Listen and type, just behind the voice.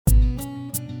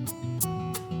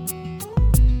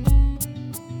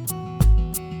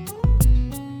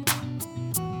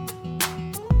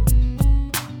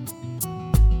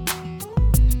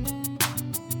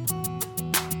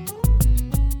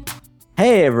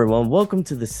Hey everyone, welcome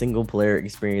to the Single Player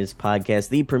Experience Podcast,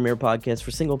 the premier podcast for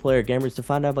single player gamers to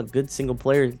find out about good single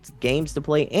player games to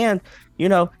play and,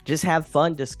 just have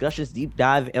fun discussions, deep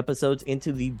dive episodes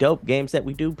into the dope games that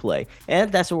we do play.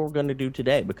 And that's what we're going to do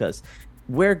today because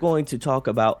we're going to talk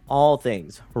about all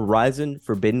things Horizon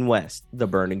Forbidden West, The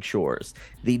Burning Shores,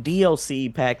 the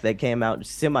DLC pack that came out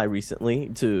semi recently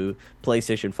to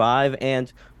PlayStation 5,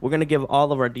 and we're going to give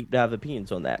all of our deep dive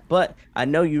opinions on that. But I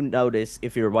know you notice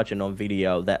if you're watching on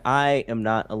video that I am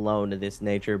not alone in this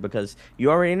nature because you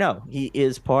already know he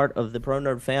is part of the Pro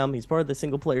Nerd fam. He's part of the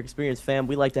Single Player Experience fam.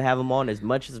 We like to have him on as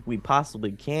much as we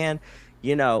possibly can.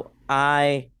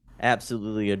 I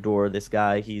absolutely adore this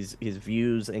guy. His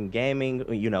views in gaming,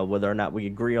 whether or not we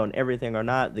agree on everything or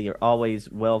not, they are always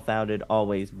well-founded,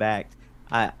 always backed.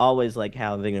 I always like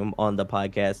having him on the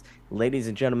podcast. Ladies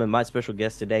and gentlemen, my special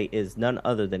guest today is none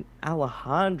other than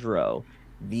Alejandro,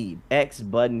 the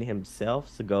X-Button himself,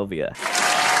 Segovia.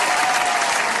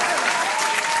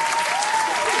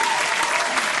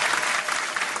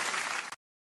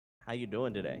 How you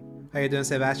doing today? How you doing,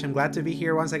 Sebastian? Glad to be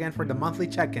here once again for the monthly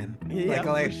check-in. Yeah,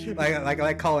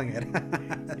 like calling it.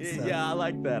 So. Yeah, I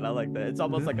like that. It's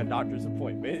almost like a doctor's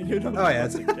appointment. Oh yeah,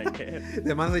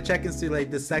 the monthly check-ins to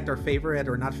like dissect our favorite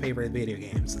or not favorite video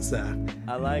games. So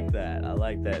I like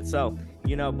that. So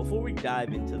before we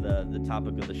dive into the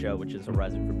topic of the show, which is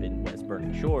Horizon Forbidden West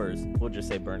Burning Shores, we'll just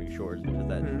say Burning Shores because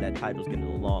that title's getting a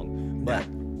little long. But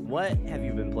what have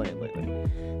you been playing lately?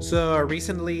 So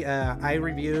recently, I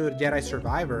reviewed Jedi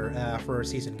Survivor for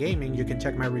Season Gaming. You can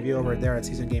check my review over there at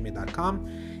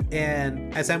seasongaming.com.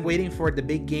 And as I'm waiting for the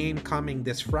big game coming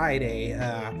this Friday,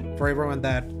 for everyone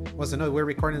that wants to know, we're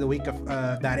recording the week of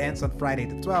that ends on Friday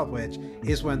the 12th, which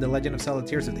is when The Legend of Zelda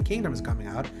Tears of the Kingdom is coming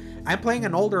out. I'm playing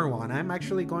an older one. I'm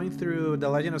actually going through The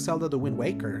Legend of Zelda: The Wind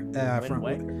Waker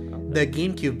the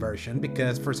GameCube version,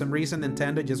 because for some reason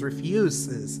Nintendo just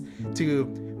refuses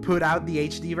to put out the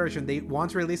HD version they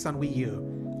once released on Wii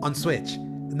U on Switch.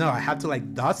 No, I had to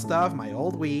dust off my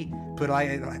old Wii,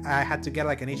 I had to get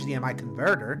an HDMI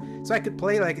converter so I could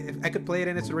play it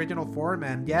in its original form.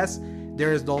 And yes,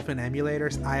 there's Dolphin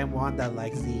emulators. I am one that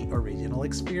likes the original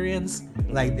experience,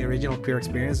 like the original pure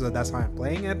experience, so that's how I'm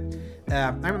playing it.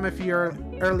 I'm in a few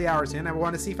early hours in. I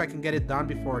want to see if I can get it done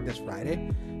before this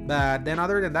Friday. But then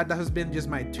other than that has been just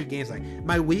my two games.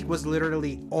 My week was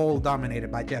literally all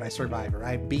dominated by Jedi Survivor.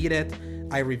 I beat it,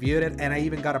 I reviewed it, and I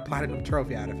even got a platinum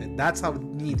trophy out of it. That's how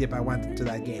knee-deep I went into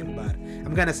that game. But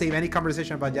I'm going to save any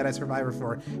conversation about Jedi Survivor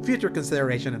for future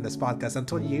consideration in this podcast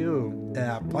until you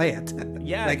play it.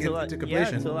 Yeah, until I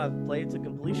play it to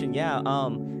completion. Yeah,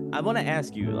 I want to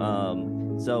ask you,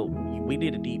 so we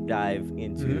did a deep dive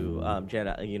into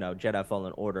Jedi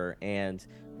Fallen Order, and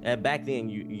back then,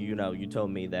 you told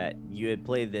me that you had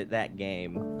played that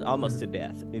game almost to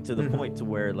death, to the point to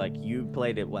where you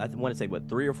played it. I want to say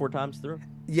 3 or 4 times through.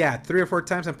 Yeah, 3 or 4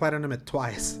 times. I platinum it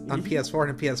twice on PS4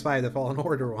 and PS5. The Fallen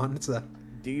Order one. So,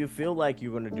 do you feel like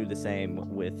you're going to do the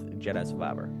same with Jedi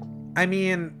Survivor? I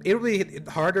mean, it'll be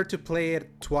harder to play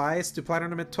it twice, to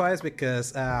platinum it twice,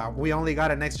 because we only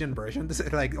got a next-gen version. This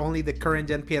is only the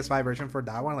current-gen PS5 version for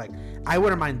that one. I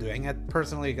wouldn't mind doing it,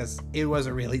 personally, because it was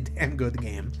a really damn good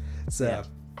game. So,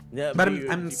 yeah, but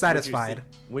I'm satisfied.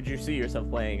 Would you see yourself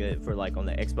playing it for, on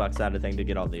the Xbox side of thing to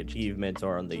get all the achievements,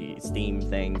 or on the Steam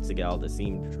thing to get all the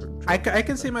Steam... I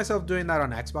can see myself doing that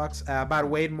on Xbox, but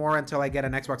wait more until I get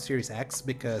an Xbox Series X,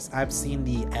 because I've seen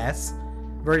the S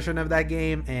version of that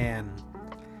game, and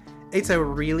it's a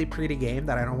really pretty game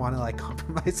that I don't want to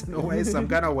compromise in a way, so I'm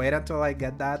gonna wait until I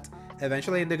get that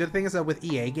eventually. And the good thing is that with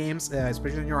EA games,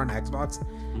 especially when you're on Xbox,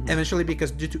 eventually,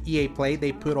 because due to EA Play,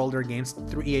 they put all their games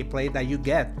through EA Play that you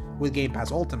get with Game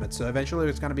Pass Ultimate, so eventually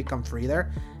it's gonna become free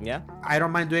there. Yeah, I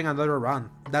don't mind doing another run.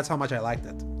 That's how much I liked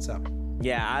it. So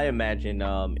yeah, I imagine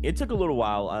it took a little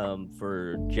while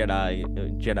for Jedi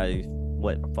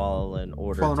Fallen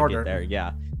Order to get there.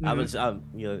 Yeah. I was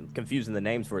confusing the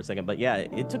names for a second, but yeah,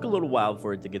 it took a little while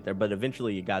for it to get there, but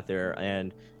eventually you got there.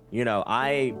 And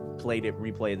I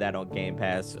replayed that on Game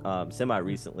Pass semi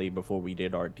recently before we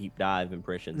did our deep dive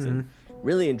impressions, and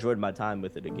really enjoyed my time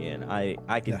with it again.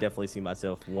 I can definitely see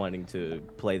myself wanting to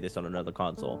play this on another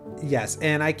console. Yes,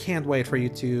 and I can't wait for you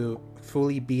to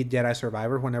fully beat Jedi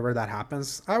Survivor whenever that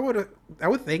happens. I would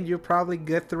think you'll probably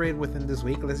get through it within this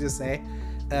week, let's just say.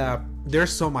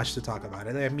 There's so much to talk about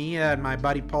it. Me and my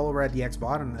buddy Paul were at the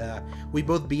Xbox, and we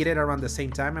both beat it around the same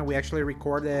time, and we actually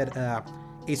recorded a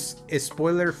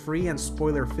spoiler-free and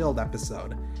spoiler-filled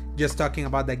episode just talking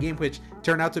about that game, which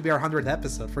turned out to be our 100th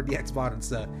episode for the Xbox, and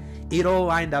so it all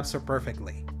lined up so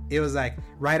perfectly. It was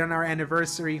right on our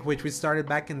anniversary, which we started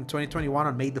back in 2021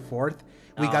 on May the 4th.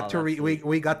 We got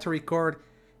to record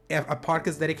a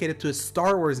podcast dedicated to a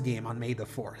Star Wars game on May the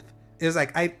 4th. It's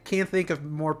like I can't think of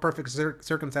more perfect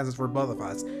circumstances for both of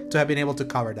us to have been able to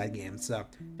cover that game. So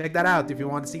check that out if you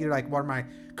want to see like what my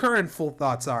current full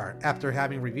thoughts are after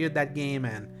having reviewed that game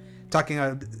and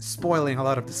spoiling a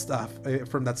lot of the stuff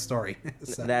from that story.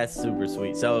 So. That's super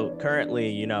sweet. So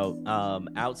currently,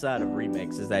 outside of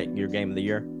remakes, is that your game of the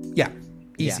year? Yeah,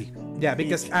 easy. Yeah,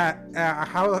 because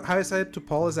how I said to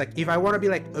Paul is like, if I want to be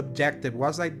like objective,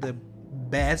 what's like the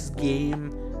best game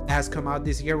that has come out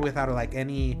this year without like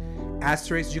any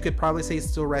asterisks, you could probably say it's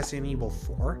still Resident Evil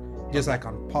 4, just like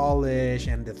on polish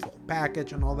and the full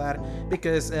package and all that.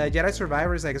 Because Jedi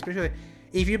Survivor is like, especially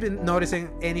if you've been noticing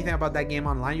anything about that game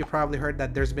online, you probably heard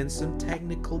that there's been some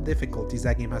technical difficulties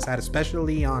that game has had,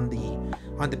 especially on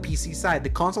the PC side. The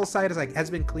console side is like has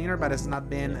been cleaner, but it's not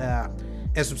been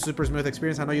a super smooth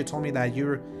experience. I know you told me that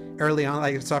you early on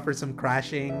like suffered some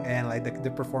crashing and like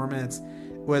the performance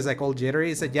was like all jittery.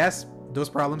 He said yes, those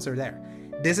problems are there.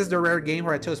 This is the rare game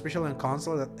where I tell, especially on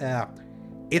console,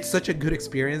 it's such a good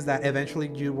experience that eventually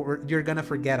you're gonna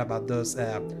forget about those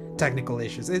technical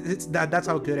issues. That's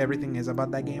how good everything is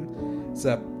about that game.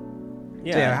 So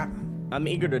yeah, I'm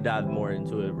eager to dive more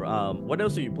into it. What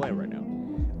else are you playing right now?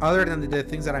 Other than the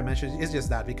things that I mentioned, it's just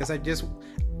that because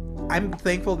I'm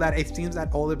thankful that it seems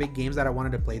that all the big games that I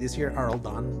wanted to play this year are all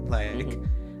done. Like.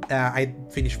 I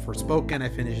finished Forspoken, I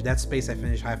finished Dead Space, I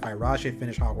finished Hi-Fi Rush, I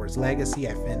finished Hogwarts Legacy,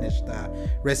 I finished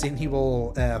Resident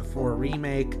Evil 4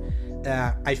 Remake,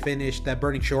 I finished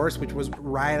Burning Shores, which was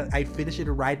I finished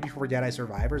it right before Jedi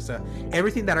Survivor, so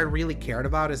everything that I really cared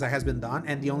about has been done,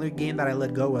 and the only game that I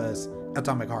let go was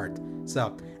Atomic Heart.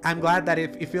 So I'm glad that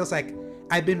it feels like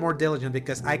I've been more diligent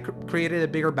because I created a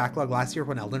bigger backlog last year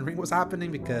when Elden Ring was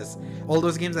happening, because all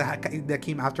those games that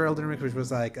came after Elden Ring, which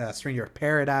was like Stranger of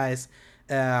Paradise,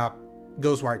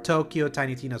 Ghostwire Tokyo,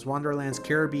 Tiny Tina's Wonderlands,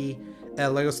 Kirby,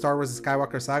 Lego Star Wars The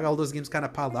Skywalker Saga, all those games kind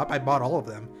of piled up. I bought all of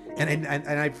them, and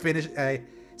I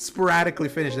sporadically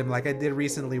finished them, like I did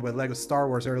recently with Lego Star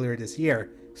Wars earlier this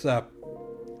year. So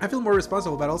I feel more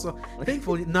responsible, but also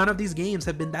thankfully none of these games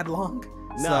have been that long.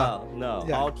 No,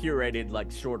 yeah. All curated,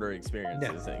 like shorter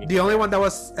experiences. Yeah. The only one that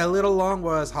was a little long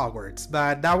was Hogwarts,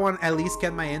 but that one at least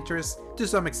kept my interest to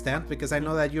some extent, because I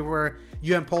know that you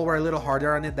and Paul were a little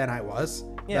harder on it than I was.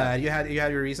 Yeah, you had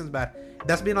your reasons, but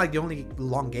that's been like the only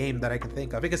long game that I can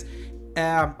think of, because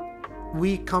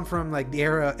we come from like the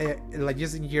era, like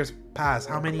just in years past,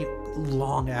 how many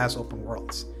long ass open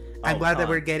worlds. I'm glad that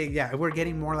we're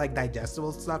getting more like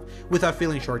digestible stuff without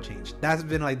feeling shortchanged. That's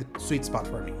been like the sweet spot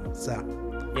for me.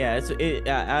 So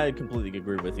yeah, I completely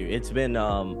agree with you. It's been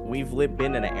we've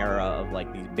been in an era of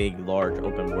like these big, large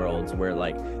open worlds where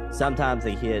like sometimes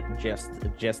they hit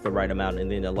just the right amount, and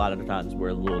then a lot of the times we're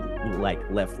a little like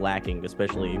left lacking,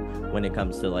 especially when it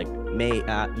comes to like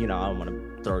I don't want to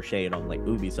throw shade on like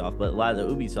Ubisoft, but a lot of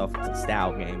the Ubisoft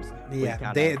style games.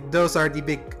 Yeah, those are the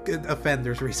big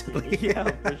offenders recently.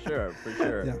 Yeah, for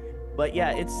sure. Yeah. But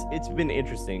yeah, it's been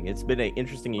interesting. It's been an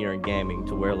interesting year in gaming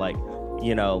to where like,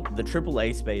 the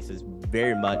AAA space is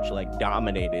very much like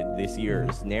dominated this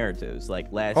year's narratives. Like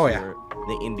last year,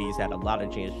 the indies had a lot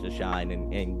of chance to shine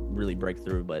and really break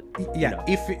through. But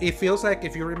it feels like,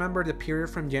 if you remember the period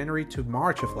from January to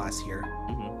March of last year,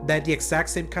 that the exact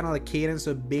same kind of like cadence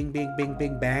of bing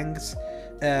bangs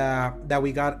that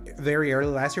we got very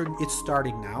early last year, it's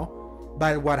starting now.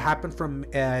 But what happened from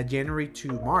January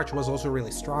to March was also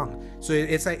really strong. So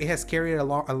it's like it has carried a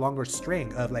longer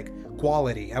string of like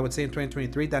quality, I would say, in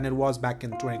 2023 than it was back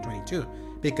in 2022,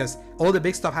 because all the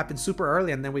big stuff happened super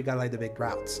early, and then we got like the big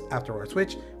droughts afterwards,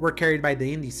 which were carried by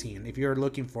the indie scene. If you're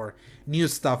looking for new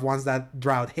stuff once that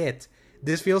drought hit,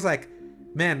 this feels like,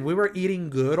 man, we were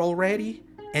eating good already,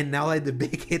 and now like the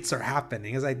big hits are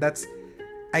happening. It's like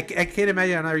I can't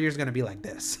imagine another year's gonna be like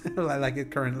this, like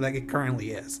it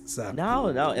currently is. So no,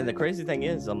 and the crazy thing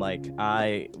is, I'm like,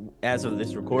 as of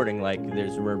this recording, like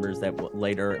there's rumors that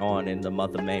later on in the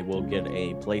month of May we'll get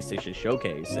a PlayStation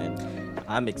showcase, and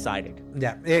I'm excited.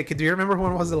 Yeah. Do you remember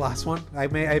when was the last one? I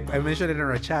mentioned it in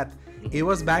our chat. It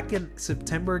was back in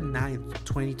September 9th,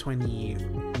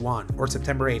 2021, or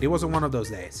September 8th. It was on one of those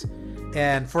days.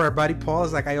 And for our buddy Paul,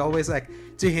 is like, I always like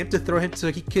to throw him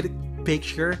so he could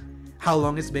picture how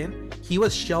long it's been. He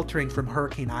was sheltering from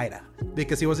Hurricane Ida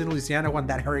because he was in Louisiana when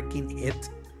that hurricane hit.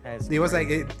 It was like,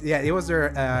 it was their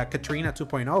Katrina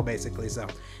 2.0 basically. So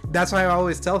that's why I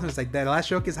always tell him, it's like, the last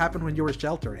showcase happened when you were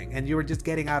sheltering, and you were just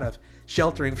getting out of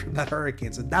sheltering from that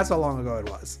hurricane. So that's how long ago it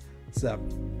was. So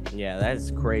yeah,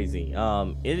 that's crazy.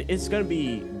 It's gonna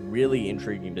be really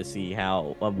intriguing to see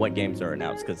what games are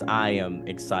announced, because I am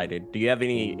excited. Do you have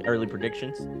any early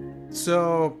predictions?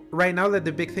 So right now, that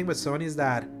the big thing with Sony is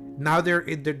that now they're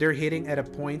hitting at a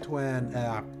point when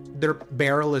their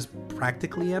barrel is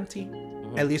practically empty,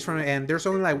 at least from. And there's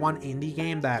only like one indie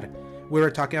game that we were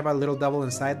talking about, Little Devil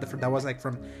Inside, that was like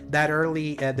from that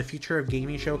early the Future of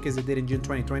Gaming showcase they did in June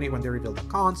 2020 when they revealed the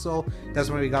console. That's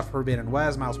when we got Forbidden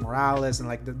West, Miles Morales, and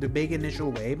like the big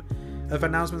initial wave of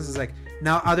announcements. Is like,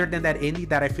 now other than that indie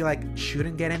that I feel like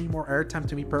shouldn't get any more airtime,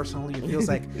 to me personally,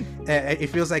 it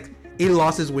feels like it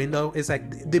lost its window. It's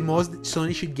like the most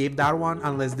Sony should give that one,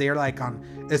 unless they're like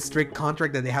on a strict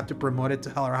contract that they have to promote it to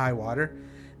hell or high water,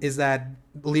 is that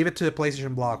leave it to the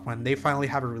PlayStation block when they finally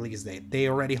have a release date. They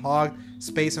already hogged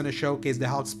space on the showcase, they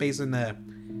hogged space in the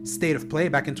State of Play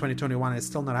back in 2021, and it's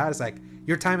still not out. It's like,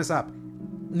 your time is up.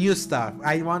 New stuff.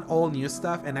 I want all new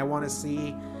stuff, and I want to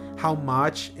see how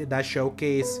much that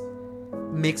showcase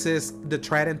mixes the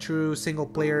tried and true single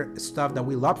player stuff that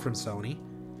we love from Sony,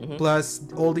 plus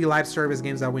all the live service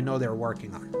games that we know they're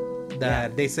working on.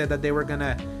 That they said that they were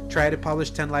gonna try to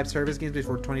publish 10 live service games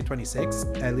before 2026.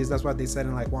 At least that's what they said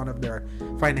in like one of their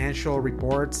financial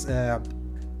reports.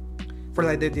 For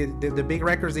like the big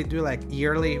records they do like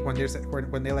yearly, when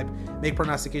they like make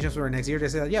prognostications for next year, they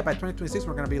say that, yeah, by 2026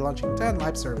 we're gonna be launching 10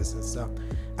 live services. So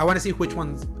I want to see which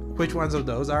ones of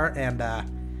those are, and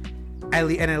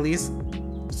at least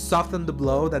soften the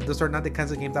blow that those are not the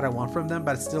kinds of games that I want from them,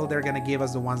 but still they're gonna give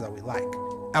us the ones that we like.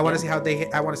 I want to see how they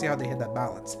hit that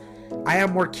balance. I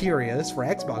am more curious for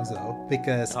Xbox though,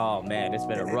 because oh man, it's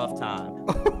been a rough time.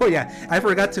 Oh yeah, I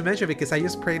forgot to mention, because I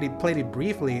just played it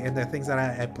briefly, and the things that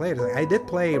I played, I did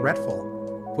play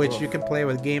Redfall, which you can play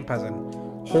with Game Pass, and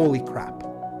holy crap,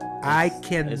 I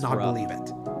cannot believe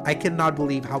it. I cannot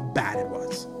believe how bad it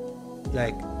was.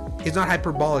 Like, it's not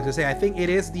hyperbolic to say, I think it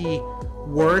is the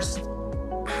worst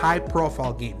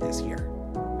high-profile game this year.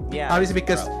 Yeah, obviously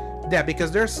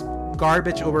because there's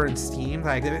garbage over in Steam.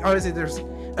 Like, obviously there's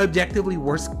objectively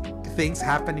worse things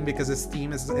happening because the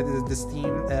Steam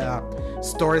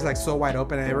store is like so wide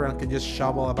open and everyone can just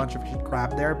shovel a bunch of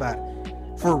crap there. But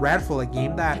for Redfall, a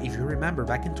game that, if you remember,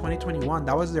 back in 2021,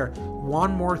 that was their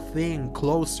one more thing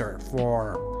closer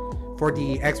for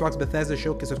the Xbox Bethesda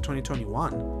showcase of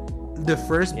 2021, the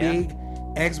first big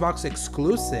Xbox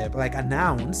exclusive like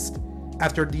announced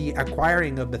after the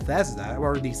acquiring of Bethesda,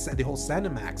 or the whole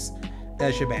ZeniMax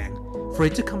shebang. For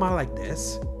it to come out like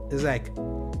this is like,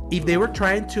 if they were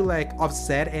trying to like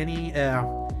offset any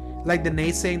like the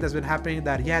naysaying that's been happening,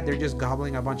 that they're just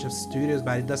gobbling a bunch of studios,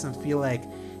 but it doesn't feel like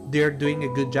they're doing a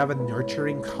good job at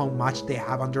nurturing how much they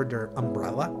have under their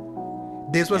umbrella.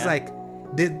 This was like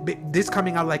this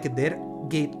coming out like it did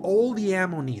gave all the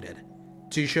ammo needed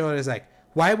to show it. Is like,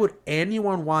 why would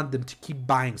anyone want them to keep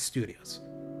buying studios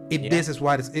if this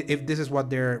is what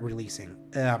they're releasing?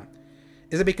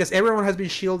 Is it because everyone has been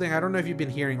shielding? I don't know if you've been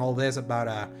hearing all this about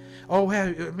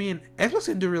Xbox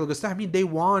can do real good stuff. I mean, they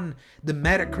won the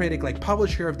Metacritic like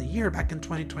Publisher of the Year back in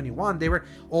 2021. They were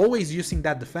always using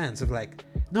that defense of like,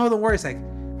 no, don't worry. It's like,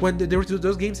 when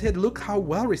those games hit, look how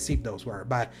well received those were.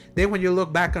 But then when you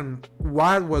look back on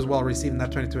what was well received in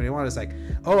that 2021, it's like,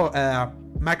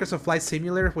 Microsoft Flight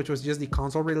Simulator, which was just the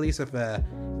console release of a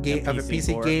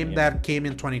PC game that came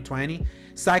in 2020.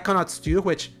 Psychonauts 2,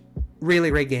 which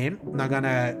really great game. I'm not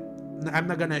gonna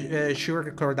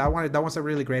sugarcoat that one. That was a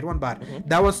really great one, but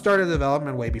that one started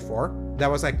development way before. That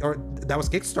was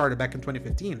Kickstarted back in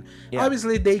 2015. Yeah.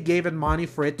 Obviously, they gave it money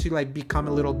for it to like become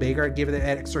a little bigger, give it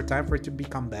extra time for it to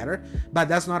become better. But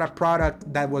that's not a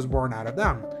product that was born out of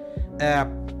them.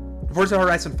 Forza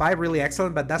Horizon 5, really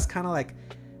excellent, but that's kind of like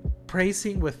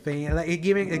praising with faint, like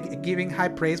giving high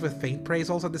praise with faint praise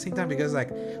also at the same time, because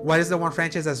like, what is the one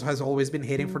franchise that has always been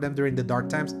hitting for them during the dark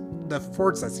times? The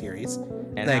Forza series.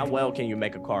 And like, how well can you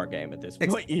make a car game at this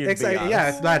point? Exactly.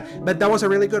 Yeah, but that was a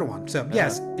really good one. So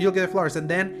yes, you'll get the flowers. And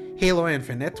then Halo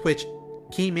Infinite, which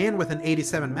came in with an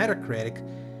 87 Metacritic.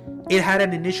 It had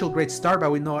an initial great start,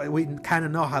 but we kind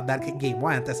of know how that game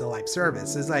went as a live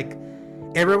service. It's like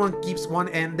everyone keeps one,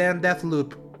 and then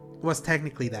Deathloop was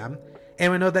technically them.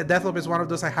 And we know that Deathloop is one of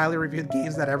those highly reviewed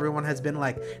games that everyone has been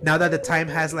like, now that the time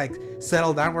has like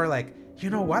settled down, we're like, you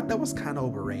know what, that was kind of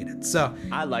overrated. So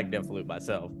I like Deathloop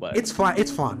myself, but it's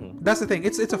fun. That's the thing.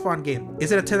 It's a fun game.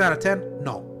 Is it a 10 out of 10?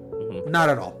 No, not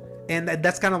at all. And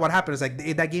that's kind of what happened. It's like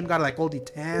that game got like all the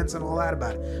 10s and all that,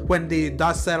 but when the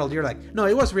dust settled, you're like, no,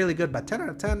 it was really good, but 10 out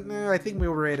of 10, I think we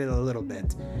overrated it a little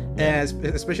bit.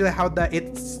 Especially how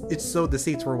it sowed the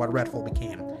seeds for what Redfall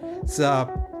became. So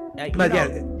But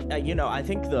I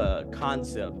think the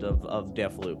concept of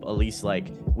Deathloop, at least like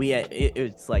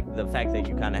it's like the fact that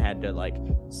you kind of had to like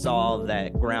solve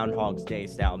that Groundhog's Day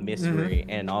style mystery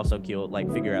and also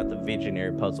figure out the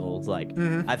visionary puzzles. Like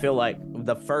I feel like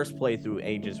the first playthrough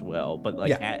ages well, but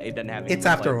like it doesn't have any it's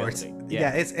afterwards.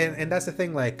 It's and that's the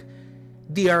thing. Like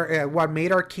what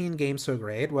made Arcane games so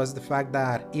great was the fact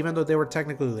that even though they were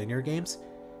technically linear games,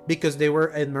 because they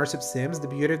were immersive sims, the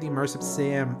beauty of the immersive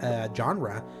sim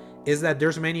genre is that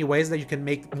there's many ways that you can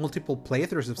make multiple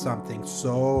playthroughs of something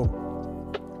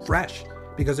so fresh,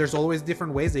 because there's always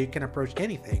different ways that you can approach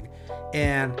anything.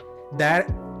 And that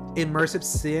immersive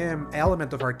sim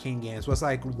element of Arcane games was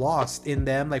like lost in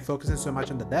them, like focusing so much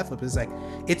on the death loop. It's like,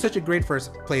 it's such a great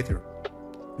first playthrough.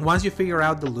 Once you figure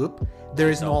out the loop,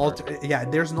 there's no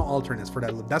alternates for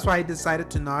that loop. That's why I decided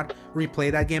to not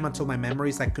replay that game until my memory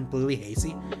is like completely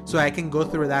hazy, so I can go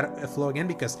through that flow again.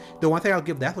 Because the one thing I'll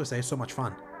give Deathloop is that it's so much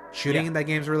fun. Shooting in that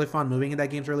game is really fun. Moving in that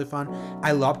game is really fun.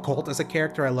 I love Colt as a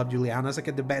character. I love Juliana as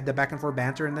like the back and forth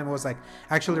banter, and then was like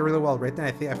actually really well written.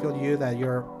 I feel you that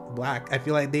you're black. I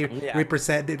feel like they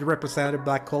represented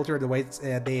black culture, the way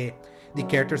the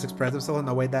characters express themselves in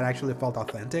a way that actually felt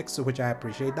authentic, so which I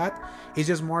appreciate that. It's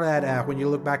just more that when you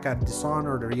look back at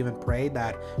Dishonored or even Prey,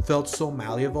 that felt so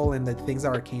malleable and the things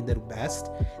that Arcane did best.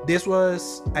 This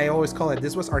was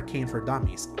Arcane for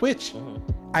dummies, which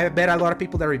I bet a lot of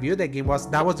people that reviewed that game was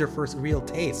their first real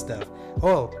taste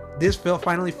of, this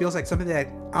finally feels like something that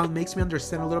makes me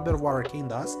understand a little bit of what Arcane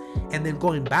does. And then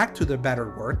going back to the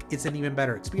better work, it's an even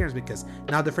better experience because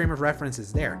now the frame of reference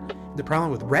is there. The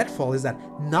problem with Redfall is that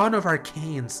none of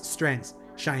Arcane's strengths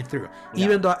shine through,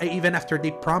 even after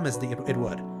they promised it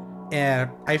would. And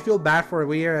I feel bad for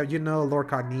Lord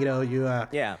Cognito.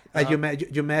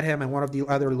 You met him and one of the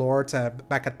other lords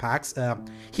back at PAX.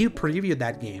 He previewed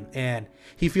that game, and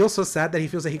he feels so sad that he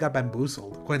feels like he got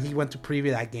bamboozled when he went to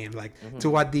preview that game, to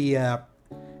what the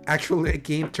actual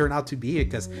game turned out to be.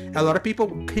 Because a lot of people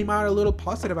came out a little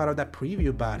positive out of that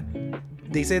preview, but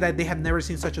they say that they have never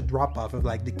seen such a drop off of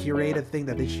like the curated thing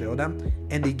that they showed them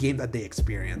and the game that they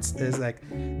experienced. It's like,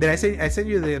 I sent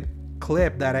you the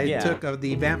clip that I took of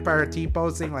the vampire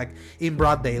T-posing like in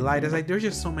broad daylight. It's like there's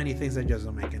just so many things that just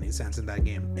don't make any sense in that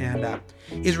game, and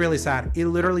it's really sad. It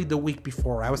literally the week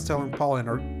before, I was telling Paul in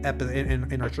our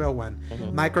show when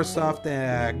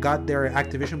Microsoft got their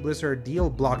Activision Blizzard deal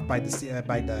blocked by the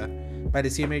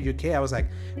CMA UK. I was like,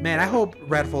 man, I hope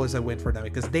Redfall is a win for them,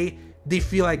 because they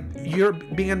feel like, you're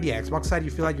being on the Xbox side, you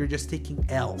feel like you're just taking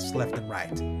L's left and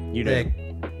right.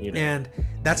 And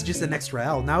that's just an extra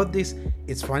L. Nowadays,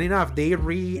 it's funny enough, they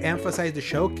re-emphasize the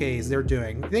showcase they're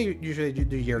doing. They usually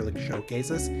do yearly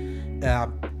showcases.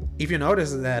 If you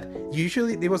notice that,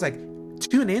 usually it was like,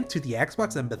 tune in to the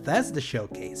Xbox and Bethesda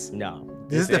showcase. No.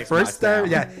 This is the first time.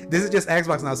 Yeah, this is just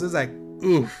Xbox now. So it's like,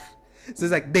 oof. So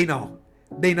it's like, they know.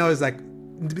 It's like,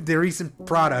 the recent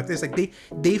product. It's like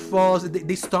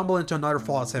they stumble into another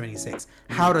Fallout 76.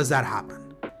 How does that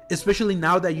happen? Especially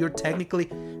now that you're technically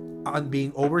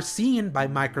being overseen by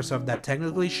Microsoft, that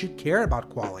technically should care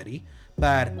about quality,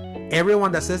 but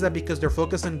everyone that says that because they're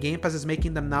focused on Game Pass is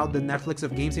making them now the Netflix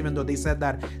of games, even though they said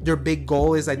that their big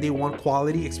goal is that they want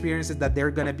quality experiences that they're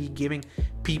gonna be giving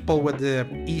people with the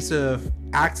ease of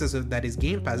access of that is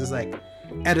Game Pass. It's like,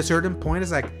 at a certain point,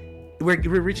 it's like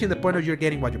we're reaching the point of you're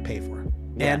getting what you pay for.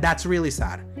 And that's really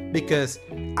sad, because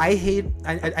I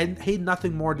hate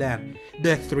nothing more than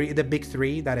the big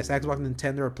three, that is Xbox,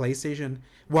 Nintendo, or PlayStation,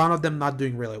 one of them not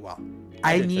doing really well.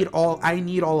 I need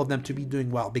all of them to be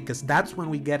doing well, because that's when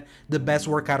we get the best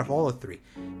work out of all of three.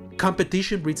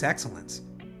 Competition breeds excellence.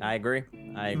 I agree.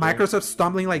 Microsoft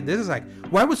stumbling like this is like,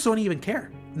 why would Sony even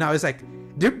care? Now it's like,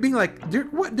 they're being like, they're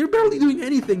barely doing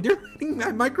anything. They're letting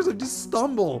Microsoft just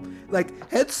stumble like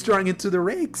headstrong into the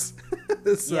rakes.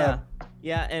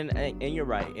 Yeah, and you're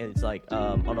right. It's like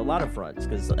on a lot of fronts,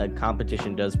 because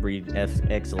competition does breed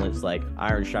excellence. Like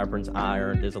iron sharpens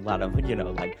iron. There's a lot of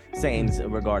like sayings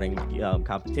regarding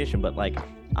competition. But like,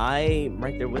 I'm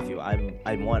right there with you.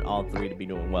 I want all three to be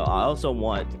doing well. I also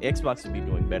want Xbox to be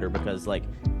doing better, because like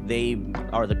they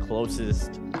are the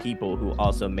closest people who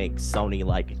also make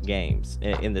Sony-like games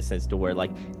in the sense to where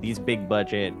like these big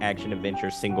budget action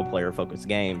adventure single player focused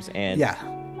games, and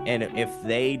And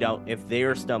if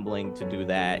they're stumbling to do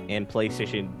that, and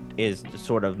PlayStation is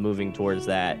sort of moving towards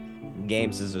that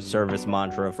games as a service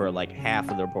mantra for like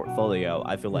half of their portfolio,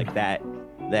 I feel like that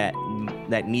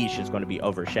niche is going to be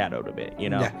overshadowed a bit,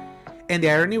 Yeah. And the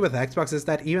irony with Xbox is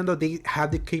that even though they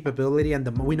have the capability and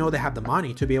we know they have the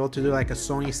money to be able to do like a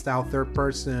Sony-style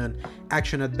third-person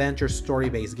action-adventure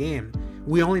story-based game,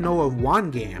 we only know of one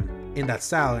game in that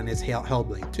style, and it's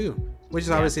Hellblade 2. which is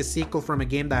obviously a sequel from a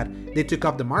game that they took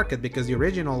off the market because the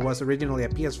original was originally a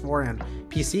PS4 and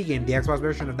PC game. The Xbox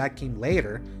version of that came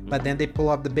later, but then they pull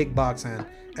up the big box and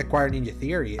acquired Ninja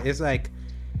Theory. It's like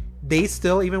they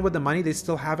still, even with the money, they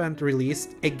still haven't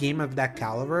released a game of that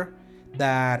caliber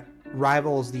that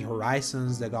rivals the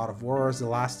Horizons, the God of Wars, the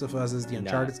Last of Us, the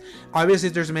Uncharted. Obviously,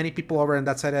 there's many people over on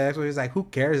that side of Xbox. It's like, who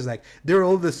cares? It's like, they're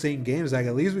all the same games. Like,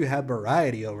 at least we have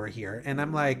variety over here. And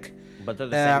I'm like, but they're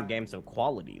the same games of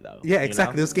quality, though. Yeah,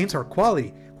 exactly. Those games are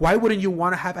quality. Why wouldn't you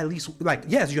want to have at least, like,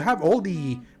 yes, you have all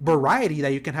the variety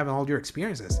that you can have in all your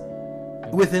experiences.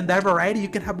 Within that variety, you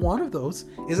can have one of those.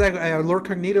 It's like Lord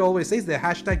Cognito always says, the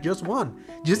hashtag just one.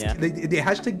 Just the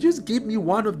hashtag just give me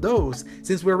one of those.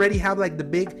 Since we already have like the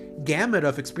big gamut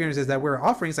of experiences that we're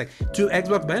offering, it's like to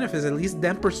Xbox benefits, at least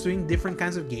them pursuing different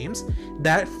kinds of games,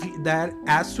 that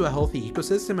adds to a healthy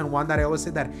ecosystem. And one that I always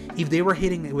say that if they were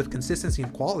hitting it with consistency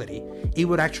and quality, it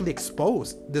would actually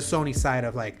expose the Sony side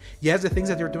of like, yes, the things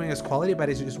that they're doing is quality, but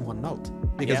it's just one note.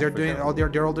 Because they're doing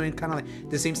they're all doing kind of like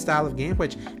the same style of game,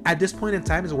 which at this point in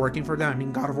time is working for them. I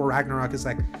mean, God of War Ragnarok is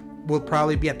like will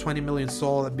probably be at 20 million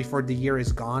sold before the year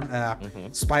is gone.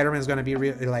 Spider-Man is going to be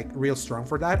real strong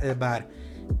for that. But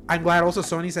I'm glad also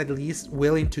Sony's at least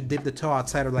willing to dip the toe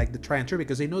outside of like the try and true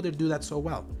because they know they do that so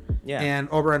well. Yeah. And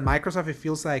over at Microsoft, it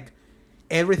feels like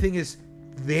everything is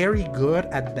very good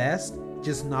at best,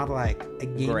 just not like a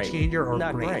game changer or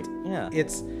not great. Yeah.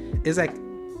 It's like.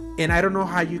 And I don't know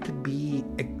how you could be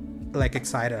like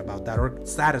excited about that or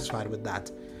satisfied with that,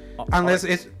 unless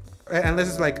it's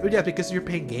like, oh yeah, because you're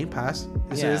paying Game Pass.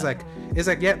 So it's like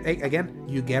yeah, again,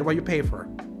 you get what you pay for,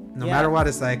 no matter what.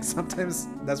 It's like sometimes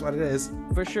that's what it is.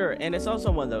 For sure, and it's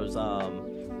also one of those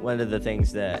one of the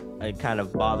things that kind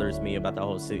of bothers me about the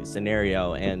whole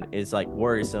scenario and is like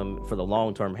worrisome for the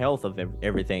long-term health of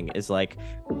everything. Is like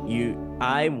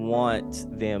I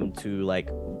want them to like.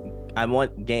 I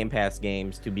want Game Pass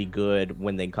games to be good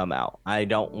when they come out. I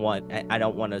don't want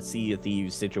to see a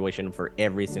Thieves situation for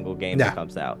every single game that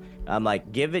comes out. I'm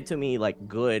like, give it to me like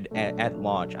good at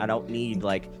launch. I don't need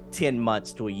like 10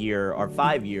 months to a year or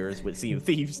 5 years with Sea of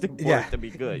Thieves to be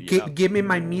good. Give me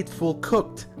my meat full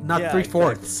cooked, not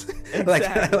 3/4.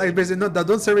 Exactly. like basically, no,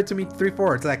 don't serve it to me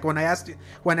 3/4. Like when I asked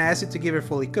you to give it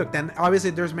fully cooked, and obviously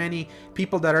there's many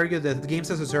people that argue that the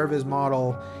games as a service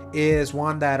model is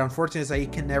one that unfortunately is like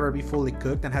it can never be fully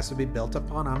cooked and has to be built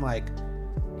upon. I'm like,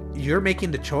 you're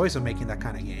making the choice of making that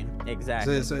kind of game.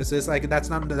 Exactly. So it's like that's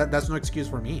no excuse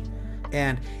for me.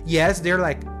 And yes,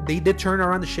 they did turn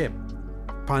around the ship,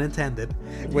 pun intended,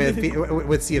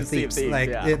 with Sea of Thieves,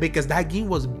 because that game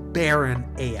was barren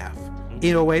AF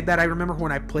in a way that I remember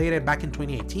when I played it back in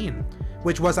 2018,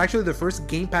 which was actually the first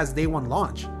Game Pass day one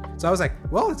launch. So I was like,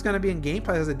 well, it's gonna be in Game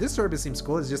Pass. I was like, this service seems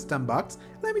cool. It's just $10.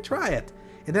 Let me try it.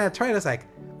 And then I tried it. I was like,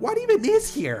 what even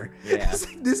is here? Yeah.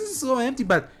 Like, this is so empty.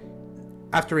 But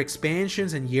after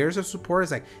expansions and years of support,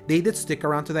 it's like they did stick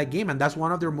around to that game, and that's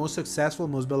one of their most successful,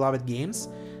 most beloved games.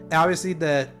 Obviously,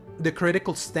 the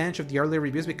critical stench of the early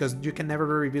reviews, because you can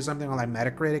never review something on like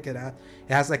Metacritic. It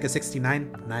has like a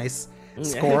 69 nice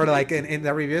score like in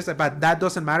the reviews, but that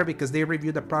doesn't matter because they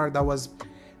reviewed the product that was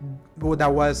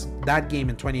that game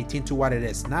in 2018 to what it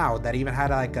is now, that even had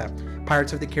like a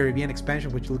Pirates of the Caribbean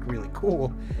expansion which looked really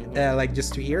cool like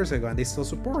just 2 years ago, and they still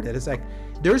support it. It's like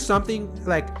there's something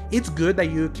like, it's good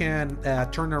that you can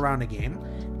turn around a game.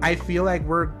 I feel like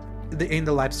we're in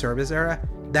the live service era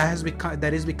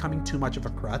that is becoming too much of a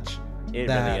crutch. It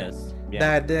really is. Yeah.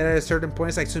 That there are certain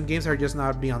points, like some games are just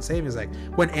not beyond saving. It's like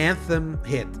when Anthem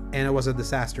hit and it was a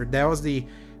disaster, that was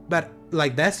but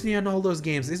like Destiny and all those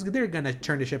games, they're gonna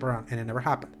turn the ship around, and it never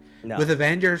happened. No. With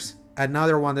Avengers,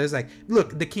 another one that's like,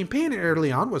 look, the campaign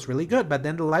early on was really good, but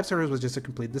then the live service was just a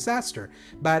complete disaster.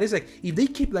 But it's like, if they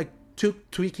keep like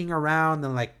tweaking around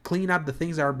and like clean up the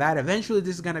things that are bad, eventually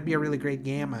this is gonna be a really great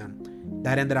game, and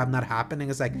that ended up not happening.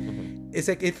 It's like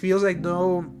it feels like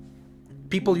though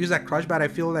people use that crutch, but I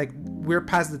feel like we're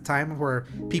past the time where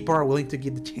people are willing to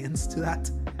give the chance to that.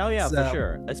 Oh yeah, for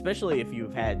sure. Especially if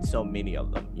you've had so many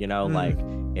of them, like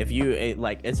if you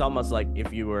it's almost like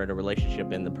if you were in a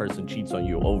relationship and the person cheats on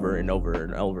you over and over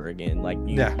and over again, like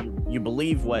you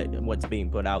believe what's being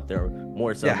put out there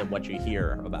more so than what you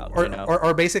hear about.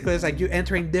 Or basically it's like you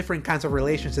entering different kinds of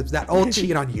relationships that all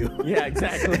cheat on you. Yeah,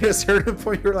 exactly. At a certain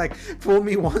point you're like, fool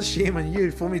me once, shame on you,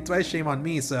 fool me twice, shame on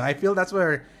me. So I feel that's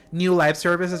where new live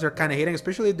services are kind of hitting,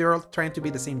 especially if they're all trying to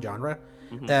be the same genre.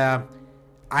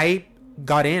 I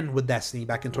got in with Destiny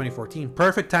back in 2014.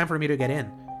 Perfect time for me to get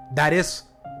in. That's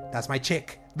my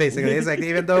chick, basically. It's like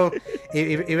even though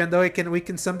we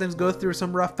can sometimes go through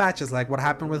some rough patches, like what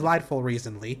happened with Lightfall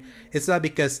recently, it's not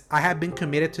because I have been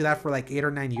committed to that for like 8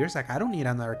 or 9 years. Like I don't need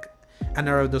another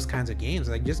another of those kinds of games.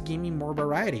 Like, just give me more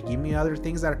variety, give me other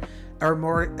things that are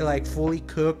more like fully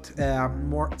cooked,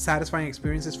 more satisfying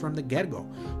experiences from the get-go.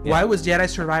 Why was Jedi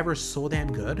Survivor so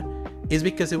damn good is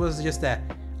because it was just that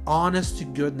honest to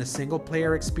goodness single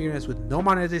player experience with no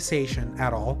monetization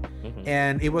at all.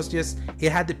 And it was just,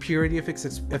 it had the purity of its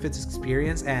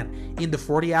experience. And in the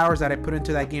 40 hours that I put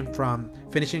into that game, from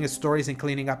finishing its stories and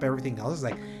cleaning up everything else,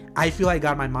 like, I feel I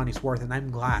got my money's worth, and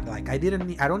I'm glad. Like, I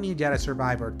don't need Jedi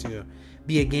Survivor to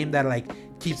be a game that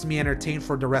like keeps me entertained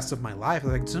for the rest of my life.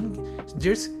 Like,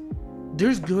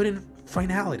 there's good in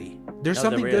finality. There's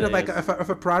something really good of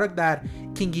a product that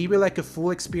can give you like a full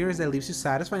experience that leaves you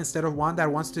satisfied, instead of one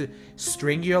that wants to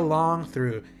string you along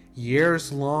through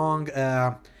years long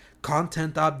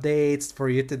content updates for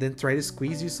you to then try to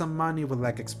squeeze you some money with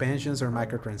like expansions or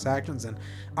microtransactions. And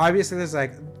obviously there's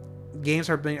like, games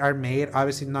are made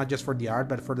obviously not just for the art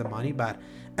but for the money, but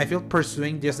I feel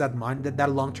pursuing just that money,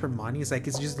 that long-term money, is like,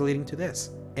 it's just leading to this.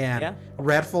 And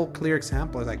Redfall, clear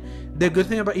example. Is like, the good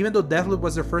thing about, even though Deathloop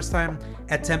was their first time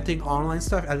attempting online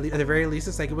stuff, at the very least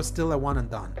it's like, it was still a one and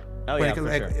done.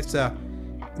 It's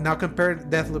now compare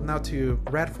Deathloop now to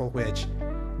Redfall, which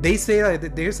they say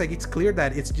that there's like, it's clear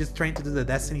that it's just trying to do the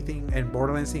Destiny thing and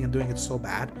Borderlands thing and doing it so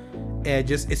bad, and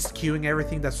just it's skewing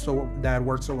everything that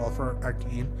works so well for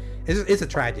Arcane. It's a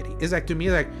tragedy. It's like, to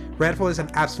me, like, Redfall is an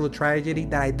absolute tragedy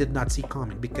that I did not see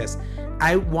coming, because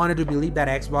I wanted to believe that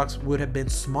Xbox would have been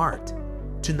smart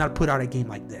to not put out a game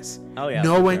like this.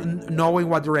 Knowing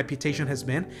what the reputation has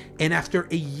been, and after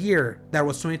a year, that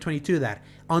was 2022, that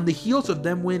on the heels of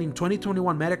them winning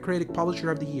 2021 Metacritic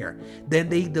Publisher of the Year, then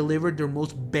they delivered their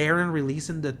most barren release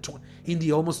in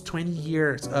the almost 20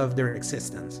 years of their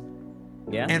existence.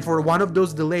 And for one of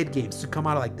those delayed games to come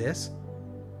out like this,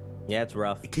 it's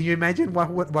rough. Can you imagine what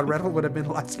Redfall would have been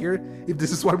last year if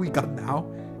this is what we got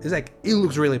now? It's like, it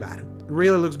looks really bad. It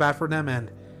really looks bad for them, and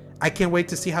I can't wait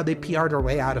to see how they PR their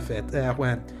way out of it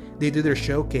when they do their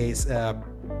showcase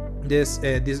this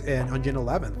on June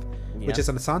 11th, which is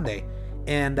on a Sunday.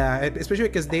 And especially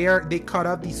because they cut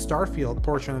out the Starfield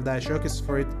portion of that showcase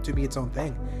for it to be its own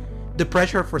thing. The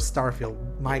pressure for Starfield,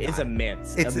 it's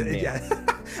immense.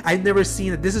 I've never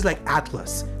seen it. This is like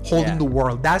Atlas holding the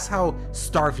world. That's how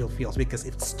Starfield feels, because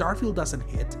if Starfield doesn't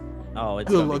hit,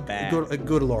 it's gonna be bad.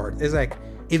 Good lord. It's like,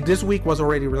 if this week was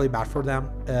already really bad for them,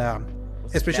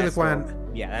 especially when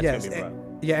that's gonna be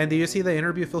rough. And do you see the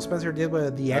interview Phil Spencer did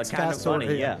with the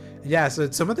Xcast? So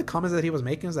some of the comments that he was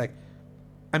making is like,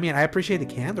 I mean, I appreciate the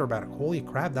candor about it. Holy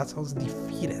crap, that sounds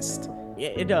defeatist. Yeah,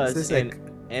 it does.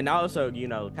 And I also,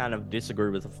 kind of disagree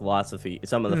with the philosophy,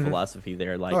 some of the philosophy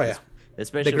there. Like,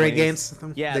 especially the great games.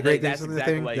 That's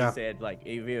exactly what you said. Like,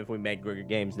 even if we make great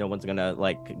games, no one's gonna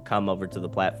like come over to the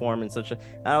platform and such.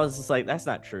 I was just like, that's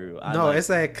not true. It's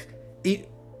like,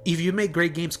 if you make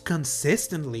great games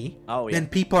consistently, then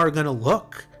people are gonna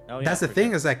look. That's the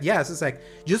thing. It's like, it's like,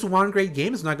 just one great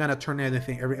game is not gonna turn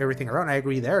everything around. I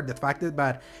agree there. The fact that,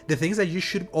 but the things that you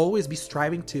should always be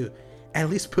striving to at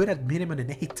least put at minimum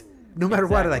an 8, no matter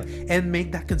what, like, and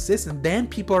make that consistent. Then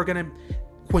people are gonna,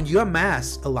 when you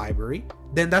amass a library,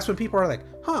 then that's when people are like,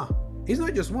 it's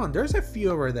not just one. There's a few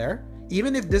over there.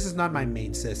 Even if this is not my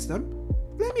main system,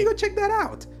 let me go check that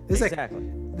out. It's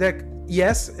like,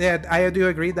 yes, I do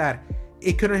agree that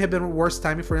it couldn't have been worse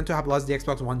timing for them to have lost the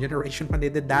Xbox One generation when they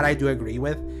did that. I do agree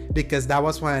with, because that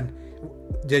was when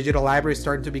digital libraries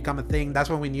started to become a thing. That's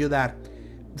when we knew that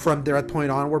from that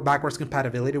point onward, backwards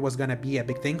compatibility was going to be a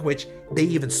big thing, which they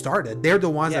even started. They're the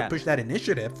ones that pushed that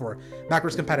initiative for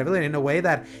backwards compatibility in a way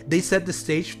that they set the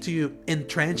stage to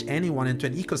entrench anyone into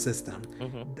an ecosystem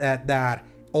that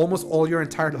almost all your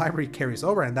entire library carries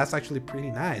over, and that's actually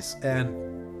pretty nice.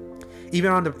 And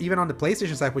even on the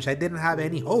PlayStation side, which I didn't have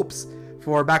any hopes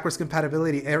for backwards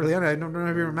compatibility early on. I don't know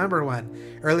if you remember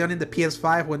when early on in the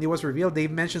PS5 when it was revealed, they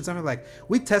mentioned something like,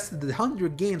 we tested the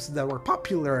 100 games that were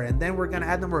popular and then we're gonna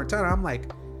add them over time. I'm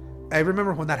like, I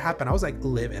remember when that happened, I was like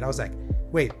livid. I was like,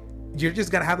 wait, you're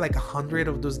just gonna have like 100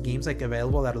 of those games like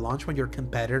available at launch when your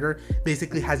competitor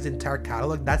basically has the entire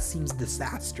catalog? That seems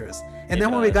disastrous. And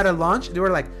then when we got a launch, they were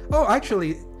like, oh,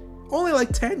 actually only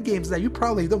like 10 games that you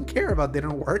probably don't care about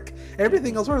didn't work.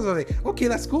 Everything else was like, okay,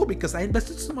 that's cool, because I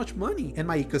invested so much money in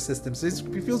my ecosystem. So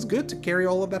it feels good to carry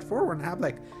all of that forward and have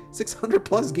like 600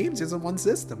 plus games just in one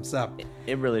system. So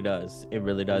it really does. It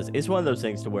really does. It's one of those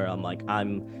things to where I'm like,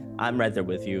 I'm right there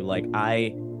with you. Like,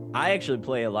 I actually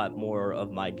play a lot more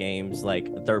of my games,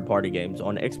 like third-party games,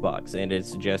 on Xbox, and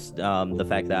it's just the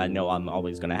fact that I know I'm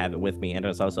always gonna have it with me, and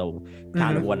it's also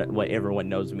kind of what everyone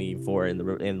knows me for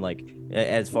in like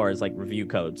as far as like review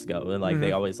codes go, and like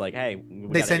they always like, hey,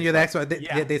 they send you the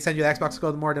Xbox, they send you the Xbox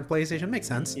code more than PlayStation. Makes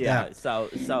sense. Yeah.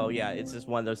 So yeah, it's just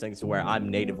one of those things to where I'm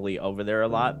natively over there a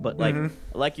lot, but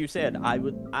like you said, I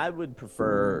would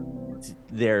prefer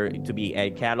there to be a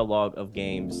catalog of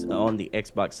games on the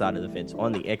Xbox side of the fence,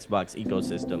 on the Xbox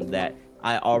ecosystem, that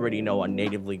I already know are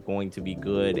natively going to be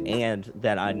good, and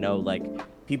that I know like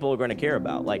people are going to care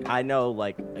about. Like I know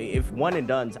like if one and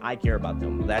dones, I care about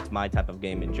them. That's my type of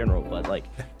game in general. But like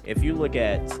if you look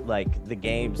at like the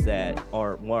games that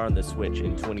were on the Switch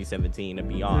in 2017 and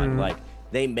beyond, like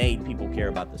they made people care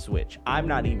about the Switch. I'm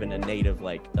not even a native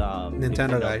like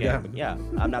Nintendo guy. Yeah,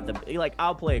 I'm not like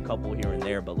I'll play a couple here and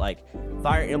there, but like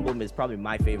Fire Emblem is probably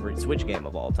my favorite Switch game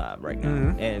of all time right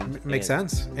now. And makes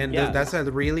sense. And that's a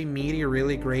really meaty,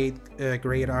 really great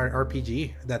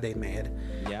RPG that they made.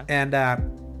 Yeah. And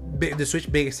the Switch,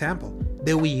 big example.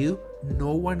 The Wii U,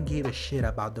 no one gave a shit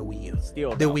about the Wii U.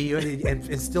 Wii U,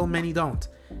 and still many don't.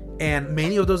 And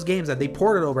many of those games that they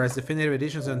ported over as definitive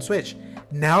editions on Switch,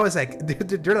 now it's like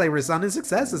they're like resounding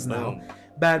successes now.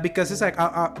 But because it's like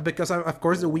because of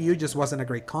course the Wii U just wasn't a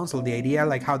great console. The idea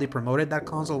like how they promoted that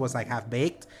console was like half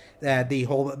baked. The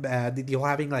whole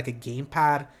having like a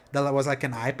gamepad that was like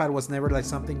an iPad was never like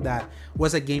something that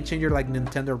was a game changer like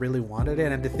Nintendo really wanted it.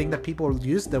 And the thing that people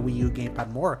used the Wii U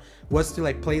gamepad more was to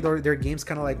like play their games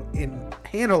kind of like in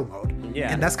handheld mode.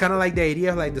 Yeah. And that's kind of like the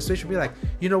idea of like the Switch would be like,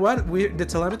 you know what? The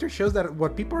telemetry shows that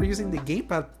what people are using the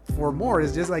gamepad for more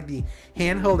is just like the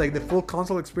handheld, like the full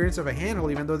console experience of a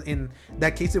handheld, even though in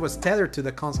that case it was tethered to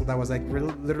the console that was like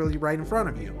literally right in front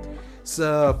of you.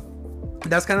 So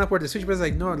that's kind of where the Switch was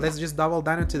like, no, let's just double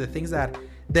down into the things that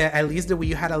at least the Wii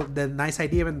U had the nice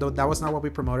idea, even though that was not what we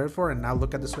promoted for. And now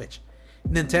look at the Switch.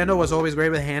 Nintendo was always great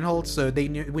with handhelds, so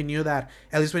we knew that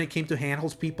at least when it came to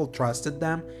handhelds, people trusted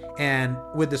them. And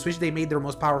with the Switch, they made their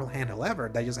most powerful handheld ever.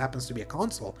 That just happens to be a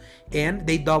console, and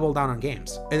they doubled down on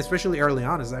games, and especially early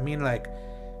on. I mean, like,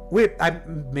 I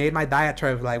made my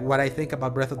diatribe like what I think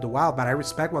about Breath of the Wild, but I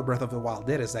respect what Breath of the Wild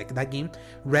did. Is like that game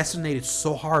resonated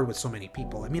so hard with so many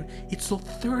people. I mean, it sold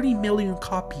 30 million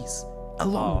copies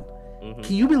alone.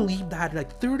 Can you believe that?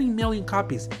 Like 30 million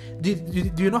copies. Do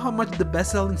you know how much the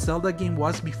best-selling Zelda game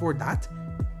was before that?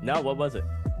 No, what was it?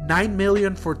 9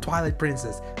 million for Twilight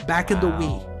Princess back in the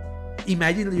Wii.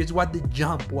 Imagine what the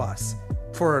jump was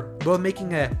for both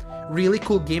making a really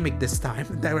cool gimmick this time,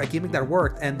 a gimmick that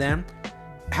worked, and then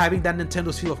having that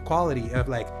Nintendo seal of quality of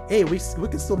like, hey, we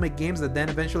can still make games that then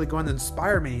eventually go and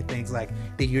inspire many things like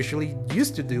they usually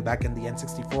used to do back in the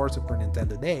N64, Super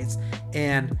Nintendo days.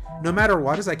 And no matter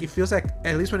what, it's like it feels like,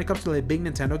 at least when it comes to like big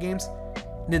Nintendo games,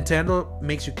 Nintendo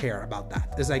makes you care about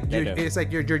that. It's like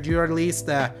you're at least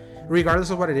regardless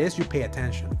of what it is, you pay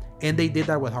attention, and they did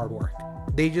that with hard work.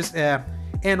 They just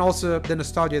and also the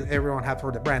nostalgia that everyone had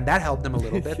for the brand that helped them a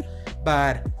little bit.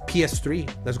 But PS3,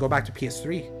 let's go back to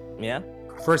PS3. Yeah.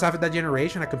 First half of that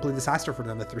generation, a complete disaster for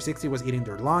them. The 360 was eating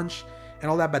their lunch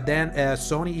and all that. But then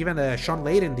Sony, even Sean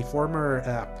Layden, the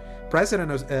former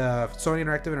president of Sony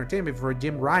Interactive Entertainment before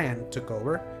Jim Ryan took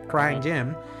over, Crying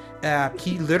Jim,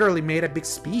 he literally made a big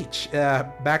speech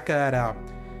back at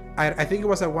I think it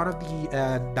was at one of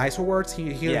the DICE Awards.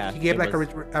 He gave like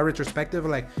a retrospective of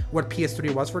like what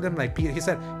PS3 was for them. Like he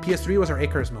said, PS3 was our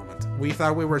Icarus moment. We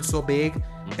thought we were so big,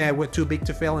 we're too big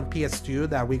to fail in PS2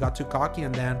 that we got too cocky,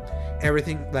 and then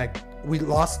everything like we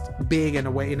lost big in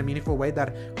a meaningful way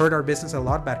that hurt our business a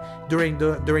lot. But during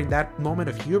that moment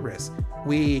of hubris,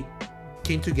 we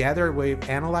came together, we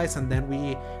analyzed, and then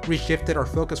we reshifted our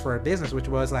focus for our business, which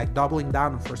was like doubling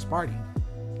down on first party.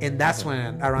 And that's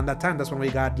when, around that time, that's when we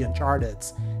got the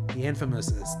Uncharted's, the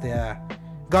Infamouses, the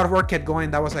God of War kept going.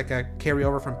 That was like a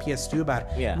carryover from PS2,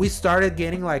 but we started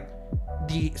getting like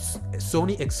the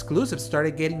Sony exclusives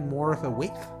started getting more of a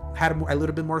weight, had a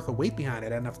little bit more of a weight behind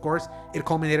it. And of course, it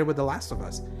culminated with The Last of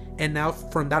Us. And now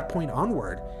from that point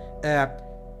onward,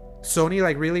 Sony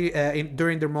like really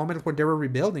during their moment when they were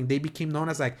rebuilding, they became known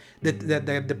as like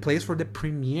the place for the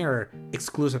premier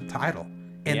exclusive title,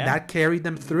 and that carried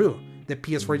them through the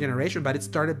PS4 generation. But it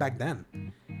started back then.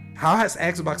 How has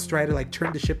Xbox tried to like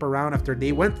turn the ship around after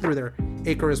they went through their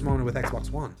Icarus moment with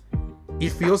Xbox One?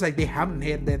 It feels like they haven't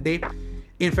hit that.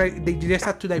 In fact, they just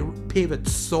had to like pivot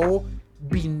so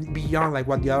beyond like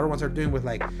what the other ones are doing with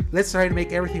like, let's try to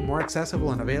make everything more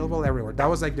accessible and available everywhere. That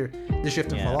was like the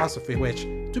shift in philosophy, which,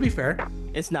 to be fair,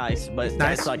 it's nice, but it's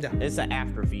nice. Like it's an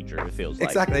after feature. It feels like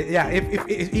exactly, yeah.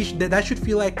 If that should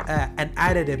feel like an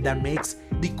additive that makes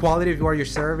the quality of what you're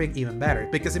serving even better.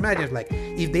 Because imagine like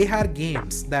if they had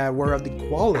games that were of the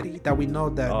quality that we know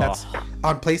that's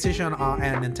on PlayStation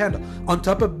and Nintendo, on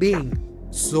top of being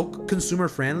so consumer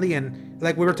friendly, and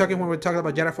like we were talking when we were talking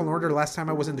about Jedi Fallen Order last time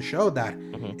I was in the show, that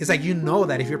it's like, you know,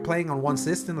 that if you're playing on one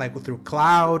system, like through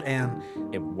cloud and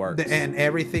it works and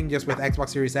everything, just with Xbox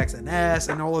Series X and S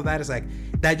and all of that, is like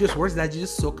that just works. That's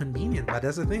just so convenient. But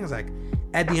that's the thing, is like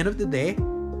at the end of the day,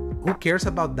 who cares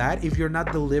about that if you're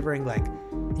not delivering? Like,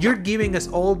 you're giving us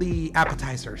all the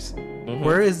appetizers.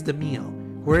 Where is the meal?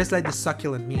 Where is like the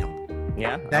succulent meal?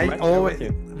 Yeah, that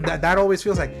always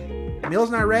feels like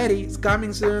meal's not ready, it's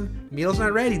coming soon, meal's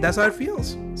not ready. That's how it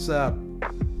feels. So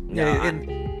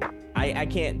I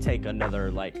can't take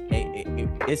another, like,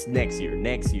 it's next year,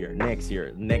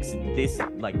 this,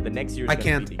 like, the next year. I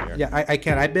can't. I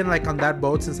can't. I've been like on that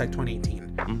boat since like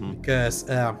 2018 because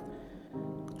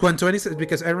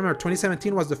because I remember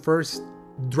 2017 was the first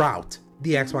drought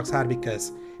the Xbox had,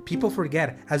 because people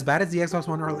forget, as bad as the Xbox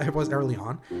One was early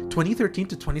on, 2013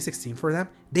 to 2016 for them,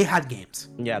 they had games.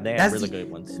 Yeah, they had really good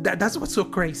ones. That's what's so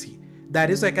crazy. That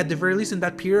is like, at the very least in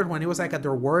that period when it was like at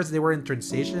their worst, they were in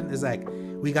transition. It's like,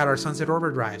 we got our Sunset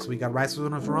Overdrives, we got Rise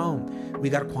of Rome,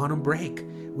 we got Quantum Break,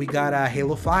 we got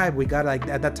Halo 5, we got, like,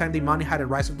 at that time the money had a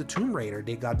Rise of the Tomb Raider.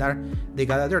 They got that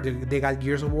there. They got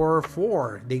Gears of War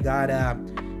 4. They got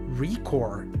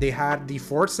Recore. They had the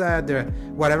Forza,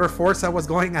 whatever Forza was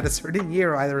going at a certain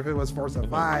year, either if it was Forza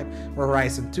 5 or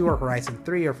Horizon 2 or Horizon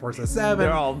 3 or Forza 7.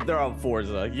 They're all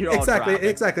Forza.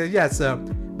 Exactly. Yeah. So,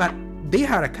 but they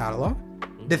had a catalog.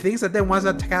 The things that they once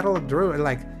that catalog drew,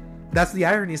 like, that's the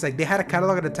irony. It's like they had a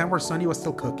catalog at a time where Sony was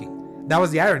still cooking. That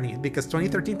was the irony, because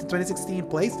 2013 to 2016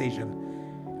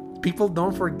 PlayStation, people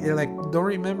don't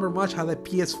remember much how the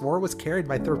PS4 was carried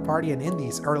by third party and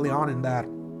indies early on in that.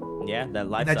 Yeah,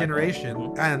 that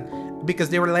generation. And because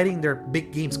they were letting their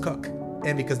big games cook,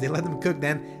 and because they let them cook,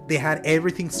 then they had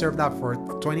everything served up for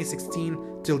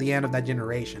 2016 till the end of that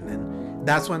generation, and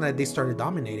that's when they started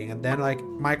dominating. And then like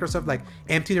Microsoft like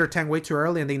emptied their tank way too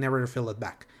early, and they never filled it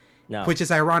back. No. Which is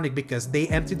ironic, because they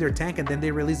emptied their tank and then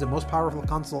they released the most powerful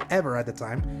console ever at the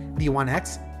time, the One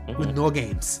X, with no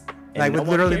games. And like, with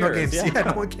literally no games. Yeah,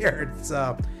 no one cared.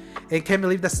 So I can't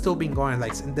believe that's still been going.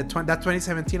 Like that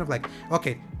 2017 of like,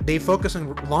 okay, they focus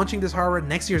on launching this hardware.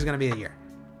 Next year is gonna be the year,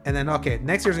 and then okay,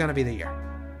 next year is gonna be the year.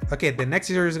 Okay, the next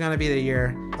year is gonna be the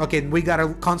year. Okay, we got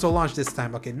a console launch this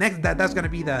time. Okay, next that's gonna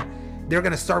be they're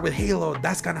gonna start with Halo.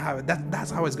 That's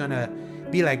how it's gonna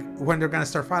be, like, when they're gonna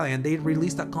start filing. And they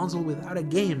released a console without a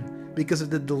game because of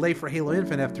the delay for Halo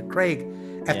Infinite after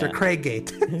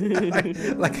Craiggate,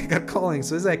 like I got calling.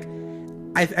 So it's like,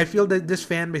 I feel that this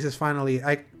fan base is finally,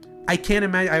 I can't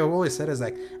imagine. I've always said, is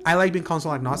like, I like being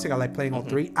console agnostic. I like playing all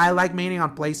three. I like maining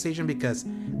on PlayStation because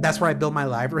that's where I build my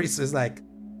libraries. So it's like,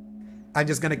 I'm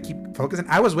just gonna keep focusing.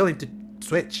 I was willing to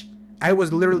switch. I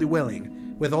was literally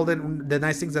willing, with all the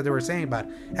nice things that they were saying. But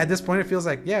at this point, it feels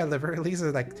like, yeah, at the very least,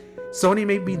 it's like, Sony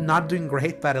may be not doing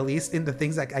great, but at least in the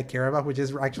things that I care about, which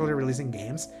is actually releasing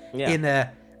games in a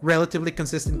relatively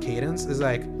consistent cadence, is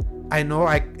like, I know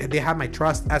they have my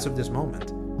trust as of this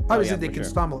moment. Obviously, they can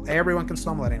stumble. Everyone can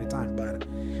stumble at any time, but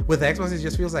with Xbox, it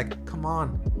just feels like, come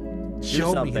on,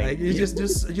 show me. Like, you just do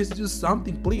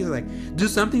something, please. Like, do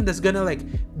something that's gonna like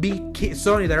be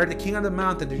Sony. They're the king of the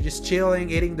mountain. They're just chilling,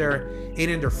 eating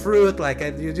their fruit. Like,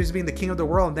 you're just being the king of the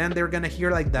world. And then they're gonna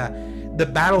hear like the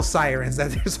battle sirens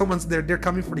that they're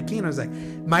coming for the kingdom. It's like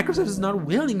Microsoft is not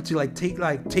willing to take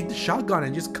the shotgun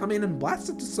and just come in and blast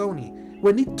it to Sony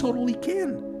when they totally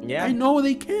can. Yeah, I know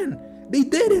they can. They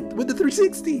did it with the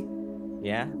 360.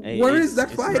 Yeah. Where is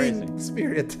that fighting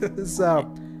spirit?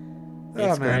 So,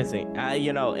 it's crazy. I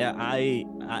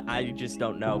just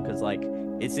don't know, because like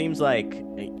it seems like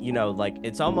like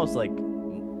it's almost like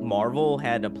Marvel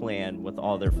had a plan with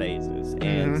all their phases,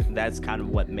 and that's kind of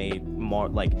what made more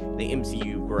like the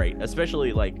MCU great,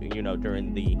 especially like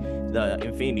during the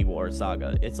Infinity War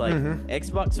saga. It's like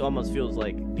Xbox almost feels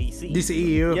like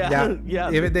DCEU.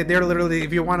 Yeah. They're literally,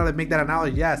 if you want to make that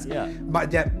analogy, yes. Yeah.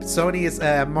 But yeah, Sony is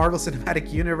Marvel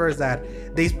Cinematic Universe that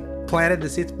they planted the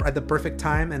seeds at the perfect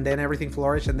time, and then everything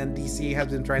flourished, and then DC has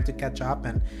been trying to catch up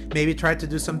and maybe try to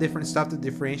do some different stuff to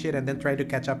differentiate, and then try to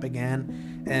catch up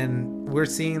again, and we're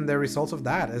seeing the results of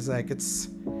that. It's like, it's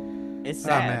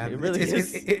sad. It really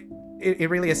is. It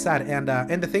really is sad.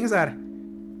 And the thing is that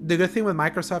the good thing with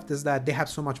Microsoft is that they have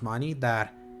so much money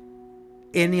that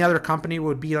any other company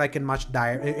would be like in much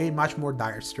more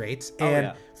dire straits.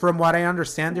 And from what I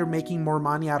understand, they're making more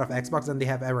money out of Xbox than they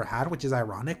have ever had, which is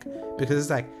ironic, because it's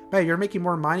like, hey, you're making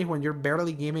more money when you're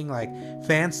barely giving like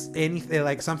fans anything,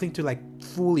 like something to like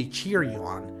fully cheer you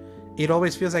on. it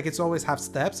always feels like it's always half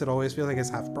steps. It always feels like it's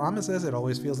half promises. It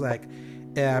always feels like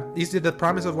the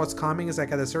promise of what's coming is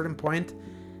like at a certain point.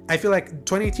 I feel like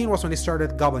 2018 was when they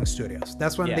started gobbling studios.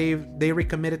 That's when they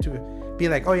recommitted to be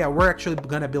like, oh yeah, we're actually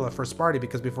gonna build a first party,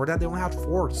 because before that they only had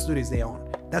 4 studios they own.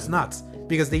 That's nuts,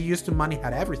 because they used to money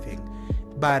had everything.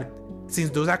 But since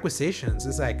those acquisitions,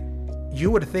 it's like you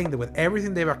would think that with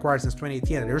everything they've acquired since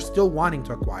 2018 and they're still wanting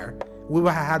to acquire, we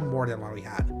would have had more than what we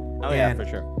had. Oh yeah, for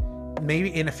sure.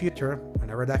 Maybe in the future,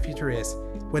 whenever that future is,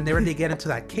 whenever they get into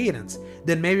that cadence,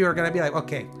 then maybe we're gonna be like,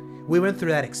 okay, we went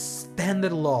through that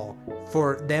extended lull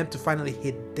for them to finally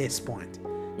hit this point.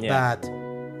 Yeah. But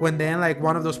when then like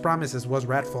one of those promises was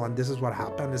Redfall and this is what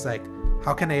happened, it's like,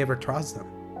 how can I ever trust them?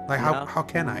 Like how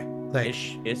can I? Like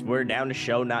we're down to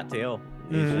show not tell.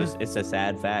 It's a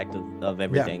sad fact of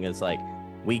everything. It's like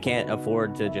we can't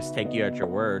afford to just take you at your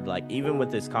word. Like even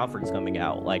with this conference coming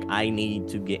out, like I need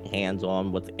to get hands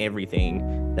on with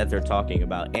everything that they're talking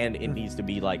about, and it needs to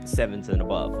be like 7s and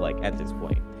above. Like at this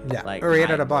point, like or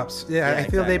 8 and above. I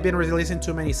feel they've been releasing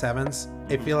too many 7s.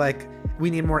 I feel like we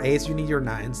need more 8s. You need your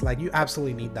 9s. Like you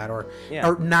absolutely need that, or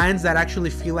 9s that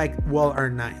actually feel like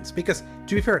well-earned 9s. Because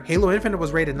to be fair, Halo Infinite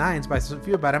was rated 9s by some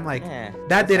few, but I'm like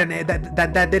that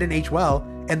didn't age well,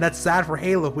 and that's sad for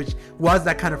Halo, which was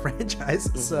that kind of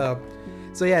franchise. So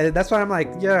yeah, that's why I'm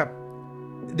like,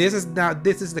 this is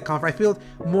the conference. I feel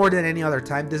more than any other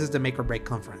time, this is the make or break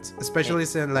conference, especially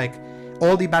since like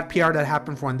all the bad PR that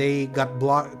happened when they got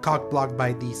cock-blocked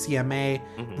by the CMA,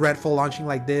 Redfall launching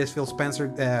like this, Phil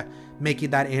Spencer making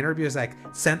that interview, is like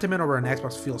sentiment over an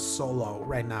Xbox feels so low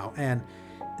right now, and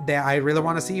I really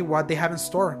want to see what they have in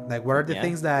store. Like, what are the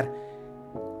things that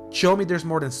show me there's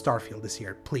more than Starfield this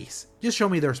year, please. Just show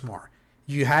me there's more.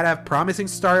 You had a promising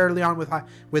start early on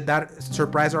with that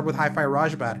surprise or with Hi-Fi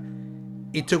Rush, but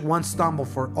it took one stumble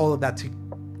for all of that to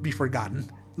be forgotten.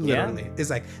 Literally.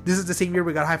 It's like, this is the same year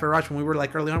we got Hi-Fi Rush, when we were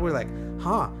like early on, we were like,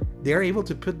 they're able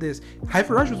to put this.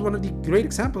 Hi-Fi Rush was one of the great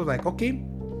examples of like, okay,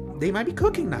 they might be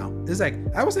cooking now. It's like,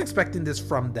 I wasn't expecting this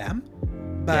from them,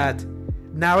 but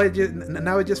now it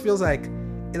just feels like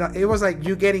it was like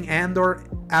you getting Andor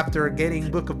after getting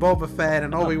Book of Boba Fett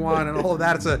and Obi-Wan and all of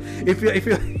that. So it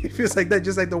feels like that,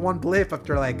 just like the one blip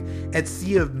after like a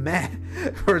sea of meh.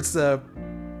 Or it's don't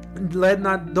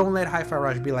let Hi-Fi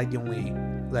Rush be like the only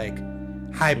like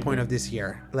high point of this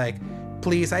year. Like,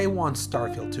 please, I want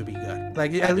Starfield to be good.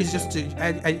 Like at least just to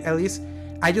at least.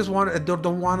 I just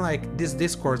don't want like this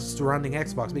discourse surrounding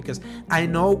Xbox, because I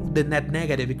know the net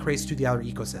negative it creates to the other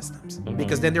ecosystems,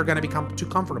 because then they're going to become too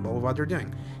comfortable with what they're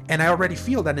doing. And I already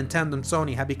feel that Nintendo and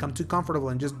Sony have become too comfortable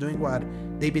in just doing what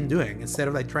they've been doing, instead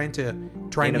of like trying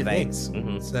new things.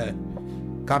 So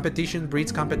competition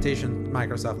breeds competition.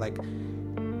 Microsoft, like,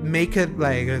 make it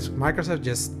like Microsoft,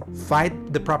 just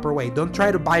fight the proper way. Don't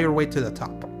try to buy your way to the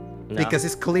top, because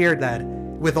it's clear that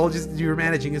with all just you're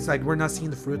managing, it's like we're not seeing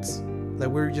the fruits. Like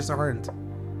we just aren't.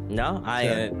 No,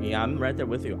 I'm right there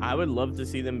with you. I would love to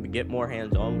see them get more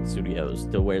hands-on with studios,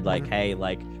 to where like, hey,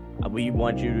 like we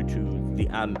want you to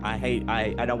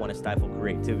I don't want to stifle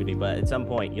creativity, but at some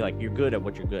point you're good at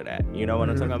what you're good at. You know what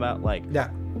I'm talking about? Like,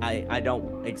 I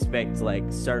don't expect like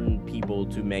certain people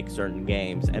to make certain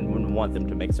games and wouldn't want them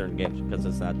to make certain games because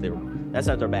that's not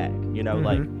their bag. You know,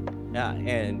 like. Yeah,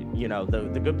 and you know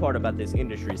the good part about this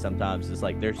industry sometimes is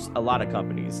like there's a lot of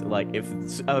companies. Like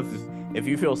if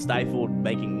you feel stifled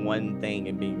making one thing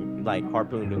and being like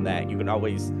harpooned in that, you can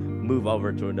always move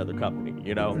over to another company.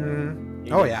 You know.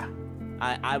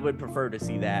 I would prefer to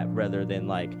see that rather than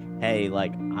like, hey,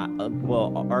 like,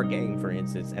 Arcane, for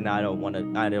instance, and I don't want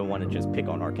to just pick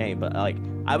on Arcane, but like,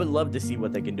 I would love to see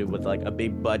what they can do with like a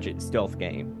big budget stealth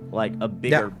game, like a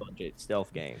bigger budget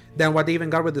stealth game than what they even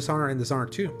got with Dishonored and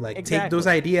Dishonored 2. Like, take those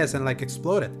ideas and like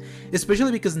explode it,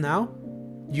 especially because now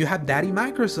you have Daddy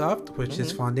Microsoft, which is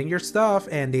funding your stuff,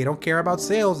 and they don't care about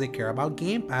sales, they care about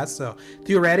Game Pass. So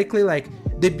theoretically, like,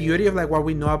 the beauty of like what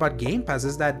we know about Game Pass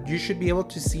is that you should be able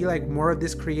to see like more of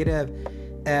this creative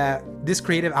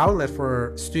outlet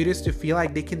for studios to feel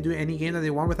like they can do any game that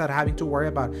they want without having to worry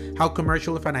about how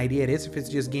commercial of an idea it is if it's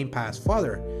just Game Pass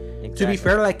fodder. To be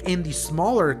fair, like in the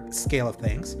smaller scale of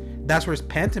things, that's where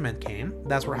Pentiment came,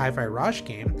 that's where Hi-Fi Rush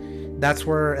came, that's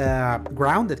where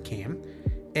Grounded came,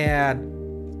 and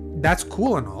that's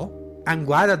cool and all. I'm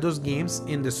glad that those games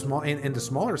in the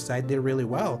smaller side did really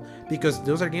well, because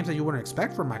those are games that you wouldn't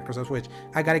expect from Microsoft, which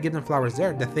I gotta give them flowers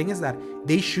there. The thing is that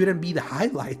they shouldn't be the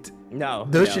highlight.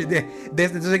 Those should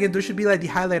be like the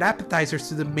highlight appetizers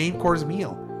to the main course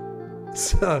meal.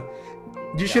 So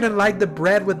You shouldn't like the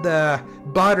bread with the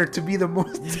butter to be the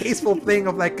most tasteful thing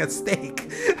of like a steak,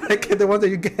 like the one that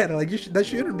you get. Like that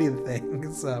shouldn't be the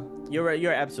thing. So you're right.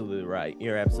 You're absolutely right.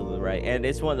 You're absolutely right. And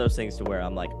it's one of those things to where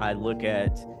I'm like, I look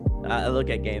at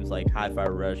games like Hi-Fi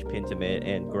Rush, Pentiment,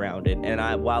 and Grounded,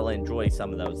 and while I enjoy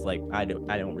some of those, like I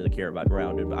don't really care about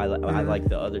Grounded, but I like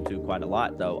the other two quite a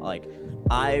lot though. Like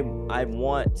I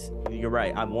want. You're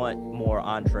right. I want more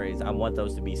entrees. I want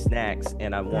those to be snacks,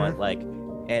 and I want like.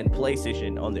 And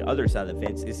PlayStation on the other side of the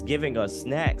fence is giving us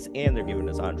snacks and they're giving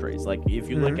us entrees. Like if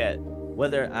you look at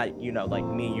whether like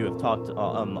me and you have talked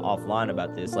offline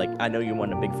about this, like I know you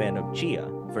weren't a big fan of Chia,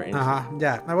 for instance.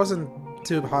 Yeah, I wasn't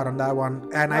too hot on that one,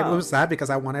 and I was sad because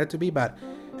I wanted it to be, but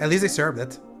at least they served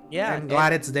it. Yeah, I'm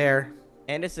glad it's there.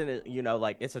 And it's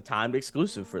like it's a timed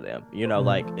exclusive for them.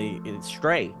 Like it's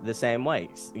Stray the same way.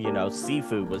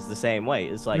 Seafood was the same way.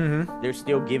 It's like they're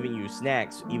still giving you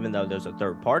snacks, even though those are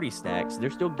third-party snacks.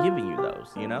 They're still giving you those.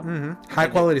 High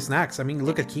quality snacks. I mean,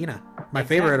 look at Kina, my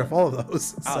favorite of all of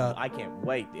those. So. I can't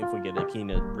wait if we get a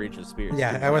Kina Bridge of Spirits.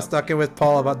 Yeah, I was talking with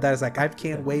Paul about that. It's like I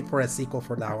can't wait for a sequel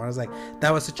for that one. I was like,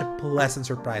 that was such a pleasant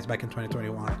surprise back in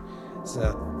 2021.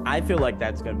 So I feel like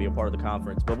that's going to be a part of the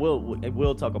conference, but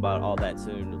we'll talk about all that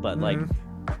soon. But like,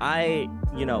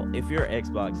 if you're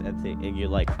Xbox and you're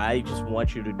like, I just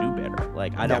want you to do better.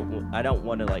 Like I don't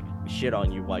want to like shit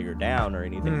on you while you're down or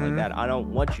anything like that. I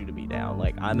don't want you to be down.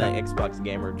 Like I'm an Xbox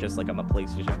gamer, just like I'm a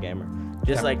PlayStation gamer,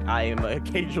 just like I am an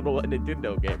occasional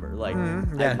Nintendo gamer. Like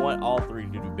I want all three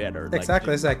to do better.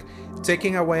 Exactly. It's like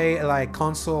taking away like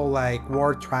console like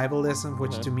war tribalism,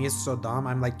 which to me is so dumb.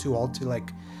 I'm like too old to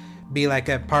like be like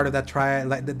a part of that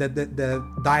like the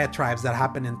diatribes that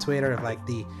happen in Twitter of like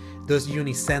those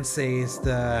uni senseis,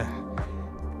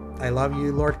 I love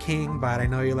you Lord King, but I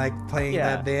know you like playing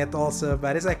that bit also.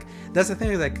 But it's like that's the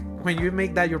thing, is like when you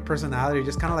make that your personality,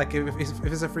 just kind of like if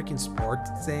it's a freaking sport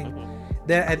thing,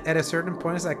 then at a certain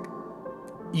point it's like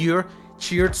you're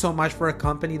cheered so much for a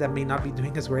company that may not be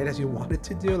doing as great as you want it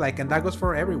to do, like, and that goes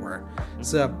for everywhere.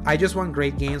 So I just want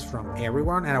great games from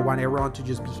everyone, and I want everyone to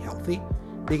just be healthy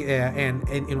and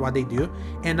in what they do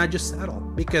and not just settle,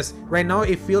 because right now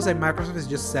it feels like Microsoft is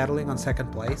just settling on second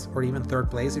place or even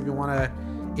third place if you want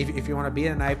to be,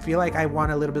 and I feel like I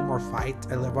want a little bit more fight.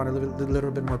 I want a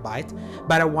little bit more bite,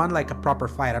 but I want like a proper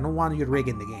fight. I don't want you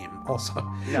rigging the game also.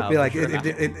 No, be like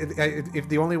if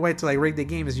the only way to like rig the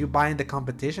game is you buying the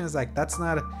competition, it's like that's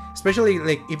not, especially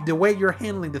like if the way you're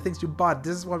handling the things you bought,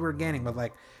 this is what we're getting. But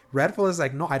like Redfall is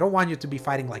like, no, I don't want you to be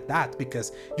fighting like that,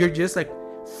 because you're just like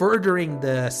furthering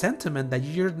the sentiment that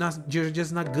you're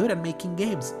just not good at making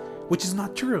games, which is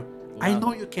not true. I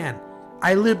know you can.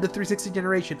 I lived the 360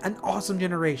 generation, an awesome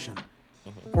generation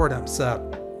for them.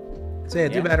 So yeah,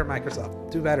 do better,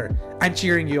 Microsoft. Do better. I'm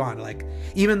cheering you on. Like,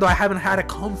 even though I haven't had a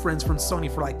conference from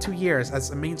Sony for like 2 years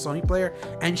as a main Sony player,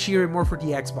 I'm cheering more for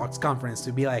the Xbox conference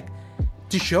to be like,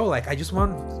 to show like I just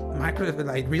want Microsoft.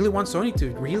 I really want Sony to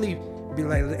really be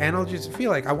like, and I'll just feel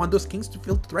like I want those kings to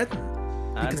feel threatened.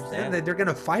 Because then they're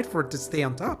gonna fight for it to stay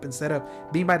on top instead of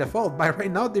being by default. But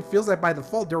right now, it feels like by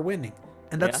default they're winning,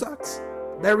 and that sucks.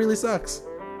 That really sucks.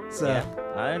 So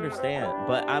I understand,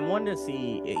 but I want to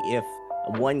see if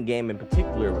one game in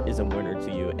particular is a winner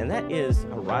to you, and that is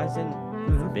Horizon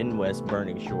Forbidden West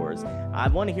Burning Shores. I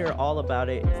want to hear all about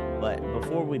it, but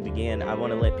before we begin, I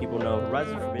want to let people know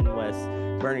Horizon Forbidden West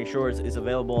Burning Shores is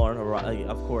available on,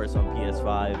 of course, on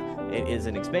PS5. It is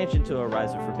an expansion to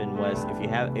Horizon Forbidden West.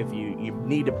 If you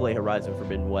need to play Horizon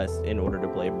Forbidden West in order to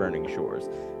play Burning Shores.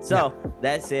 So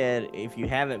that said, if you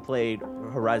haven't played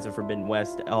Horizon Forbidden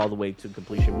West all the way to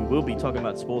completion, we will be talking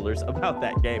about spoilers about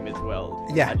that game as well.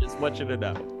 Yeah, I just want you to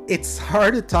know. It's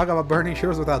hard to talk about Burning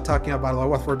Shores without talking about like,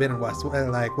 what Forbidden West,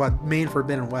 like what main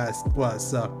Forbidden West was.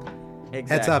 So.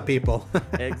 Exactly. Heads up, people.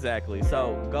 Exactly.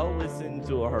 So go listen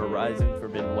to our Horizon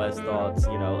Forbidden West thoughts,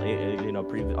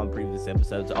 on previous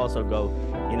episodes. Also go,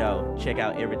 check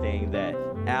out everything that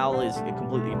Al is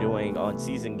completely doing on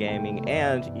Season Gaming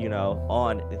and,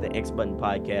 on the X Button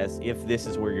podcast, if this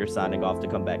is where you're signing off to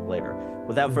come back later.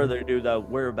 Without further ado, though,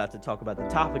 we're about to talk about the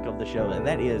topic of the show, and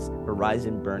that is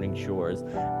Horizon Burning Shores.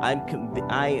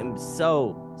 I am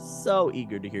so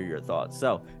eager to hear your thoughts.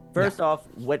 So, first off,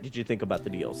 what did you think about the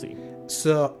DLC?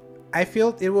 So I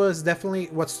feel it was definitely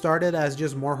what started as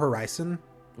just more Horizon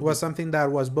was something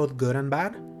that was both good and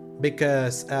bad,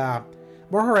 because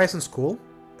more Horizon's cool.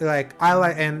 Like I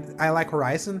like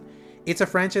Horizon. It's a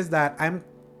franchise that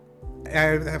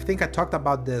I think I talked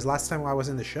about this last time I was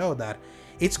in the show, that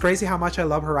it's crazy how much I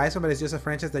love Horizon, but it's just a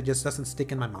franchise that just doesn't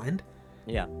stick in my mind.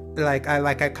 Yeah. I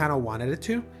kind of wanted it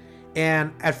to.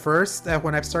 And at first,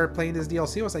 when I started playing this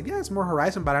DLC, I was like, yeah, it's more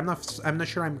Horizon, but I'm not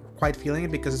sure I'm quite feeling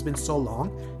it because it's been so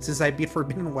long since I beat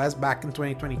Forbidden West back in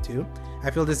 2022.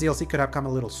 I feel this DLC could have come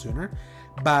a little sooner,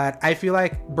 but I feel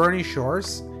like Burning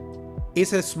Shores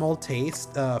is a small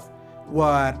taste of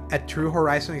what a true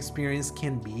Horizon experience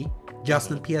can be, just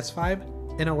on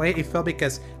PS5. In a way, it felt,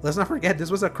 because let's not forget,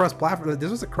 this was a cross-platform, this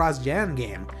was a cross-gen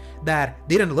game that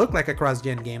didn't look like a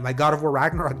cross-gen game like God of War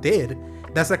Ragnarok did.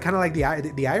 That's kind of like the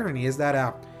irony is that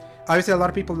obviously a lot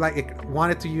of people like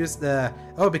wanted to use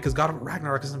because God of War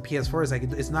Ragnarok is on PS4, it's like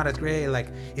it's not as great, like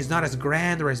it's not as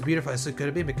grand or as beautiful as it could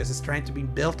have been because it's trying to be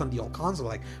built on the old console.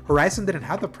 Like Horizon didn't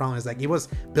have the problem. It's like it was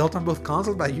built on both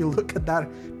consoles, but you look at that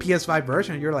PS5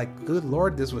 version, you're like, good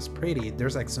lord, this was pretty.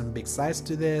 There's like some big size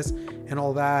to this and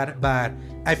all that. But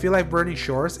I feel like Burning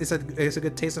Shores is a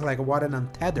good taste of like what an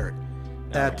untethered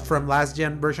from last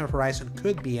gen version of Horizon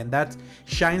could be, and that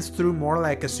shines through more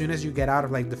like as soon as you get out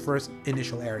of like the first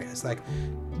initial areas. Like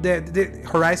the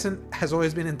Horizon has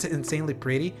always been insanely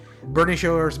pretty. Burning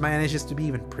Shores manages to be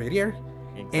even prettier.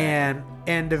 Exactly.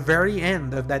 And the very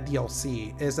end of that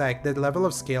DLC is like the level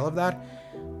of scale of that.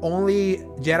 Only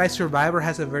Jedi Survivor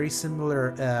has a very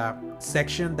similar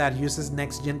section that uses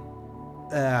next gen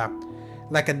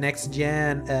like a next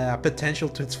gen potential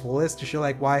to its fullest, to show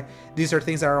like why these are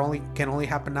things that can only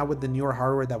happen now with the newer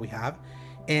hardware that we have.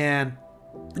 And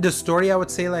the story, I would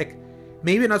say, like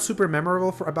maybe not super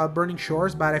memorable about Burning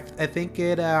Shores, but I think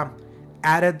it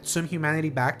added some humanity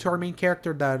back to our main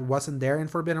character that wasn't there in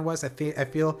Forbidden West. I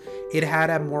feel it had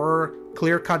a more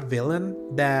clear-cut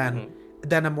villain than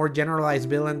a more generalized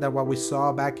villain than what we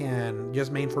saw back in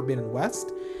just main Forbidden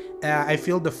West. I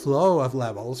feel the flow of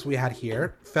levels we had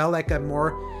here felt like a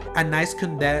nice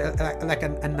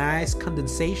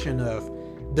condensation of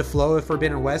the flow of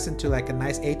Forbidden West into like a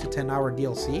nice 8 to 10 hour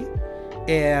DLC.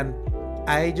 And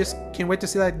I just can't wait to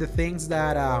see like the things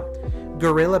that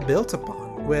Guerrilla built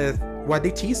upon with what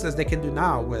they teased us they can do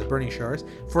now with Burning Shores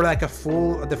for like the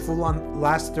full on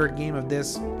last third game of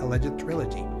this alleged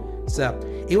trilogy. So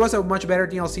it was a much better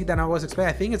DLC than I was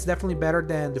expecting. I think it's definitely better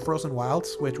than the Frozen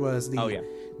Wilds, which was the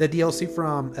DLC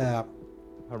from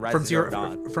Horizon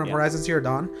Zero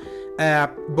Dawn.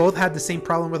 Both had the same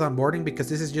problem with onboarding because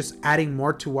this is just adding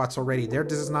more to what's already there.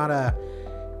 This is not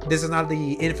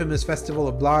the infamous Festival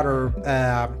of Blood or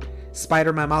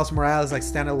Spider-Man Miles Morales like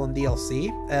standalone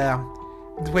DLC.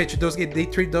 Which they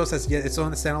treat those as its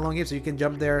own standalone game, so you can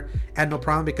jump there and no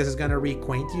problem because it's gonna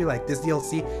reacquaint you. Like this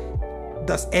DLC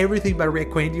does everything but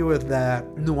reacquaint you with the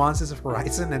nuances of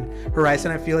Horizon, and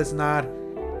Horizon I feel is not.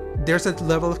 There's a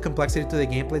level of complexity to the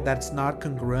gameplay that's not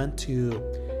congruent to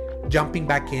jumping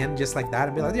back in just like that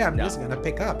and be like, yeah, I'm just gonna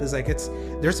pick up. It's like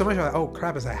there's so much like, oh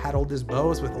crap, I had all these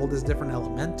bows with all these different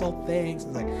elemental things.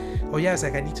 It's like, oh yeah, it's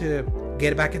like I need to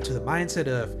get back into the mindset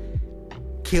of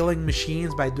killing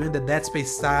machines by doing the Dead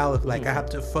Space style of like I have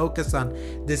to focus on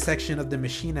this section of the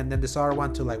machine and then this other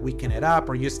one to like weaken it up,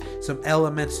 or use some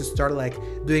elements to start like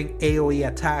doing AoE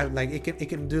attack. Like it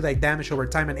can do like damage over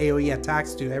time and AoE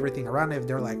attacks to everything around it if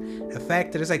they're like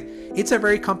affected. It's like it's a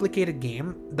very complicated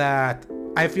game that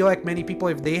I feel like many people,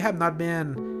 if they have not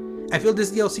been, I feel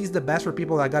this DLC is the best for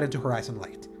people that got into Horizon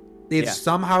late. If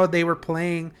somehow they were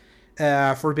playing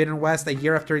Forbidden West a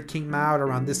year after it came out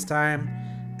around this time,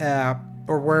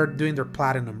 or were doing their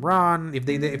platinum run, if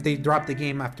they drop the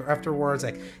game afterwards,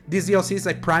 like this DLC is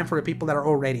like prime for the people that are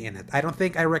already in it. I don't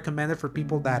think I recommend it for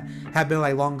people that have been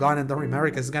like long gone and don't remember,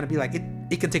 because it's gonna be like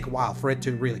it can take a while for it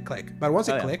to really click. But once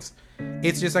it clicks,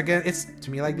 it's just like it's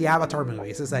to me like the Avatar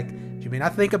movies. It's like you may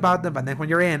not think about them, but then when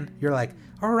you're in, you're like,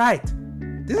 all right,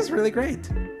 this is really great.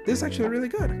 This is actually really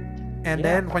good. And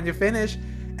then when you finish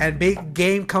and big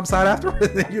game comes out afterwards,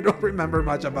 then you don't remember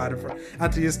much about it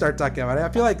until you start talking about it. I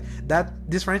feel like that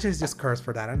this franchise is just cursed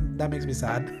for that, and that makes me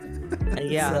sad.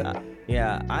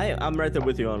 I'm right there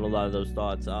with you on a lot of those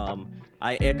thoughts.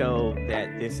 I echo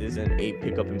that this isn't a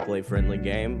pick up and play friendly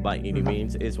game by any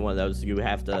means. It's one of those you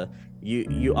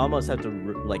almost have to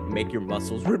like make your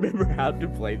muscles remember how to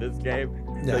play this game.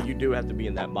 So you do have to be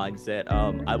in that mindset.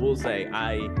 I will say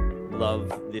I love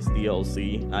this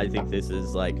DLC. I think this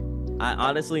is like,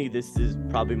 honestly, this is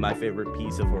probably my favorite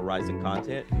piece of Horizon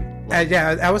content.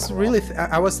 I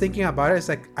was thinking about it. It's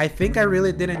like I think I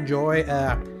really did enjoy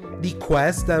the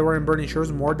quests that were in Burning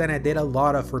Shores more than I did a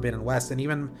lot of Forbidden West and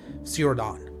even Zero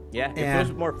Dawn. Yeah, it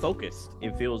feels more focused.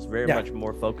 It feels very much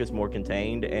more focused, more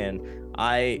contained, and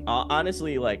I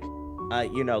honestly like.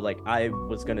 like I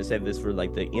was gonna say this for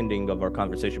like the ending of our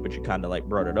conversation, but you kind of like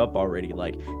brought it up already.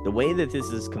 Like the way that this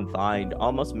is confined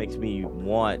almost makes me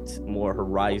want more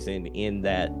Horizon in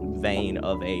that vein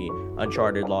of a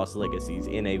Uncharted Lost Legacies,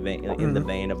 in a vein, in the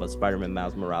vein of a Spider-Man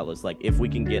Miles Morales. Like if we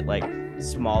can get like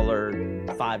smaller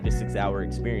 5 to 6 hour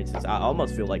experiences, I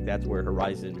almost feel like that's where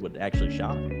Horizon would actually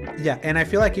shine. Yeah, and I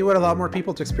feel like it would allow more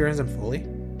people to experience them fully.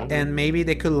 And maybe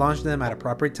they could launch them at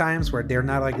appropriate times where they're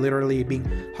not like literally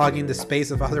hogging the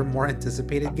space of other more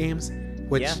anticipated games,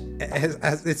 which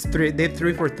it's three. They're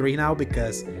 3 for 3 now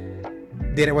because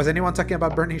was anyone talking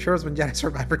about Burning Shores when Jedi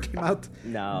Survivor came out?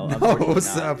 No,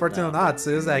 unfortunately not.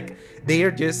 So it's like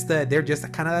they're just kind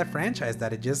of that franchise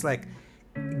that it just like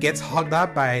gets hogged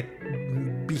up by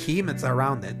behemoths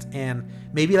around it, and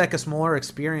maybe like a smaller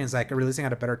experience, like releasing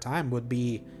at a better time, would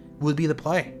be the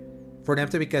play for them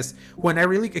to, because when I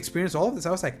really experienced all of this,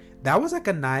 I was like, that was like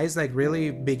a nice, like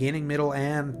really beginning, middle,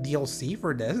 and DLC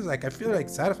for this. It's like I feel like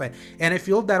satisfied, and I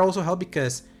feel that also helped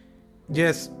because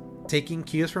just taking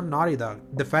cues from Naughty Dog,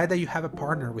 the fact that you have a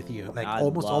partner with you like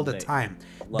almost all the time,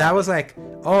 that was like,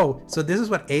 oh, so this is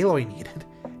what Aloy needed.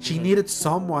 She needed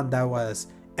someone that was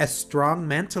as strong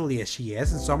mentally as she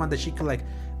is, and someone that she could like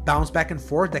bounce back and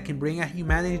forth, that can bring a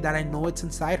humanity that I know it's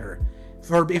inside her.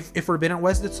 If Forbidden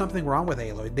West did something wrong with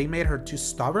Aloy, they made her too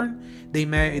stubborn, they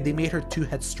made her too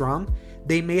headstrong,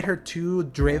 they made her too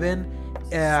driven,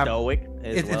 stoic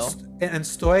and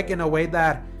stoic in a way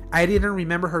that I didn't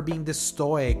remember her being this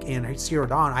stoic in Zero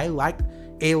Dawn. I liked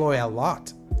Aloy a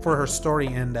lot for her story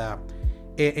in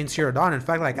Zero Dawn. In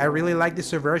fact, like I really like the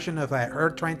subversion of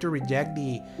her trying to reject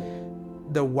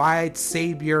the white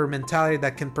savior mentality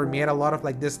that can permeate a lot of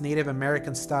like this Native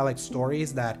American style like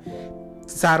stories that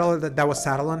was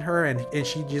saddled on her, and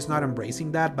she's just not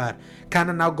embracing that, but kind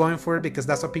of now going for it because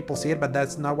that's how people see it, but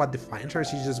that's not what defines her.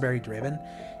 She's just very driven,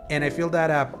 and I feel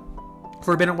that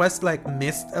Forbidden West like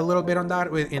missed a little bit on that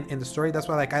in the story. That's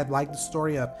why like I like the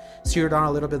story of Zero Dawn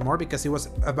a little bit more, because it was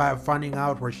about finding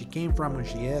out where she came from, who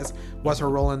she is, what's her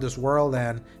role in this world,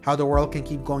 and how the world can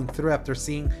keep going through after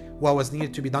seeing what was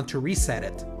needed to be done to reset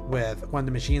it with when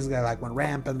the machines went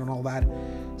rampant and all that.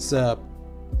 So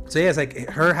yeah, it's like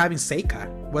her having Seika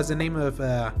was the name of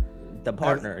the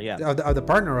partner, of the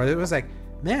partner. It was like,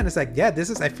 man, it's like, yeah, this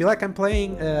is, I feel like I'm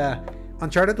playing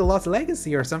Uncharted The Lost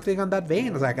Legacy or something on that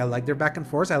vein. It's like, I like their back and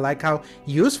forth. I like how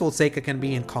useful Seika can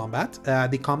be in combat.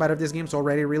 The combat of this game is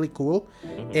already really cool,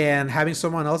 and having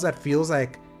someone else that feels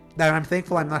like that, I'm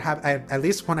thankful I'm not at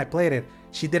least when I played it,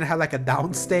 she didn't have like a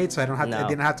down state, so I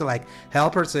didn't have to like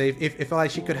help her. So it felt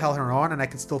like she could hold her own, and I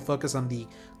could still focus on the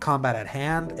combat at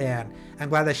hand. And I'm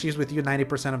glad that she's with you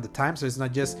 90% of the time, so it's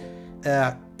not just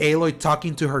Aloy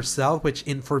talking to herself, which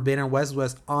in Forbidden West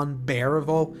was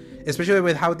unbearable, especially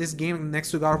with how this game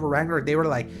next to God of War Ragnarok, they were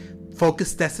like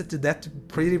focus tested to death to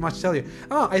pretty much tell you,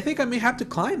 oh, I think I may have to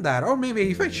climb that, or maybe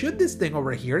if I shoot this thing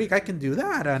over here, I can do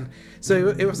that. And so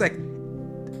it was like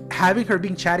having her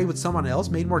being chatty with someone else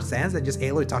made more sense than just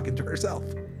Aloy talking to herself.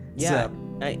 Yeah. So,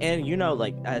 and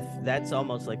like that's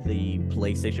almost like the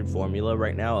PlayStation formula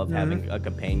right now of having a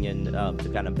companion to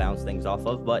kind of bounce things off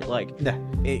of. But like,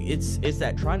 it's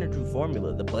that trying to do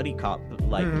formula. The buddy cop,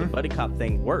 the buddy cop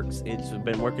thing works. It's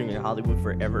been working in Hollywood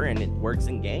forever, and it works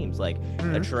in games like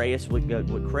Atreus with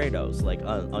Kratos, like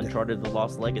Uncharted: The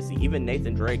Lost Legacy. Even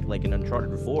Nathan Drake, like in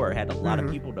Uncharted 4, had a lot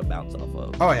of people to bounce off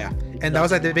of. Oh yeah, and that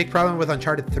was like the big problem with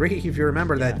Uncharted 3, if you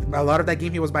remember that a lot of that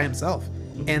game he was by himself.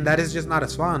 And that is just not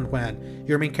as fun when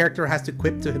your main character has to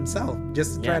quip to himself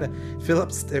just to try to fill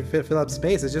up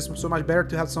space. It's just so much better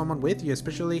to have someone with you,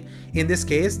 especially in this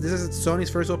case. This is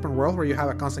Sony's first open world where you have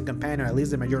a constant companion, at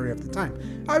least the majority of the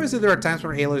time. Obviously, there are times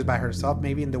when Aloy is by herself,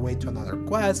 maybe in the way to another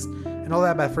quest and all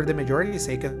that, but for the majority's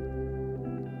sake,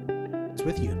 it's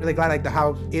with you. Really glad like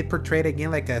how it portrayed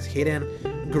again like a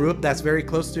hidden group that's very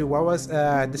close to what was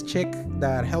this chick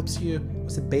that helps you.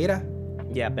 Was it Beta?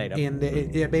 Yeah, Beta.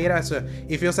 Beta. So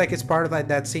it feels like it's part of like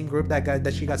that same group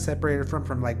that she got separated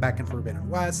from like back in Forbidden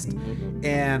West.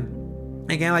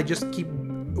 And again, like just keep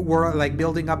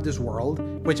building up this world,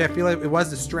 which I feel like it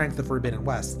was the strength of Forbidden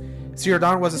West. Zero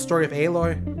Dawn was the story of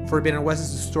Aloy. Forbidden West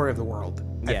is the story of the world.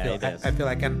 I feel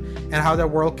like and how the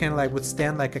world can like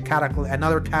withstand like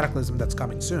another cataclysm that's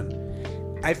coming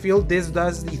soon. I feel this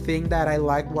does the thing that I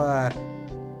like what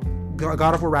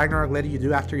God of War Ragnarok let you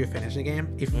do after you finish the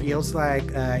game. It feels like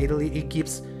it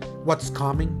keeps what's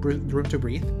coming room to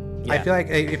breathe. I feel like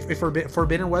if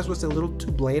Forbidden West was a little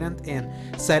too blatant in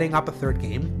setting up a third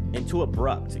game and too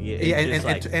abrupt, and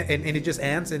it just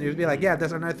ends, and it would be like,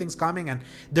 there's another thing's coming, and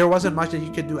there wasn't much that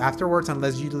you could do afterwards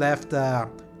unless you left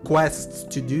quests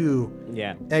to do.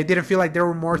 I didn't feel like there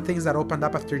were more things that opened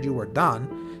up after you were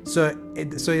done. So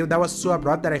that was so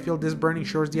abrupt that I feel this Burning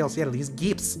Shores DLC at least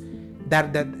gives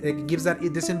that it gives that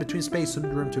this in between space some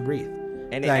room to breathe.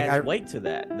 And it adds weight to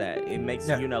that it makes,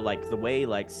 like the way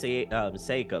like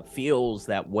Seika feels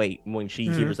that weight when she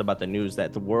hears about the news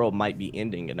that the world might be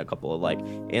ending in a couple of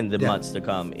in the months to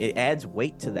come. It adds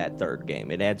weight to that third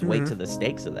game. It adds weight to the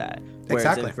stakes of that.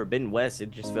 Whereas in Forbidden West,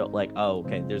 it just felt like, oh,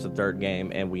 okay, there's a third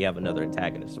game and we have another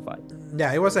antagonist to fight.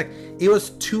 Yeah, it was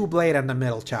too late in the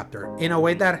middle chapter in a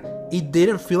way that it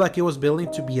didn't feel like it was building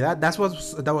to be that. That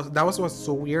was what's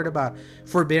so weird about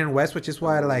Forbidden West, which is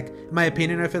why my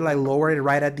opinion of it lowered it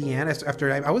right at the end.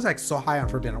 After I was so high on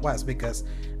Forbidden West because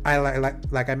I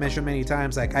like I mentioned many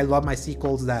times, I love my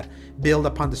sequels that build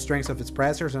upon the strengths of its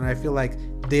predecessors, and I feel like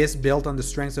this built on the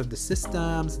strengths of the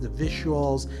systems, the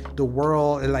visuals, the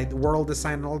world, the world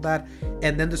design and all that.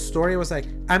 And then the story was I'm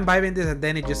vibing this, and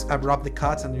then it just abruptly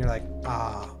cuts, and you're like,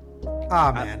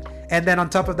 man. And then on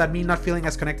top of that, me not feeling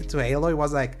as connected to Halo, it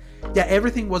was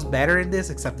everything was better in this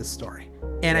except the story.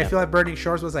 And I feel like Burning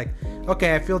Shores was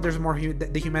okay, I feel there's more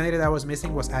the humanity that was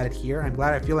missing was added here. I'm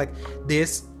glad. I feel like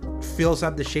this fills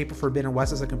up the shape of Forbidden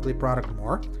West as a complete product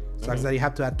more. Sucks that you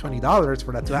have to add $20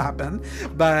 for that to happen,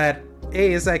 but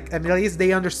hey, it's at least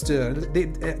they understood.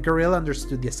 Guerrilla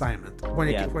understood the assignment when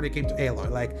it came to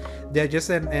Aloy. They're just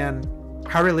and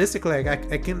how realistically,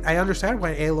 I understand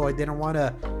why Aloy didn't want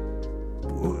to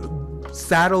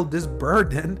saddle this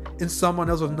burden in someone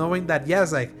else, of knowing that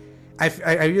I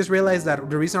just realized that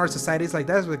the reason our society is like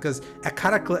that is because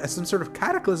some sort of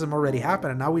cataclysm already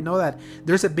happened, and now we know that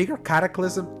there's a bigger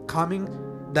cataclysm coming,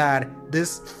 that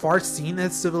this far-seen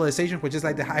civilization, which is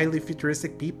the highly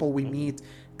futuristic people we meet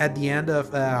at the end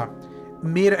of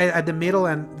at the middle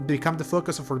and become the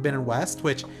focus of Forbidden West,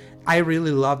 which I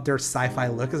really love their sci-fi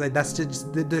look, because that's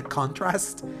just the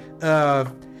contrast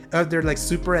of their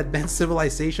super advanced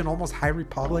civilization, almost High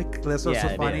Republic. That's what's so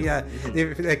funny.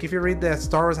 If you read the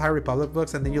Star Wars High Republic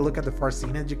books and then you look at the far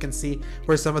scenes, you can see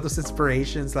where some of those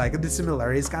inspirations, the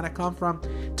similarities kind of come from,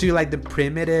 to the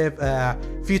primitive,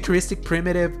 futuristic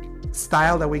primitive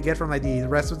style that we get from the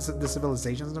rest of the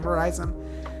civilizations on the horizon.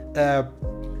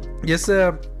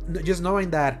 Just knowing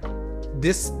that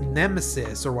this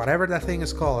nemesis, or whatever that thing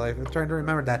is called, I'm trying to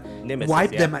remember, that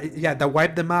wiped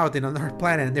them out in another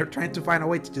planet, and they're trying to find a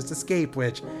way to just escape,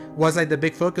 which was the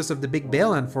big focus of the big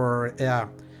villain for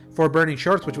Burning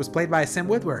Shores, which was played by Sam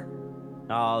Witwer.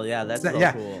 Oh yeah, that's so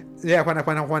cool. Yeah,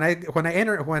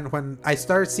 when I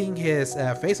started seeing his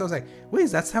face, I was like, wait,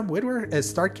 is that Sam Witwer, a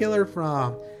Starkiller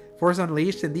from Force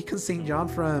Unleashed and Deacon St. John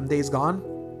from Days Gone?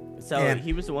 So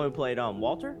he was the one who played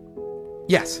Walter?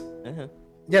 Yes. Uh-huh.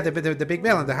 Yeah, the big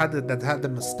villain that had the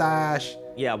mustache.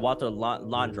 Yeah, Walter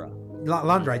Landra.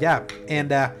 Landra, yeah.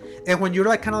 And when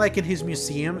you're kind of in his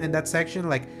museum in that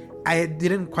section, I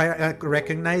didn't quite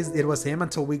recognize it was him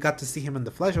until we got to see him in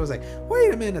the flesh. I was like,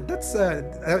 wait a minute, that's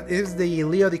is the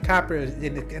Leo DiCaprio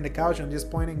in the couch and just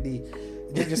pointing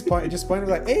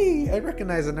pointing hey, I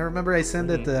recognize it. And I remember I sent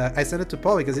it to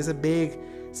Paul because he's a big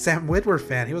Sam Witwer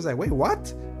fan. He was like, wait,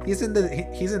 what? He's in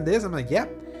this? I'm like, yep.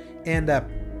 And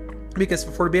because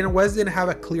Forbidden West didn't have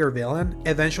a clear villain.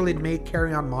 Eventually, it made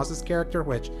Carry On Moss's character,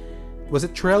 which was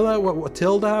it Trilla? What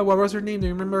Tilda? What was her name? Do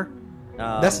you remember?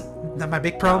 That's my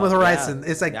big problem with Horizon.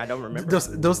 It's I don't remember.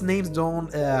 Those names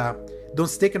don't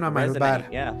stick in my mind.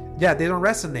 But yeah, they don't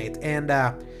resonate. And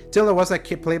Tilda was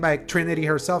played by Trinity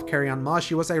herself, Carry On Moss.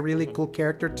 She was a really cool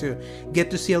character to get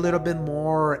to see a little bit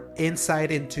more insight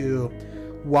into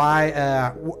why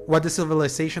what the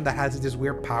civilization that has these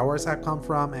weird powers have come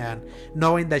from, and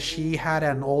knowing that she had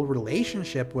an old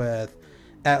relationship with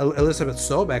Elizabeth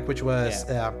Sobek, which was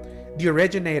the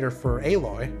originator for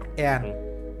Aloy. And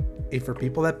if for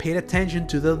people that paid attention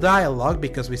to the dialogue,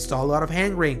 because we saw a lot of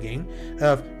hand-wringing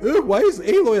of why is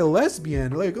Aloy a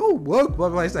lesbian,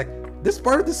 it's this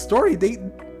part of the story they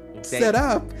set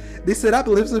up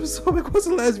Elizabeth Sobek was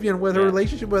a lesbian with her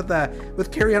relationship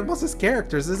with Carrie Ann Moss's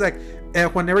characters. It's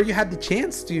whenever you had the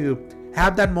chance to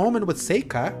have that moment with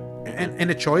Seika and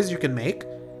a choice you can make,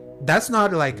 that's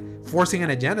not forcing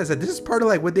an agenda. This is part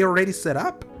of what they already set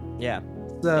up.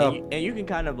 So, and you can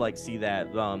kind of see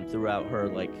that throughout her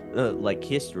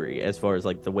history, as far as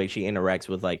the way she interacts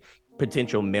with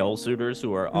potential male suitors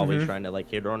who are always trying to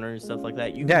hit on her and stuff like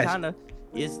that. You can kind of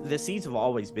the seeds have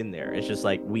always been there. It's just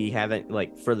we haven't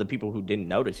for the people who didn't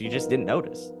notice, you just didn't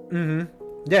notice.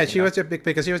 Yeah, she was just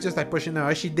because she was just pushing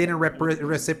out. She didn't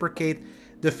reciprocate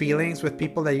the feelings with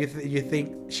people that you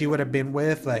think she would have been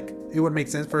with. It would make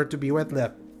sense for her to be with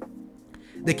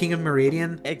the King of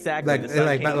Meridian. Exactly.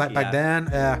 Back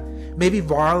then. Maybe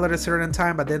Varl at a certain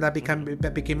time, but then that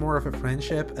became more of a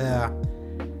friendship.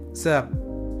 So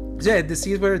yeah, the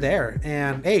seeds were there,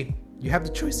 and hey, you have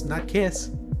the choice to not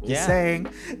kiss. Just Yeah. saying,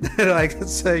 like,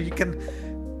 so you can,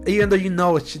 even though you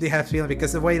know they have feeling,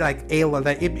 because the way like Aloy,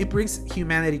 like it brings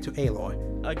humanity to Aloy.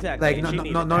 Exactly.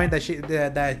 Like knowing that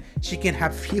she can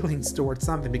have feelings towards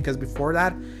something, because before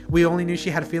that we only knew she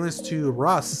had feelings to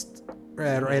Rust,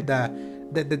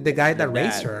 the guy that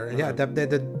raised her, yeah,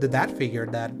 the dad figure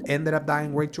that ended up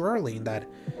dying way too early in that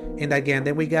game.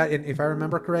 Then we got, if I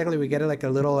remember correctly, we get like a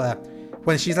little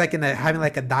when she's like having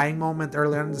like a dying moment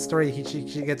earlier in the story.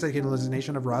 She gets like an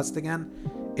hallucination of Rust again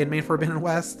in main Forbidden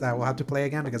West. I will have to play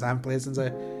again because I haven't played since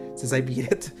I beat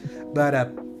it, but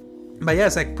yeah,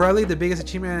 it's like probably the biggest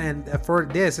achievement and for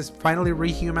this is finally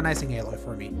rehumanizing Aloy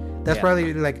for me. That's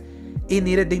probably like they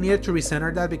needed to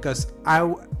recenter that, because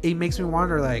it makes me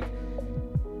wonder, like,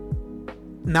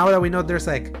 now that we know there's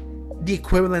like the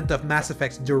equivalent of Mass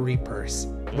Effect's The Reapers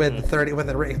with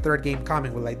the third game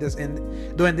coming with like this, and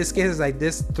though in this case it's like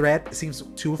this threat seems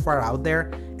too far out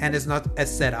there and it's not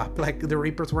as set up like the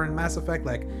Reapers were in Mass Effect.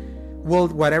 Like, will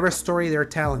whatever story they're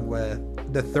telling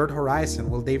with the third horizon,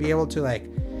 will they be able to like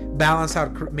balance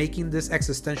out making this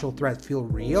existential threat feel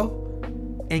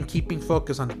real and keeping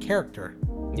focus on the character?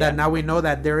 That now we know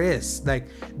that there is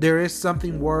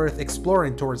something worth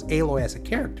exploring towards Aloy as a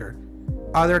character,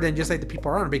 other than just like the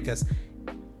people around. Because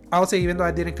I'll say, even though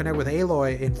I didn't connect with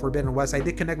Aloy in Forbidden West, I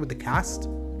did connect with the cast.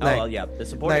 The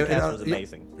supporting cast was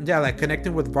amazing. Yeah, like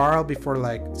connecting with Varl before,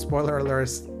 like, spoiler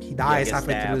alerts, he dies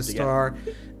halfway through the store,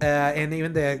 and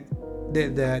even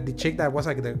the chick that was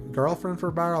like the girlfriend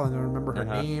for Varl, I don't remember her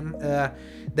name.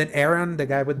 Then Aaron, the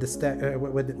guy with the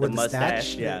with the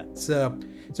mustache. Yeah. So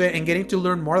and getting to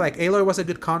learn more, like Aloy was a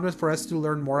good conduit for us to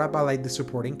learn more about like the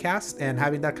supporting cast, and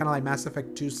having that kind of like Mass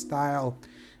Effect 2 style,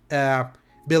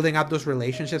 building up those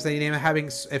relationships, and even having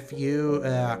a few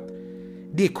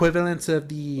the equivalents of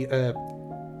the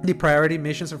priority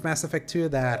missions of Mass Effect 2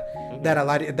 that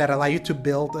allow you to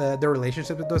build the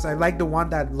relationship with those. I like the one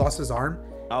that lost his arm,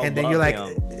 and then you like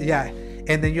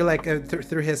and then you like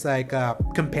through his like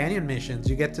companion missions,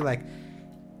 you get to like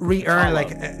re-earn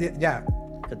like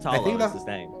Katalo is his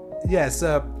name. Yeah,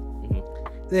 so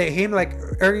him like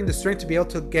earning the strength to be able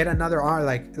to get another arm,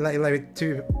 like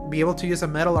to be able to use a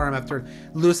metal arm after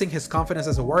losing his confidence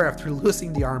as a warrior after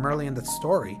losing the arm early in the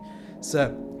story.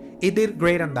 So it did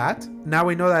great on that. Now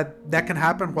we know that can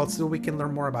happen while still we can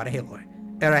learn more about Aloy.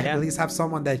 And at least have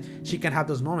someone that she can have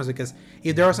those moments, because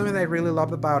if there was something that I really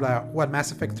loved about what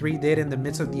Mass Effect 3 did in the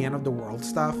midst of the end of the world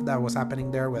stuff that was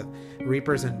happening there, with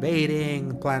Reapers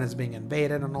invading, planets being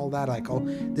invaded and all that, like all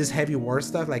this heavy war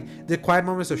stuff, like the quiet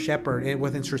moments of Shepard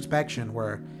with introspection,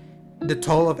 where the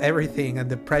toll of everything and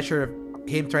the pressure of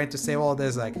him trying to save all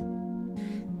this, like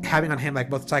having on him,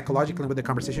 like both psychologically and with the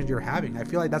conversations you're having. I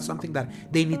feel like that's something that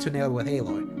they need to nail with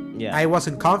Aloy. Yeah. I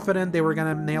wasn't confident they were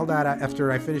gonna nail that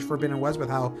after I finished Forbidden West, with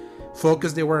how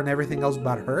focused they were on everything else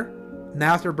but her.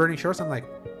 Now after Burning Shores, I'm like,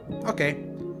 okay,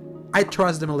 I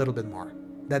trust them a little bit more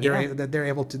that they're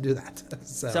able to do that.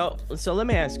 So let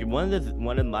me ask you, one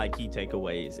of my key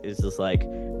takeaways is just like,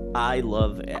 I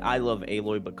love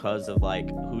Aloy because of like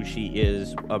who she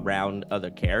is around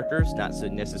other characters, not so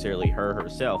necessarily her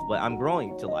herself, but I'm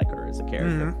growing to like her as a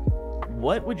character.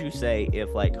 What would you say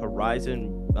if like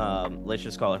Horizon, let's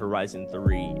just call it Horizon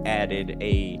 3, added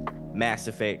a Mass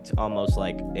Effect, almost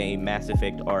like a Mass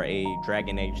Effect or a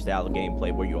Dragon Age style of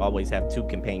gameplay, where you always have two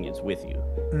companions with you,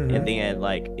 and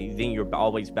then you're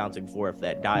always bouncing forth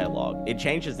that dialogue? It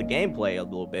changes the gameplay a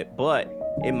little bit, but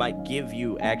it might give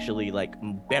you actually like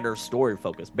better story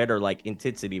focus, better like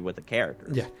intensity with the character.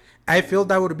 Yeah, I feel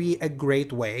that would be a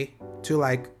great way to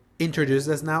like introduce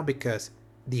this now, because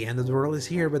the end of the world is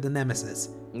here with the Nemesis.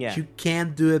 Yeah, you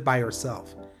can't do it by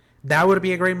yourself. That would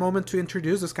be a great moment to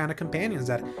introduce those kind of companions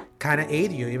that kind of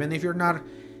aid you, even if you're not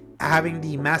having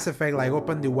the Mass Effect like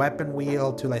open the weapon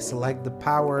wheel to like select the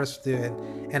powers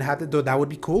and have to do that. Would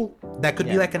be cool. That could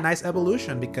be like a nice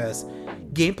evolution, because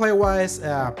gameplay wise,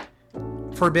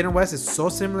 Forbidden West is so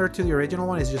similar to the original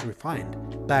one. It's just refined.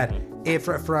 But if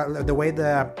for the way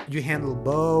you handle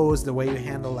bows, the way you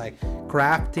handle like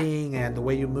crafting, and the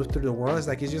way you move through the world, is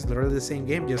like it's just literally the same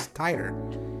game, just tighter.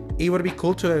 It would be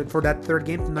cool for that third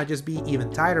game to not just be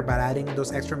even tighter, but adding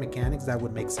those extra mechanics that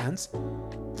would make sense.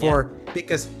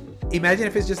 Because imagine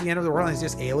if it's just the end of the world and it's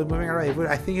just Aloy moving around.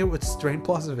 I think it would strain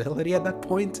plausibility at that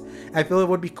point. I feel it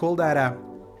would be cool that,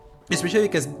 especially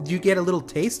because you get a little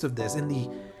taste of this in the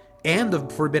end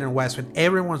of Forbidden West when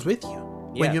everyone's with you.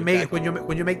 When you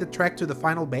make the trek to the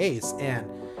final base, and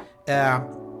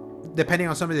depending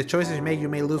on some of the choices you make, you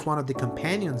may lose one of the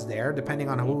companions there, depending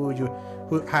on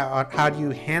how do you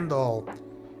handle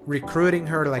recruiting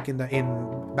her like in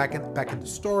back in the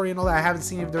story and all that. I haven't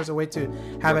seen if there's a way to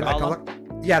have it like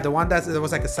the one that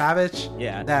was like a savage.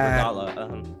 Yeah,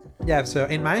 that yeah. So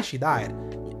in mine she died.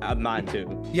 Mine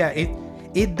too. Yeah,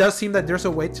 it does seem that there's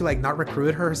a way to like not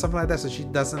recruit her or something like that, so she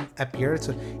doesn't appear.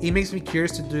 So it makes me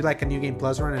curious to do like a new game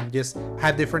plus run and just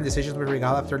have different decisions with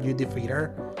Regal after you defeat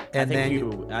her. And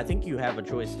I think you have a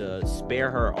choice to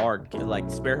spare her or like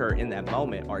spare her in that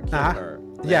moment or kill her.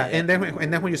 Yeah, and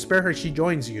then when you spare her, she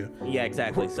joins you. Yeah,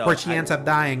 exactly. So or she ends up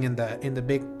dying in the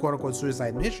big quote unquote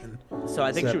suicide mission. So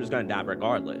I think she was going to die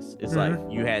regardless. It's like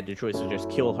you had the choice to just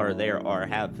kill her there or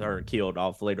have her killed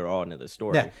off later on in the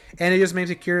story. Yeah, and it just makes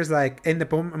me curious. Like in the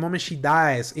moment she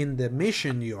dies in the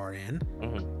mission you are in,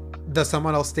 does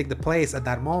someone else take the place at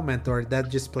that moment, or that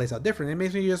just plays out different? It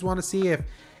makes me just want to see if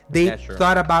they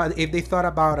thought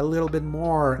about a little bit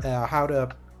more how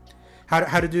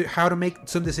to make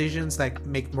some decisions like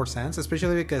make more sense,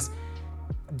 especially because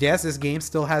yes, this game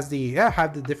still has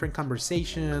have the different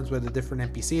conversations with the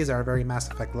different NPCs that are very Mass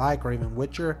Effect like, or even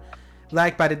Witcher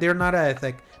like, but they're not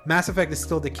like Mass Effect is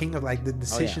still the king of like the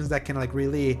decisions that can like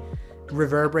really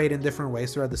reverberate in different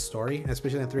ways throughout the story,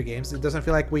 especially in 3 games. It doesn't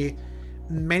feel like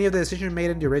many of the decisions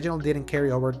made in the original didn't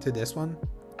carry over to this one,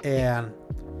 and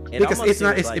because it's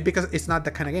not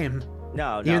that kind of game.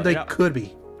 No, even though it could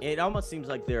be. It almost seems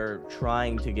like they're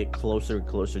trying to get closer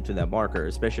to that marker,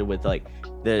 especially with like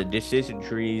the decision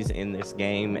trees in this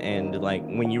game, and like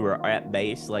when you were at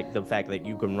base, like the fact that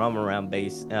you can roam around the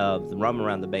base,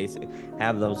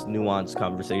 have those nuanced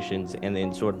conversations, and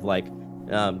then sort of like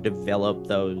develop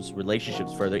those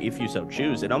relationships further if you so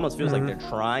choose. It almost feels like they're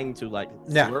trying to like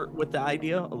flirt with the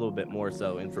idea a little bit more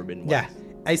so in Forbidden West. Yeah,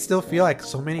 I still feel like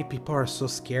so many people are so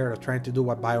scared of trying to do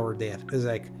what BioWare did. It's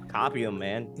like copy them,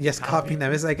 man. Yes, copying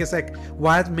them. It's like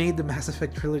what made the Mass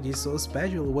Effect trilogy so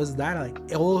special was that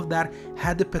like all of that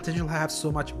had the potential to have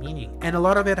so much meaning, and a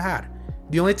lot of it had.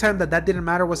 The only time that didn't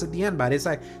matter was at the end. But it's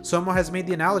like someone has made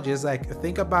the analogy. It's like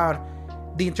think about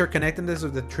the interconnectedness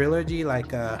of the trilogy,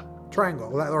 like a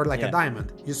triangle or like a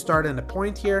diamond. You start in a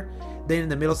point here, then in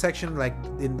the middle section, like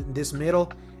in this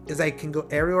middle. Is like can go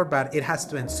everywhere, but it has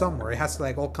to end somewhere. It has to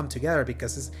like all come together,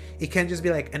 because it can't just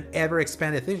be like an ever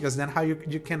expanded thing, because then how you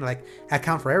can like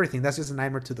account for everything? That's just a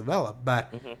nightmare to develop.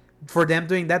 But for them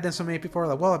doing that, then so many people are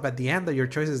like, well, at the end your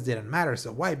choices didn't matter,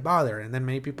 so why bother? And then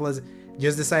many people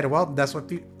just decided, well, that's what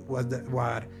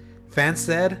fans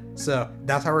said, so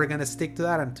that's how we're gonna stick to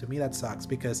that. And to me that sucks,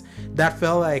 because that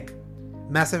felt like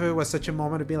Mass Effect was such a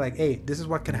moment to be like, hey, this is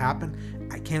what can happen.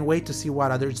 I can't wait to see what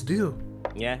others do.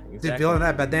 Yeah, exactly. To build on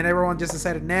that, but then everyone just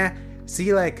decided,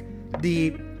 see, like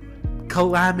the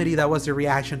calamity that was the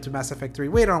reaction to Mass Effect 3.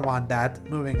 We don't want that.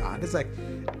 Moving on. It's like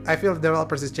I feel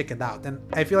developers is chickened out, and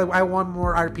I feel like I want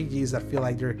more RPGs that feel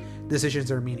like their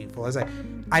decisions are meaningful. It's like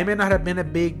I may not have been a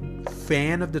big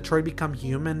fan of Detroit Become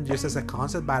Human just as a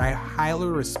concept, but I highly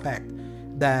respect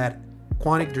that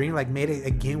Quantic Dream like made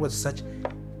a game with such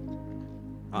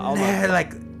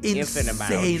like infinite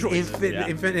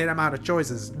amount of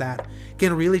choices that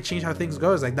can really change how things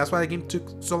goes. Like that's why the game took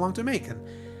so long to make, and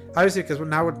obviously because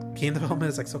now with game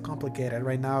development is like so complicated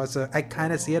right now. So I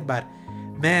kind of see it, but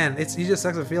man, it just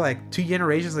sucks to feel like 2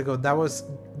 generations ago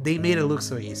they made it look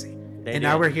so easy, and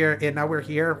now we're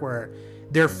here where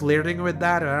they're flirting with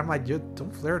that, and I'm like, dude,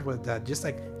 don't flirt with that. Just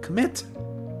like commit.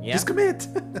 Yeah. Just commit.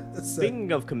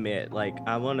 Speaking of commit, like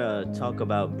I want to talk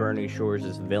about Bernie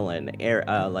Shores' villain,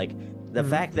 like the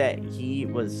fact that he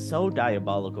was so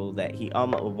diabolical that he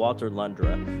Walter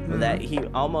Lundra, that he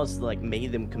almost like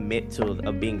made them commit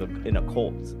to being in a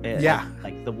cult.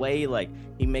 Like the way like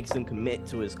he makes them commit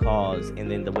to his cause, and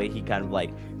then the way he kind of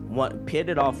like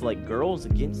pitted off like girls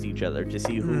against each other to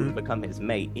see who would become his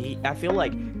mate. I feel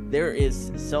like there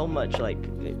is so much like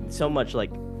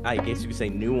I guess you could say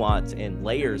nuance and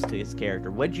layers to his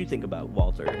character. What did you think about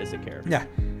Walter as a character? Yeah,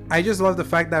 I just love the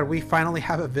fact that we finally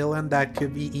have a villain that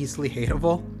could be easily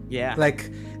hateable. Yeah. Like,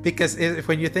 because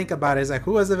when you think about it, it's like,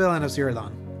 who was the villain of Zero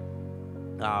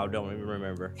Dawn? Oh, don't even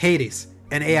remember. Hades,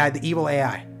 an AI, the evil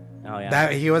AI. Oh, yeah.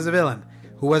 He was a villain.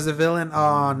 Who was the villain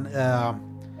on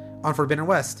Forbidden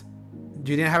West?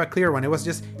 You didn't have a clear one. It was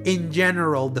just, in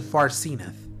general, the Far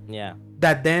Zenith. Yeah.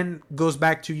 That then goes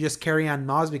back to just Carrie Ann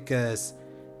Moss, because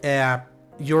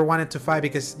you're wanting to fight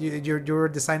because you're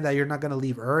deciding that you're not going to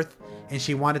leave Earth, and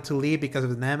she wanted to leave because of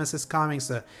the Nemesis coming,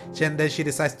 so then she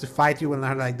decides to fight you and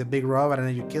like the big robot, and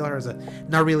then you kill her. So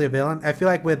not really a villain. I feel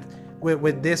like with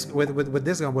this one,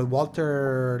 with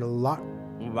Walter Lundra,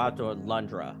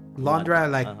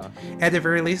 like at the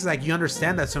very least, like you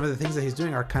understand that some of the things that he's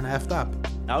doing are kind of effed up.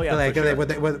 Oh yeah, like, for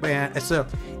sure. So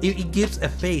it gives a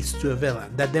face to a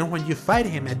villain that then when you fight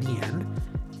him at the end,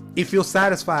 it feels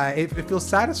satisfying. It feels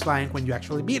satisfying when you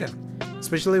actually beat him,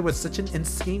 especially with such an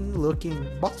insane looking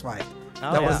boss fight.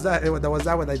 Oh, That was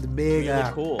that with like the big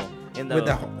really cool. with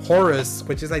the Horus,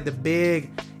 which is like the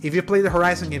big. If you play the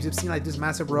Horizon games, you've seen like these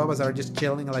massive robots that are just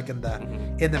chilling like in the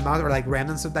mountain, or like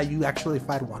remnants of that. You actually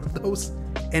fight one of those,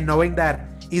 and knowing that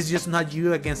it's just not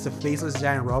you against a faceless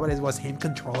giant robot, it was him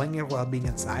controlling it while being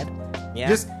inside. Yeah.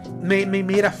 Just made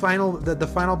a the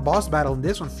final boss battle in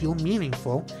this one feel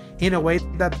meaningful in a way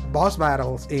that boss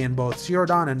battles in both Zero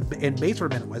Dawn and Base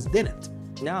Forbidden West didn't.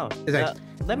 No. Like,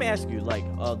 let me ask you, like,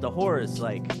 the Horus,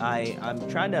 like,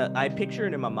 I picture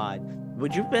it in my mind.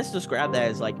 Would you best describe that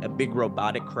as like a big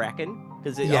robotic kraken?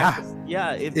 Because it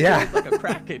feels like a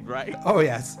kraken, right? Oh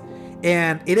yes,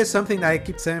 and it is something that I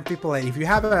keep telling people, like, if you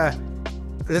have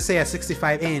let's say a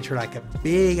 65-inch or like a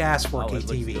big ass 4K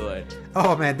TV. Good.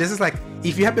 Oh man, this is like,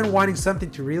 if you have been wanting something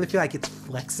to really feel like it's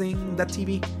flexing that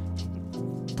TV,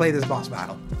 play this boss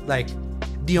battle. Like,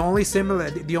 the only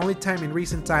time in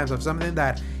recent times of something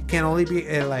that can only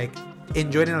be like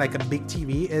enjoyed in like a big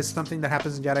TV is something that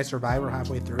happens in Jedi Survivor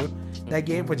halfway through that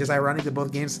game, which is ironic that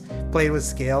both games played with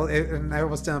scale. And I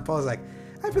was telling Paul, I was like,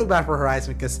 I feel bad for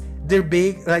Horizon because they're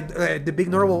big, like the big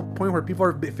notable point where people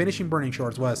are finishing Burning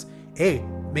Shores was, hey,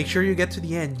 make sure you get to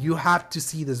the end. You have to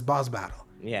see this boss battle.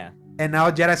 Yeah. And now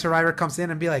Jedi Survivor comes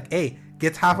in and be like, hey,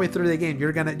 get halfway through the game.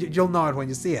 You'll know it when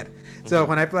you see it. So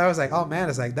when I play, I was like, oh man,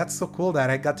 it's like, that's so cool that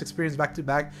I got to experience back to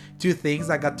back two things.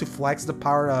 I got to flex the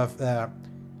power of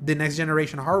the next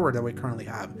generation hardware that we currently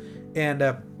have. And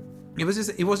it was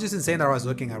just insane that I was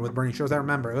looking at with Burning Shores. I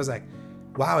remember it was like,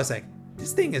 wow, it's like,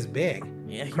 this thing is big.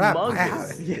 Yeah, crap. I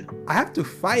have to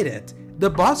fight it. The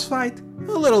boss fight,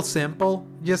 a little simple,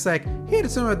 just like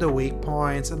hit some of the weak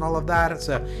points and all of that.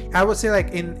 So I would say, like,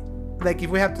 if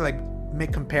we have to like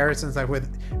make comparisons like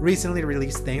with recently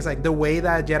released things, like the way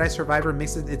that Jedi Survivor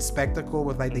mixes its spectacle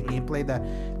with like the gameplay that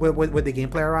with the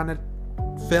gameplay around it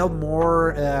felt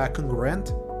more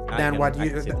congruent than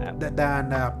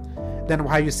than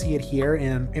how you see it here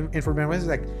in Forbidden West.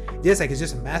 Like, it's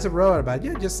just a massive road, but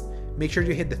yeah, just make sure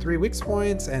you hit the 3 weak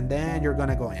points and then you're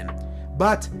gonna go in.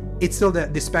 But it's still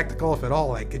the spectacle of it all,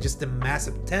 like just the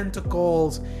massive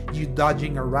tentacles, you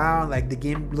dodging around, like the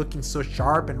game looking so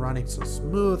sharp and running so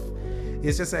smooth.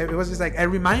 It was just like a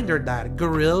reminder that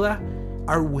Guerrilla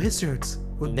are wizards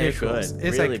with visuals.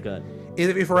 It's really like, good.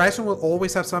 If Horizon will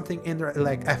always have something in there,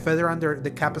 like a feather under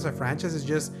the cap as a franchise, is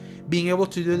just being able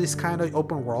to do this kind of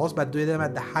open worlds, but do them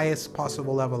at the highest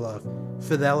possible level of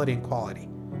fidelity and quality.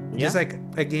 Yeah. Just like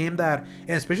a game that,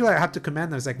 and especially I have to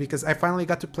commend them, like, because I finally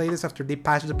got to play this after they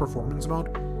patched the performance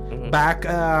mode. Back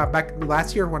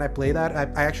last year when I played that,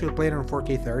 I actually played it on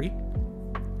 4K 30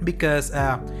 because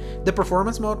the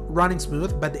performance mode running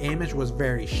smooth, but the image was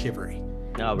very shivery.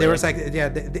 Oh, really?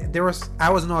 There was like, I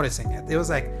was noticing it. It was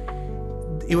like,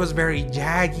 it was very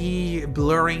jaggy,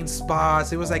 blurring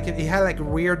spots. It was like, it had like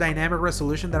weird dynamic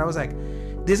resolution that I was like,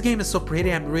 this game is so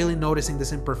pretty, I'm really noticing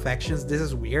these imperfections. This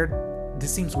is weird.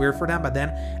 This seems weird for them. But then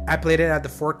I played it at the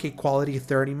 4K quality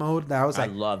 30 mode. That was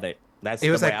like, I love it. That's the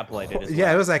way I played it as well.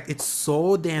 Yeah, it was like, it's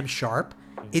so damn sharp.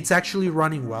 It's actually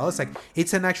running well. It's like,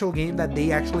 it's an actual game that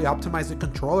they actually optimized the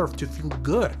controller to feel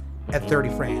good at 30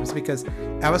 frames. Because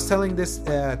I was telling this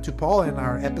to Paul in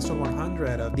our episode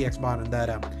 100 of the Xbox, and that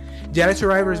Jedi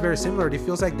Survivor is very similar. It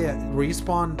feels like the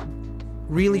Respawn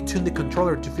really tuned the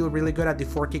controller to feel really good at the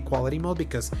 4K quality mode,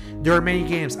 because there are many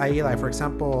games, i.e. like, for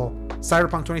example,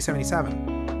 Cyberpunk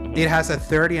 2077. It has a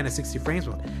 30 and a 60 frames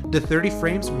mode. The 30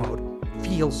 frames mode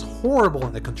feels horrible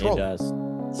in the controller. It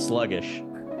does. Sluggish.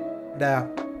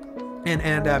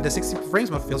 The 60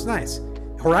 frames mode feels nice.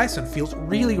 Horizon feels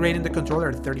really great in the controller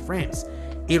at 30 frames.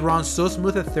 It runs so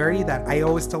smooth at 30 that I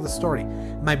always tell the story.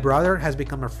 My brother has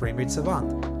become a frame rate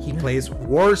savant. He plays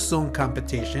Warzone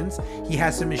competitions. He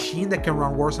has a machine that can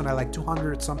run Warzone at like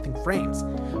 200 something frames.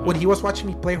 When he was watching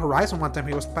me play Horizon one time,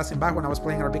 he was passing by when I was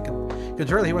playing our big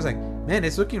controller. He was like, man,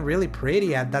 it's looking really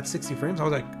pretty at that 60 frames. I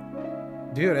was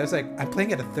like, dude, I was like, I'm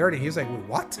playing it at 30. He was like, wait,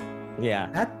 what?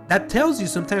 Yeah. That tells you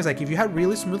sometimes, like, if you have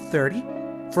really smooth 30,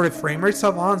 for the frame rate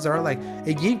savants that are like,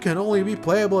 a game can only be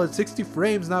playable at 60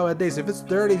 frames nowadays. If it's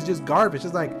 30, it's just garbage.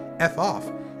 It's like, F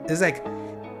off. It's like,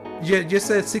 just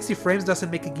that 60 frames doesn't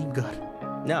make a game good.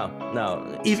 No.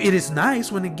 If it is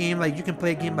nice when a game, like, you can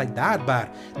play a game like that,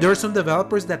 but there are some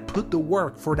developers that put the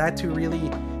work for that to really,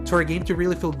 for a game to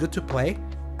really feel good to play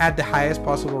at the highest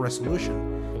possible resolution.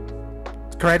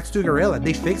 Credits to Guerrilla,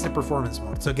 they fixed the performance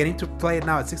mode. So getting to play it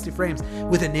now at 60 frames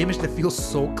with an image that feels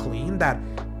so clean that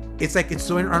it's like, it's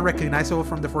so unrecognizable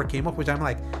from the 4K mode, which I'm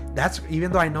like, that's,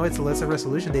 even though I know it's a lesser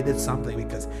resolution, they did something,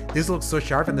 because this looks so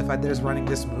sharp, and the fact that it's running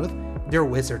this smooth, they're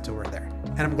wizards over there.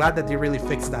 and I'm glad that they really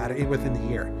fixed that within the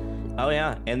year. Oh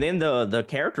yeah, and then the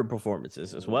character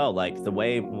performances as well, like the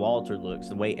way Walter looks,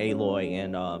 the way Aloy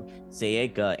and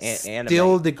Sayaka Still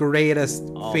animate. the greatest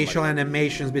Oh my facial God.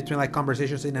 animations between like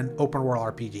conversations in an open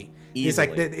world RPG. It's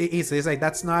like Easily. it's like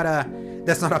that's not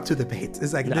up to debate.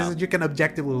 It's like this No. is, you can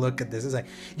objectively look at this. It's like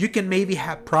you can maybe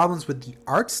have problems with the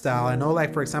art style. I know,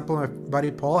 like for example, my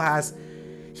buddy Paul has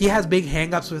big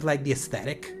hangups with like the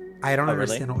aesthetic. I don't Oh,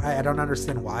 really? understand. I don't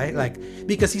understand why. Like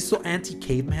because he's so anti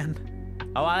caveman.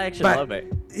 Oh, I actually But love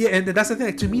it. yeah, and that's the thing.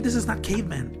 Like, to me, this is not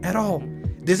caveman at all.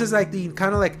 This is like the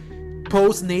kind of like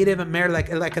post-native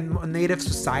American, like a native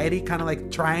society, kind of like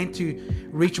trying to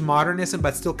reach modernism,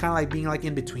 but still kind of like being like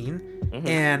in between.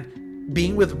 And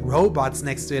being with robots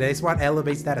next to it is what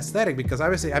elevates that aesthetic. Because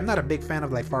obviously, I'm not a big fan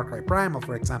of like Far Cry Primal,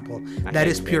 for example. That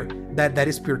is pure. That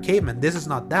is pure caveman. This is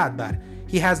not that bad.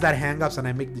 He has that hang-ups, and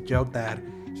I make the joke that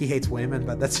he hates women,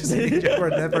 but that's just a joke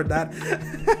for that.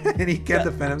 And he can't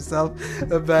defend himself.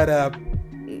 But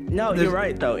No, you're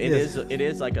right though. Yes. It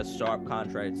is like a stark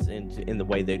contrast in the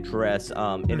way they dress.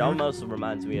 It almost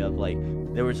reminds me of like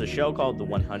there was a show called The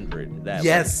 100 that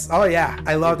yes, oh yeah,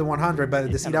 I love the 100,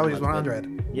 but the kinda CW is reminds me-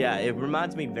 100. Yeah, it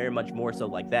reminds me very much more so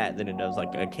like that than it does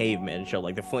like a caveman show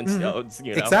like the Flintstones.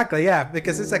 You know? Exactly, yeah,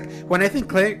 because it's like when I think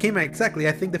caveman, exactly,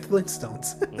 I think the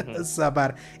Flintstones. So,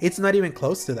 but it's not even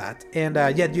close to that. And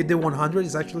yeah, the 100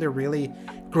 is actually a really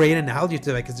great analogy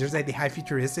to it, because there's like the high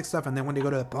futuristic stuff, and then when they go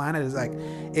to the planet, it's like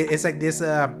it's like this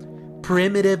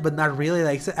primitive, but not really,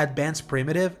 like it's advanced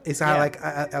primitive. Is how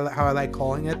how I like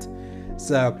calling it.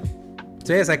 So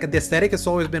yeah, it's like the aesthetic has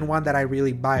always been one that I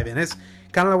really vibe in. It's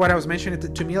kind of like what I was mentioning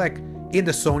to me, like in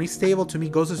the Sony stable, to me,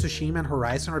 Ghost of Tsushima and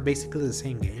Horizon are basically the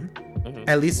same game,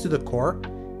 at least to the core.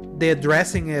 The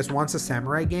dressing is one's a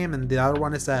samurai game, and the other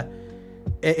one is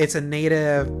it's a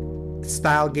native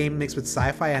style game mixed with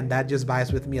sci-fi, and that just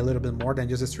vibes with me a little bit more than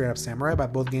just a straight up samurai.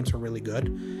 But both games are really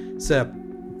good. So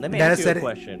Let me that ask you is a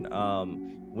question. I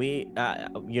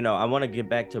want to get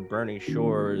back to Burning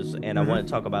Shores, and I want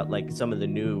to talk about like some of the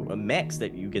new mechs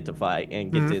that you get to fight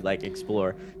and get to like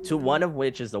explore. To one of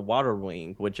which is the Water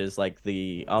Wing, which is like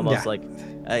the almost like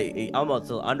almost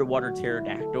an underwater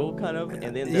pterodactyl kind of,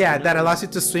 and then that allows you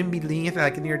to swim beneath,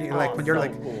 like near the, like when you're so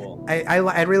like. cool.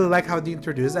 I really like how they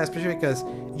introduce that, especially because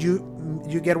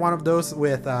you get one of those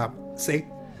with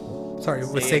Seika.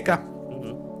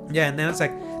 Yeah, and then it's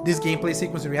like this gameplay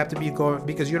sequence where you have to be going,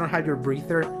 because you don't have your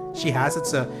breather, she has it,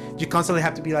 so you constantly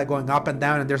have to be like going up and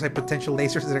down, and there's like potential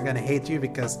lasers that are gonna hate you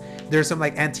because there's some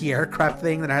like anti-aircraft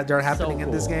thing that are happening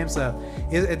in this game. So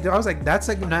I was like, that's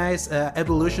a nice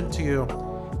evolution to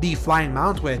the flying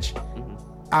mount, which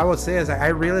I would say is like, I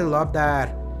really love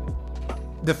that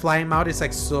the flying mount is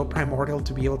like so primordial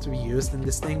to be able to be used in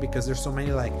this thing, because there's so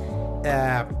many like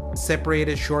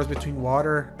separated shores between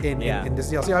water in this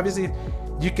DLC. Obviously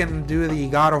you can do the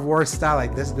God of War style,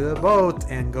 like let's do a boat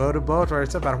and go to boat or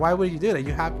stuff, but why would you do that?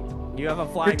 You have a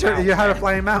flying mount. You have a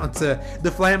flying mount.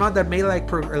 The flying mount that made like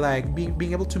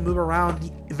being able to move around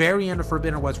the very end of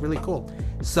Forbidden was really cool.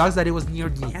 Sucks that it was near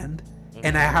the end,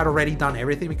 and I had already done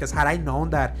everything, because had I known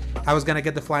that I was gonna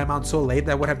get the flying mount so late,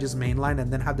 that I would have just mainlined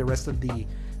and then have the rest of the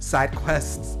side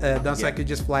quests done, so I could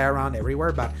just fly around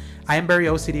everywhere. But I am very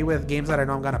OCD with games that I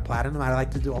know I'm gonna platinum. I like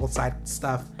to do all side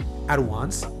stuff at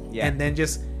once, and then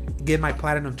just get my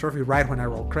platinum trophy right when I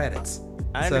roll credits.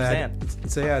 I understand.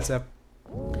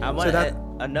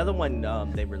 Another one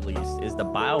they released is the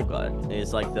Biogun.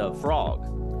 It's like the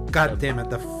frog. God damn it,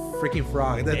 the freaking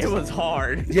frog. It was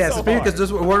hard. Yeah, so because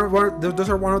those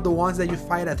are one of the ones that you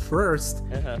fight at first.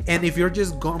 And if you're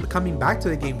just coming back to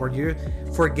the game where you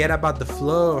forget about the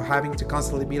flow, having to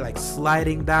constantly be like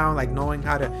sliding down, like knowing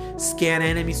how to scan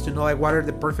enemies to know like what are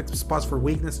the perfect spots for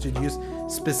weakness to use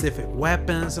specific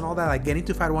weapons and all that, like getting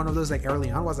to fight one of those like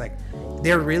early on was like,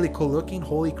 they're really cool looking.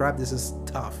 Holy crap, this is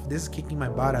tough. This is kicking my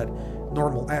butt at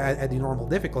the normal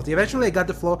difficulty. Eventually I got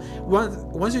the flow.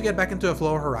 Once you get back into a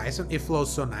flow of Horizon, it flows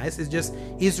so nice. It's just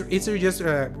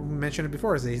mentioned it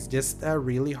before, it's just a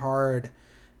really hard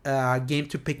game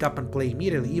to pick up and play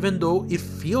immediately, even though it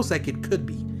feels like it could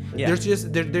be. There's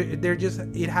just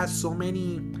it has so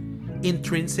many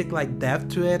intrinsic like depth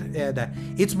to it that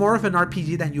it's more of an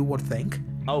RPG than you would think.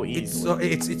 I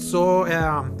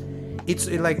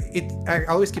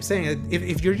always keep saying it,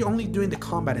 if you're only doing the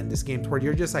combat in this game, where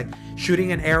you're just like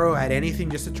shooting an arrow at anything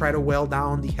just to try to well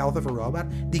down the health of a robot,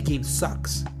 the game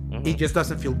sucks. It just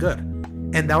doesn't feel good.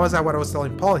 And that was what I was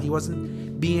telling Paul. He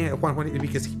wasn't being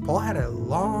because Paul had a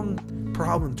long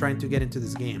problem trying to get into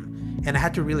this game, and I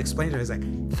had to really explain to him. It's like,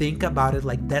 think about it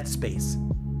like Dead Space.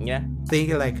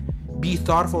 Think like, be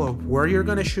thoughtful of where you're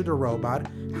gonna shoot a robot,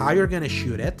 how you're gonna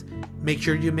shoot it, make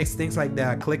sure you mix things like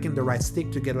the clicking the right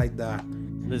stick to get like the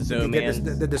zoom in,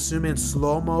 the zoom in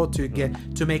slow mo to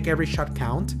get to make every shot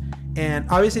count. And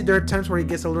obviously there are times where it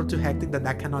gets a little too hectic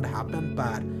that cannot happen,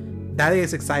 but that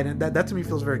is exciting. That to me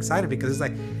feels very exciting because it's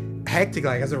like hectic,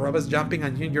 like as the robot's jumping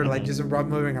and you're like just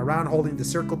moving around, holding the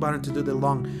circle button to do the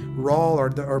long roll,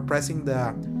 or pressing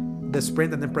the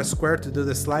sprint and then press square to do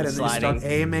the slide, and then you start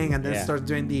aiming and then start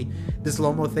doing the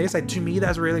slow-mo things. Like, to me,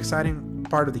 that's a really exciting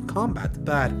part of the combat.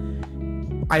 But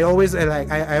I always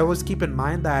keep in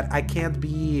mind that I can't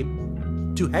be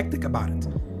too hectic about it.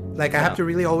 Like, I have to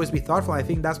really always be thoughtful. I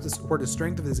think that's where the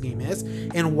strength of this game is,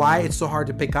 and why it's so hard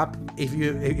to pick up if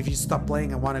you stop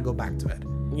playing and want to go back to it.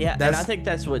 Yeah, and I think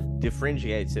that's what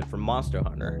differentiates it from Monster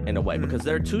Hunter in a way, because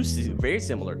they're two very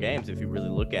similar games if you really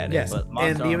look at it. Yes, but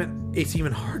it's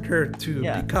even harder to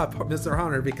pick up Monster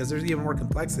Hunter because there's even more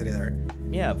complexity there.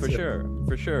 Yeah, for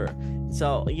sure.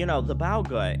 So, the Bow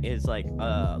Gut is like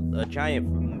a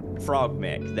giant frog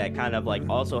mech that kind of like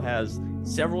also has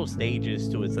several stages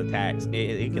to its attacks.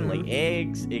 It can lay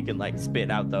eggs. It can like spit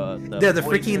out the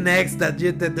freaking eggs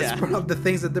the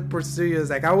things that they pursue you. Is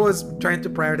like, I was trying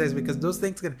to prioritize because those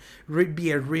things can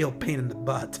be a real pain in the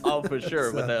butt. Oh, for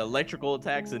sure. With the electrical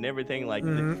attacks and everything, like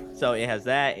so it has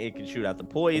that. It can shoot out the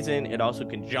poison. It also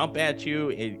can jump at you.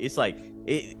 It's like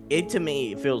it to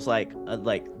me feels like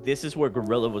this is where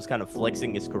Guerrilla was kind of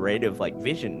flexing its creative like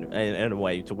vision in a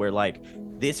way, to where like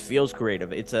this feels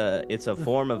creative. It's a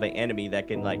form of an enemy that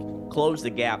can like close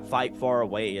the gap, fight far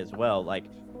away as well. Like,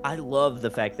 I love the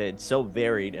fact that it's so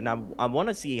varied, and I want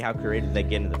to see how creative they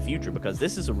get in the future, because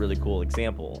this is a really cool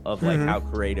example of like how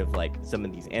creative like some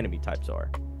of these enemy types are.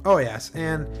 Oh yes,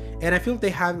 and I feel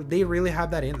they really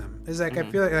have that in them. It's like I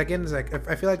feel like, again, it's like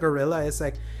I feel like Guerrilla is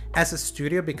like, as a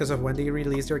studio, because of when they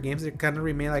release their games, they kind of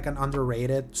remain like an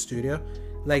underrated studio.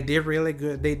 Like, they're really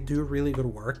good. They do really good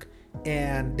work,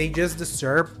 and they just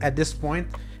deserve at this point.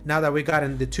 Now that we got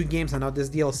in the 2 games and now this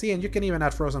DLC, and you can even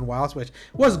add Frozen Wilds, which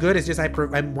was good. It's just I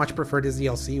much prefer this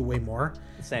DLC way more.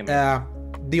 Same.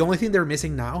 The only thing they're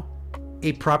missing now,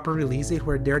 a proper release date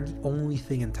where they're the only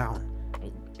thing in town.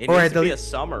 It needs to be a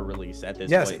summer release at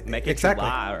this point. Make it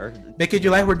July. Make it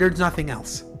July where there's nothing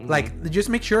else. Like, just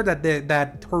make sure that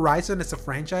that Horizon as a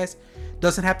franchise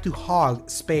doesn't have to hog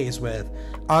space with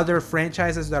other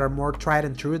franchises that are more tried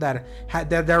and true, that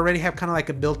they already have kind of like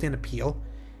a built-in appeal.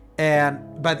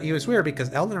 But it was weird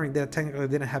because Elden Ring technically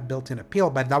didn't have built-in appeal,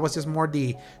 but that was just more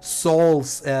the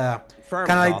Souls kind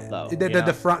of like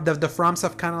the From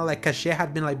stuff, kind of like cachet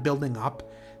had been like building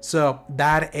up, so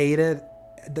that aided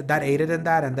in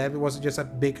that, and that was just a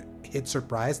big hit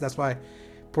surprise. That's why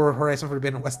poor Horizon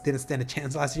Forbidden West didn't stand a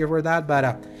chance last year for that.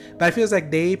 But it feels like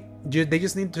they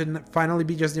just need to finally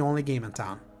be just the only game in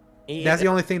town. That's the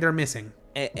only thing they're missing.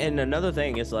 And another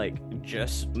thing is like,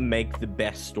 just make the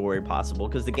best story possible,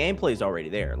 because the gameplay is already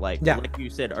there. Like you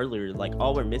said earlier, like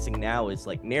all we're missing now is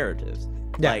like narratives.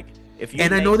 Like, if you I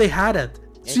know they had it.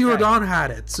 Zero Dawn had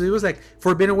it, so it was like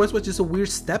Forbidden West was just a weird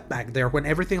step back there when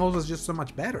everything else was just so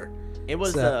much better. It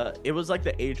was like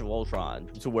the Age of Ultron,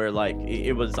 to where like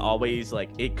it was always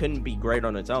like it couldn't be great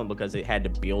on its own because it had to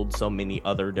build so many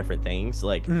other different things.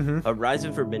 Like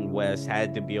Horizon Forbidden West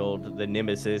had to build the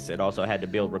Nemesis. It also had to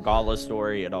build Regala's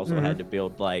story. It also had to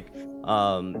build like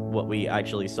what we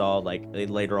actually saw like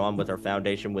later on with our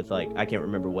foundation, with like, I can't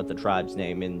remember what the tribe's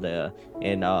name in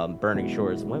Burning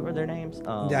Shores. What were their names?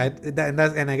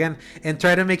 And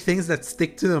try to make things that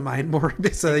stick to the mind more,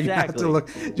 so you have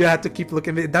to keep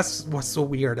looking. That's what's so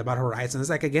weird about Horizon. It's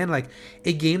like, again, like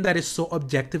a game that is so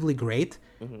objectively great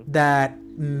that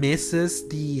misses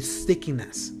the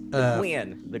stickiness. The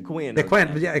Queen.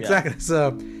 Yeah, exactly. Yeah.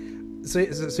 So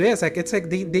yeah, it's like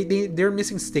they're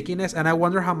missing stickiness, and I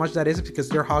wonder how much that is because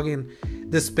they're hogging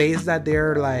the space that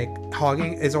they're like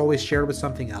hogging is always shared with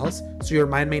something else. So your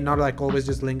mind may not like always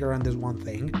just linger on this one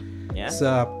thing. Yeah.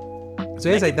 So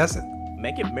it's like that's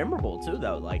make it memorable too,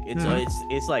 though. Like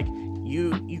it's like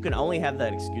you can only have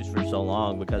that excuse for so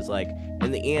long, because like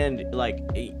in the end, like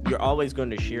you're always going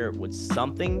to share it with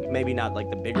something, maybe not like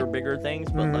the bigger things,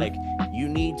 but like you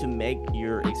need to make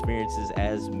your experiences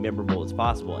as memorable as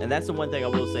possible. And that's the one thing I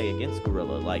will say against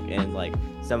Guerrilla, like, and like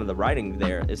some of the writing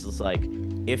there is just like,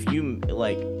 if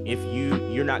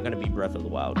you're not going to be Breath of the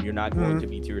Wild, you're not going to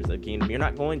be Tears of the Kingdom, you're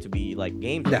not going to be like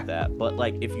games like that, but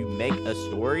like if you make a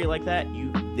story like that,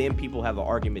 then people have an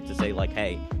argument to say like,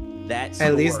 hey, that's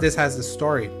at least this has the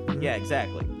story. Yeah,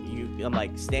 exactly. I'm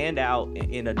like, stand out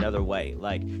in another way.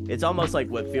 Like, it's almost like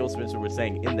what Phil Spencer was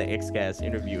saying in the Xcast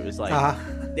interview. It's like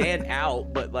stand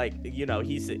out, but like,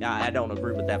 he said, I don't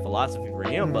agree with that philosophy for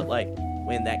him, but like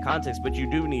in that context, but you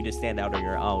do need to stand out on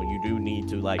your own. You do need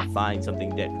to like find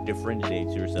something that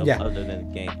differentiates yourself other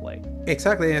than the gameplay.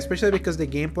 Exactly, and especially because the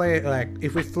gameplay, like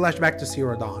if we flash back to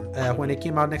Zero Dawn, when it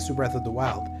came out next to Breath of the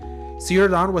Wild, Zero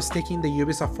Dawn was taking the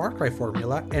Ubisoft Far Cry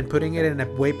formula and putting it in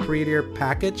a way prettier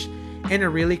package and a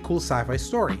really cool sci-fi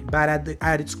story. But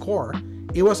at its core,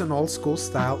 it was an old school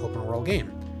style open world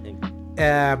game.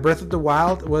 Breath of the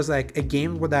Wild was like a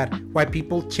game that why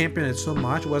people championed it so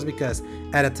much was because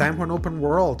at a time when open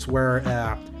worlds were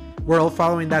all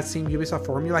following that same Ubisoft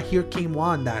formula, here came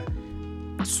one that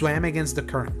swam against the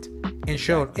current and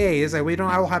showed, hey, it's like we don't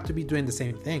all have to be doing the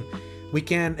same thing. We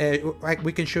can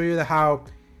we can show you how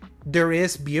there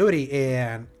is beauty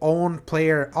in own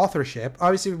player authorship,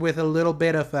 obviously with a little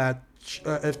bit of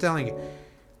telling you,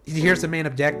 here's the main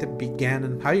objective began,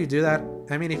 and how you do that.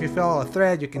 I mean, if you follow a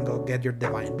thread, you can go get your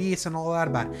divine beasts and all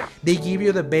that, but they give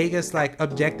you the biggest like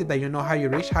objective that you know how you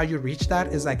reach that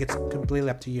is like it's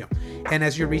completely up to you. And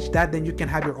as you reach that, then you can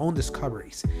have your own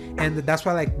discoveries. And that's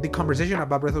why like the conversation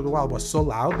about Breath of the Wild was so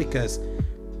loud, because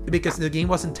the game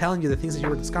wasn't telling you the things that you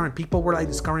were discovering. People were like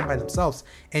discovering by themselves,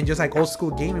 and just like old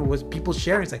school gaming was people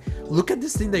sharing. It's like, look at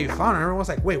this thing that you found, and everyone was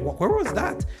like, wait, where was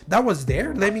that? That was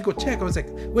there? Let me go check. I was like,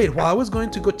 wait, while I was going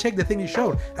to go check the thing you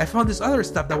showed, I found this other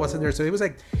stuff that wasn't there. So it was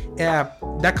like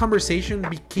that conversation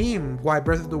became why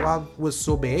Breath of the Wild was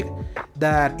so big,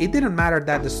 that it didn't matter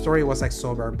that the story was like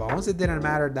so bare bones. It didn't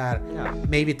matter that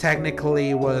maybe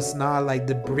technically was not like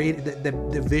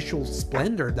the visual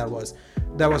splendor that was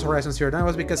Horizon Zero Dawn.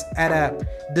 Was because at a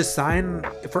design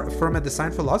from a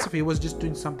design philosophy, it was just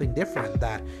doing something different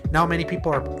that now many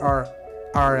people are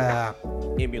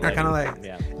kind of like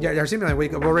they're simulating.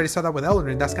 We already saw that with Elden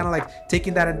Ring. That's kind of like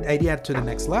taking that idea to the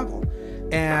next level.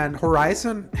 And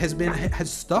Horizon has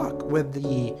stuck with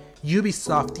the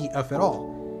Ubisofty of it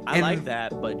all. I like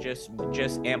that, but just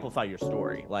amplify your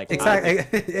story. Like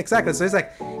exactly. So it's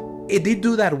like it did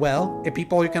do that well. And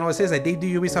people, you can always say is that they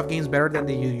do Ubisoft games better than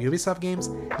they do Ubisoft games.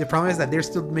 The problem is that they're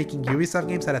still making Ubisoft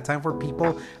games at a time where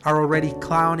people are already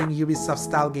clowning Ubisoft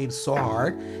style games so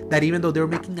hard that even though they're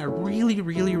making a really,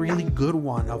 really, really good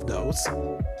one of those,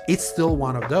 it's still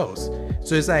one of those.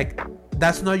 So it's like,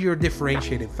 that's not your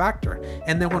differentiating factor.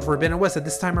 And then when Forbidden West at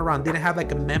this time around didn't have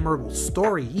like a memorable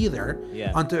story either,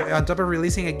 on top of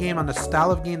releasing a game on the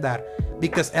style of game that,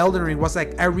 because Elden Ring was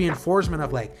like a reinforcement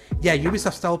of like,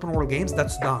 Ubisoft style open world games,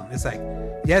 that's done. It's like,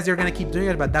 yes, they're gonna keep doing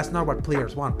it, but that's not what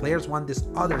players want. Players want this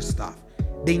other stuff.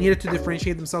 They needed to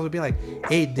differentiate themselves and be like,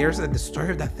 hey, there's the story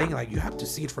of that thing, like you have to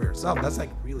see it for yourself. That's like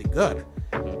really good.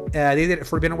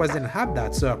 Forbidden West didn't have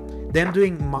that, so them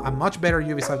doing a much better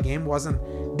Ubisoft game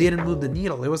didn't move the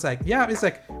needle. It was like, it's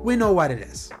like we know what it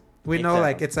is. We know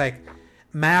like it's like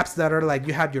maps that are like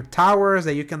you have your towers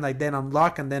that you can like then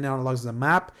unlock, and then it unlocks the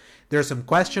map. There's some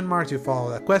question marks. You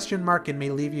follow that question mark, it may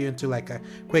leave you into like a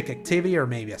quick activity or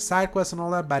maybe a side quest and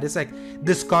all that. But it's like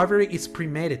discovery is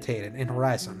premeditated in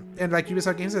Horizon, and like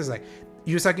Ubisoft games is like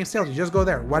Ubisoft games tell you just go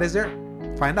there. What is there?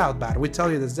 Find out. But we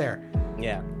tell you that's there.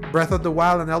 Yeah. Breath of the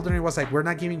Wild and Elden Ring was like, we're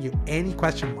not giving you any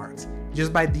question marks.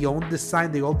 Just by the own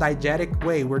design, the old diegetic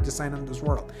way we're designing this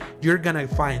world, you're gonna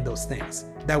find those things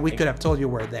that we could have told you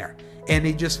were there. And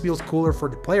it just feels cooler for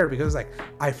the player because it's like,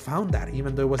 I found that,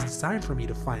 even though it was designed for me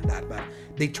to find that. But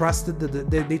they trusted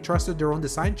they trusted their own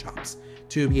design chops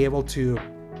to be able to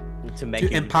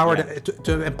empower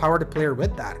the player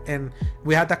with that. And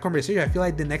we had that conversation. I feel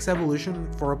like the next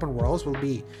evolution for open worlds will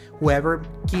be whoever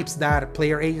keeps that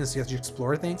player agency as you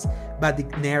explore things, but the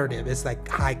narrative is like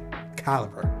high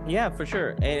caliber. Yeah, for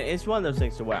sure. And it's one of those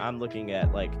things to where I'm looking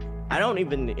at like, I don't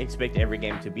even expect every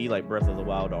game to be like Breath of the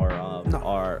Wild or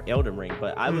Elden Ring,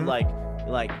 but I would like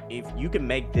if you can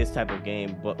make this type of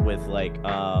game, but with like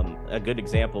a good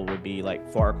example would be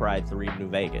like Far Cry 3 New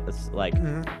Vegas, like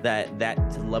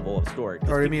that level of story.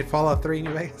 Or you mean Fallout 3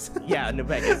 New Vegas? Yeah, New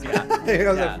Vegas. Yeah.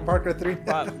 Like Far Cry 3.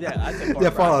 I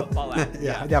said Fallout. Fallout.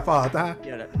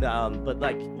 But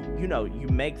like you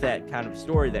make that kind of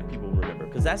story that people remember,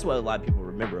 because that's what a lot of people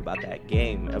remember about that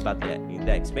game, about that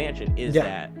expansion is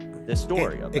that. The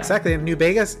story of that. Exactly. In New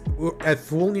Vegas, a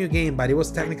full new game, but it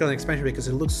was technically an expansion because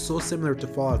it looks so similar to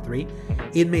Fallout 3.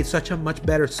 It made such a much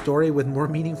better story with more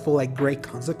meaningful, like great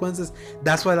consequences.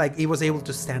 That's why like it was able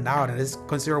to stand out and is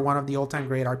considered one of the all-time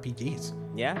great RPGs.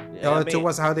 Yeah. The other two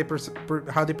was how they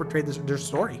portrayed their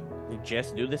story.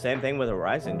 Just do the same thing with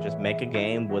Horizon. Just make a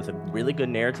game with a really good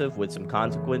narrative with some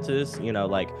consequences,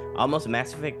 like almost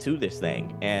Mass Effect 2 this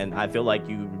thing. And I feel like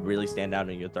you really stand out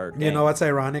in your third game. You know what's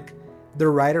ironic? The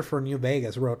writer for New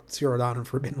Vegas wrote Zero Dawn and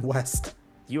Forbidden West.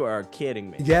 You are kidding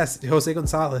me. Yes, Jose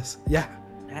Gonzalez. Yeah.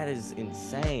 That is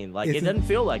insane. Like, it doesn't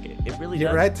feel like it. It really doesn't.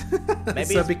 You're right.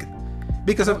 Maybe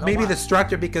because of maybe the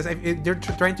structure, because they're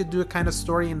trying to do a kind of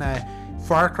story in a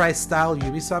Far Cry style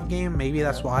Ubisoft game. Maybe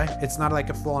that's why it's not like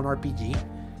a full-on RPG.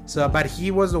 So, but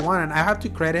he was the one, and I have to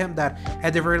credit him that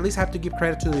at the very least I have to give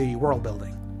credit to the world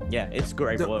building. Yeah, it's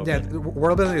great. The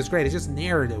world building is great. It's just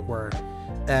narrative where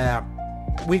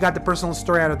we got the personal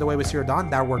story out of the way with Zero Dawn.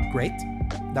 That worked great.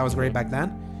 That was great back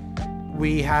then.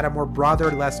 We had a more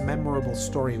broader, less memorable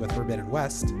story with Forbidden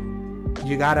West.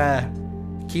 You gotta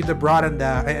keep the broad and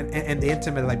the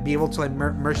intimate, like be able to like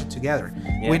merge it together.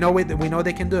 Yeah. We know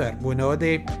they can do it. We know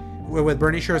they with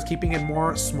Burning Shores keeping it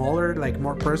more smaller, like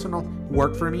more personal,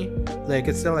 worked for me. Like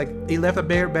it's still like it left a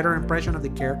better impression of the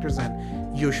characters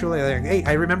than usually. Like, hey,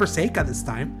 I remember Seika this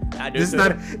time. I do this too.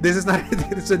 Is not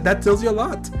that tells you a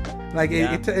lot. Like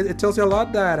it tells you a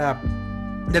lot that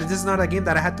this is not a game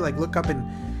that I had to like look up in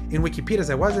Wikipedia. It's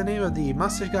like, what's the name of the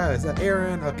mustache guy? Is that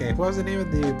Aaron? Okay, what was the name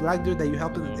of the black dude that you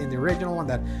helped in the original one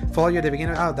that followed you at the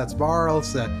beginning? Oh, that's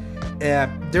Barles.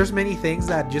 There's many things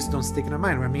that just don't stick in my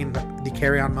mind. I mean, the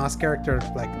Carry On Moss character,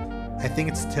 like, I think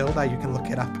it's Tilda. You can look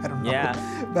it up. I don't know.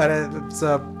 Yeah. But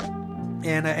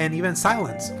and even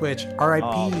Silence, which R.I.P.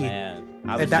 Oh man,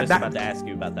 I was just about to ask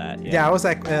you about that. Yeah, I was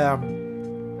like,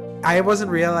 I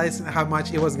wasn't realizing how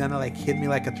much it was gonna like hit me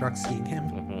like a truck seeing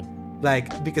him.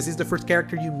 Like, because he's the first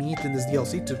character you meet in this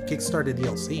DLC to kickstart the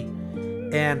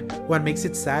DLC. And what makes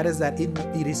it sad is that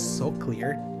it is so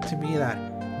clear to me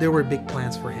that there were big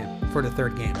plans for him for the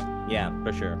third game. Yeah,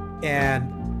 for sure.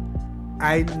 And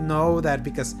I know that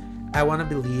because I want to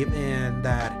believe in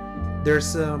that there's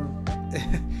some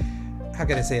how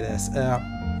can I say this?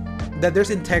 That there's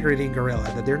integrity in Guerrilla,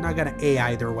 that they're not gonna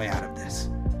AI their way out of this.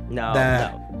 No.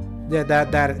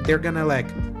 That they're gonna like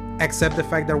accept the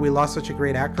fact that we lost such a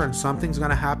great actor, and something's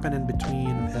gonna happen in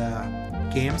between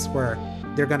games where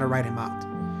they're gonna write him out.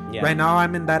 Yeah. Right now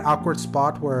I'm in that awkward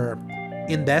spot where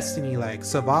in Destiny, like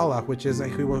Zavala, which is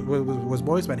like who was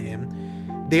voiced by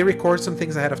him, they record some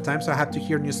things ahead of time, so I have to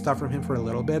hear new stuff from him for a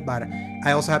little bit, but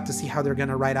I also have to see how they're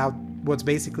gonna write out what's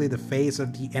basically the face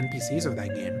of the NPCs of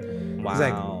that game.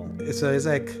 Wow. It's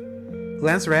like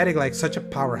Lance Reddick, like such a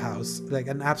powerhouse, like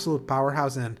an absolute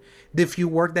powerhouse, and the few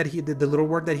work that he did, the little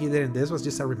work that he did in this was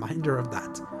just a reminder of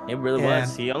that. It really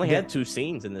was. He only had 2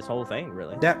 scenes in this whole thing,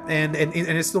 really. Yeah, and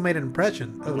it still made an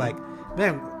impression of like,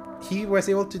 man, he was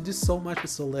able to do so much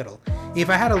with so little. If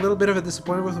I had a little bit of a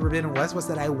disappointment with Forbidden West was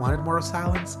that I wanted more of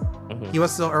Silence. He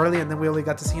was so early, and then we only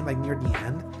got to see him like near the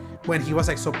end when he was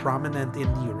like so prominent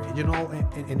in the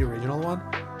original one.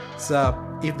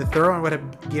 So if the third one would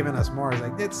have given us more, it's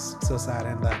like, it's so sad.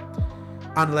 And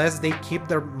unless they keep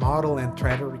their model and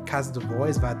try to recast the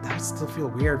voice, but that would still feel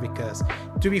weird because,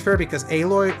 to be fair, because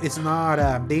Aloy is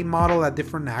not, they model a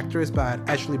different actress, but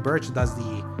Ashley Birch does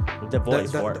the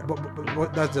voice for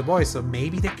it. That's the voice. So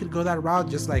maybe they could go that route,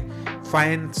 just like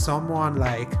find someone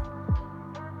like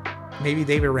maybe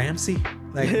David Ramsey,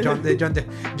 like John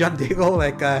Diggle,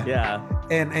 like yeah,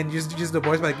 and just the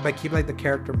voice, but keep like the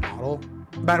character model.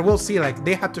 But we'll see. Like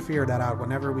they have to figure that out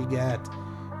whenever we get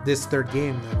this third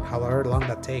game and however long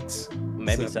that takes.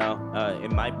 Maybe so.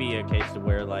 It might be a case to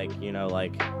where like, you know,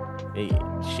 like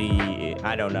she,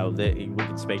 I don't know, we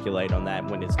could speculate on that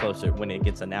when it's closer, when it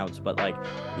gets announced, but like,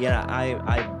 yeah,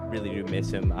 I really do miss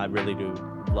him. I really do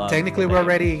love. Technically we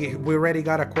already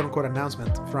got a quote unquote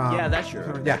announcement from. Yeah, that's true.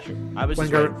 That's true. I was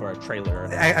just waiting for a trailer.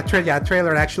 A trailer,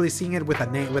 and actually seeing it with a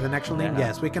name, with an actual name.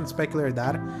 Yes, we can speculate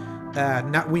that.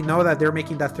 Now we know that they're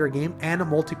making that third game and a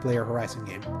multiplayer Horizon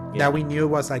game that we knew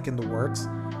was like in the works.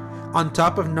 On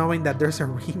top of knowing that there's a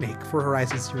remake for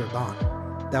Horizon Zero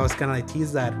Dawn, that was kind of like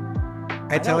teased that.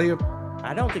 I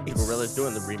don't think Guerrilla's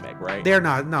doing the remake, right? They're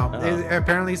not. No,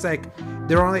 apparently it's like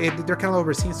they're kind of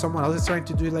overseeing someone else is trying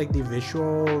to do like the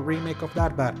visual remake of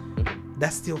that, but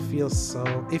that still feels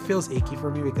it feels icky for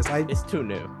me because it's too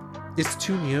new. It's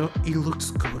too new. It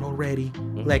looks good already.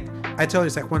 Like I tell you,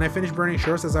 it's like when I finished Burning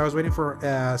Shores, as I was waiting for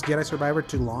Jedi Survivor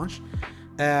to launch,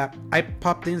 I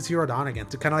popped in Zero Dawn again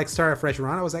to kind of like start a fresh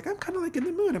run. I was like, I'm kind of like in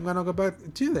the mood. I'm gonna go back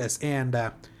to this,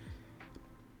 and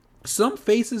some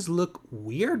faces look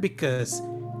weird because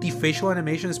the facial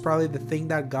animation is probably the thing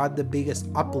that got the biggest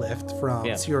uplift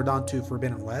from Zero Dawn to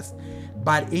Forbidden West.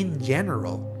 But in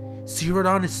general, Zero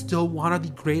Dawn is still one of the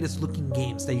greatest looking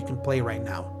games that you can play right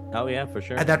now. Oh yeah, for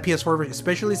sure. At that PS4 version,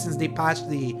 especially since they patched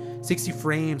the 60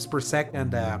 frames per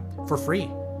second for free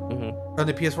on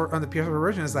the PS4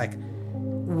 version. It's like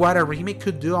what a remake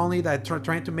could do. Only that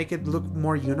trying to make it look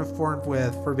more uniform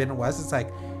with Forbidden West. It's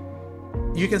like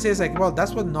you can say it's like, well,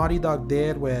 that's what Naughty Dog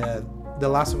did with The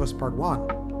Last of Us Part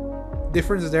 1.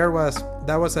 Difference there was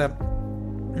that was a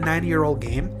 9-year-old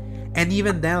game, and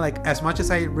even then, like as much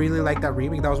as I really like that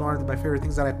remake, that was one of my favorite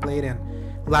things that I played in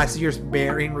last year's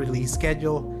bearing release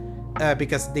schedule,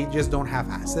 because they just don't have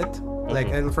asset. Like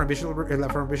from visual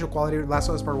quality, Last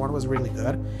of Us Part 1 was really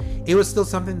good. It was still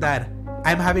something that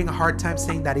I'm having a hard time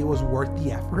saying that it was worth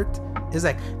the effort. It's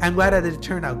like, I'm glad that it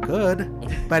turned out good,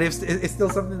 but it's still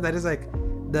something that is like,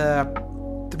 the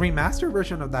remastered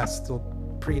version of that's still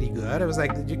pretty good. It was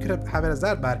like, you could have it as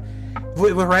that, but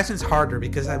with Horizon it's harder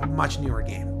because it's a much newer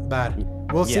game. But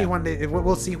we'll see when they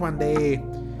release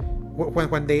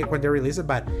it.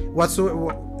 But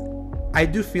I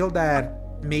do feel that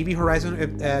maybe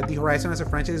Horizon, the Horizon as a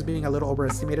franchise is being a little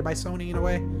overestimated by Sony in a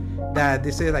way. That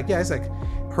they say like, it's like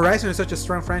Horizon is such a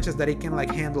strong franchise that it can like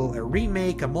handle a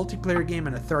remake, a multiplayer game,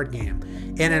 and a third game,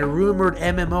 and a rumored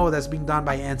MMO that's being done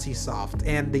by NCSoft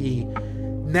and the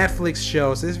Netflix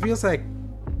shows. It feels like,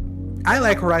 I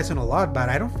like Horizon a lot, but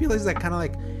I don't feel it's like kind of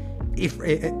like, if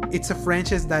it's a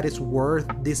franchise that is worth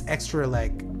this extra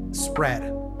like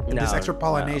spread, this extra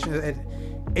pollination.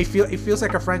 It feels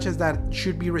like a franchise that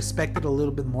should be respected a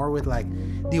little bit more with like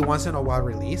the once in a while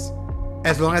release,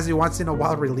 as long as the once in a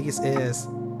while release is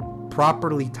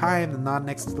properly timed and not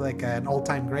next to like an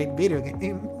all-time great video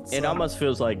game. So. It almost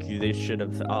feels like they should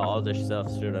have, all this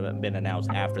stuff should have been announced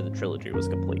after the trilogy was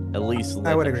complete. At least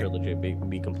let the trilogy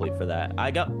be complete for that. I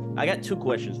got 2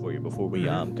 questions for you before we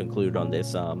conclude on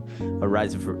this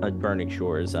Horizon Burning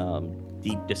Shores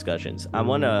deep discussions. I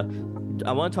want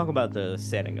to talk about the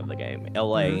setting of the game,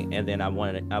 LA, and then I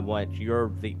want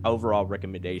the overall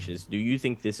recommendations. Do you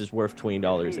think this is worth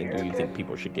 $20, and do you think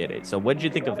people should get it? So what did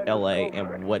you think of LA,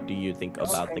 and what do you think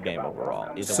about the game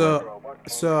overall?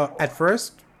 So at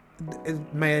first,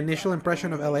 my initial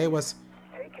impression of LA was,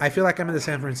 I feel like I'm in the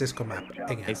San Francisco map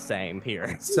again. Same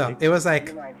here. So it was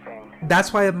like,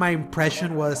 that's why my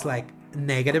impression was like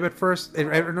negative at first. I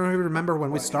don't even remember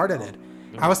when we started it.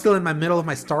 I was still in my middle of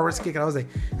my Star Wars kick, and I was like,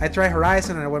 I tried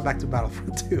Horizon and I went back to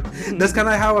Battlefront 2. That's kind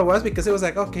of how I was, because it was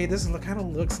like, okay, this kind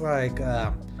of looks like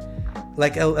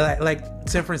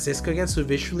San Francisco again. So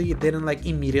visually, it didn't like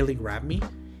immediately grab me.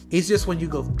 It's just when you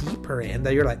go deeper in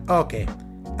that you're like, okay.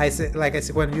 I said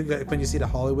when you see the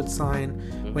Hollywood sign,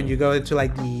 when you go into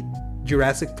like the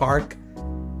Jurassic Park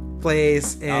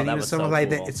place, and some of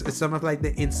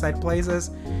the inside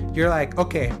places, you're like,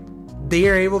 okay. They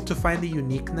are able to find the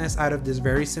uniqueness out of this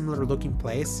very similar looking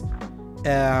place.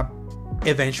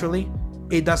 Eventually,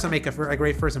 it doesn't make a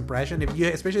great first impression.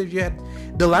 Especially if you had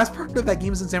the last part of that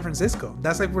game is in San Francisco.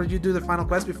 That's like where you do the final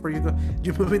quest before you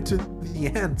move into the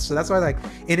end. So that's why like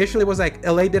initially it was like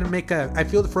LA didn't make I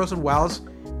feel the Frozen Wilds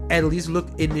at least look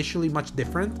initially much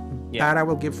different. That I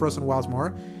will give Frozen Wilds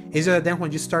more. Is that then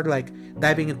when you start like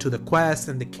diving into the quest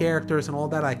and the characters and all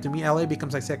that, like to me LA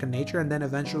becomes like second nature, and then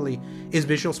eventually is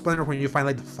visual splendor when you find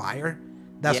like the fire.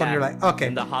 That's when you're like, okay,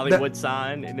 and the Hollywood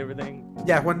sign and everything.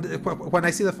 Yeah, when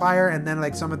I see the fire, and then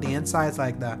like some of the insides,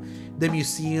 like the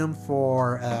museum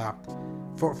for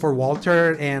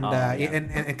Walter, and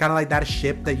and kind of like that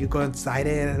ship that you go inside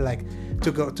it and like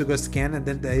to go scan, and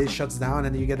then it shuts down,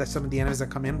 and then you get like some of the enemies that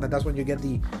come in. But that's when you get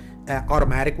the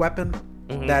automatic weapon.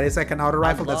 That is like an auto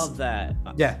rifle. I love that.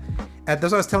 Yeah, that's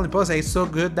what I was telling Post. It's so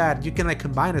good that you can like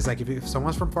combine. It's like if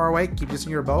someone's from far away, keep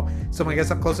using your bow. Someone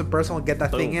gets up close and personal, get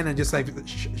that thing in, and just like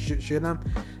shoot them.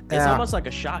 It's almost like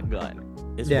a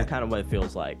shotgun. Is kind of what it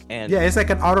feels like. And it's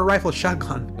like an auto rifle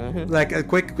shotgun, like a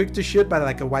quick to shoot, but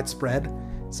like a wide spread.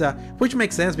 So, which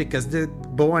makes sense because the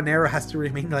bow and arrow has to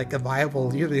remain like a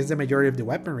viable. Usually, is the majority of the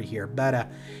weaponry here. But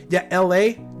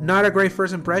LA, not a great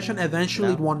first impression.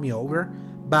 Eventually, it won me over,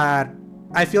 but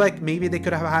I feel like maybe they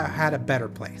could have had a better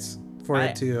place for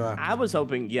it to. I was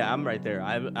hoping, I'm right there.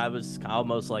 I was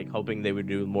almost like hoping they would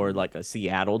do more like a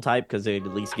Seattle type, because they'd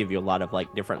at least give you a lot of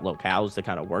like different locales to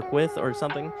kind of work with or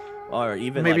something, or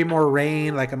even maybe more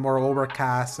rain, like a more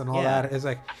overcast and all that. It's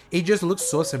like it just looks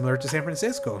so similar to San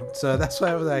Francisco, so that's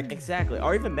why I was like, exactly.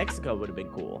 Or even Mexico would have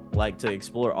been cool, like to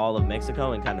explore all of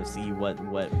Mexico and kind of see what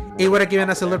it would have given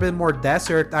us a little bit more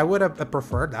desert. I would have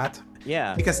preferred that.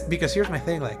 Yeah, because here's my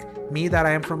thing, like me that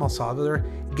I am from El Salvador,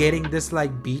 getting this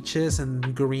like beaches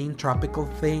and green tropical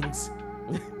things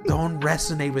don't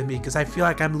resonate with me, because I feel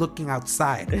like I'm looking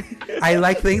outside. I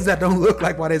like things that don't look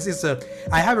like what I see. So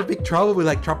I have a big trouble with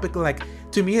like tropical. Like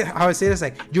to me, how I say this,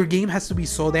 like your game has to be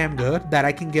so damn good that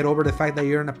I can get over the fact that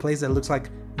you're in a place that looks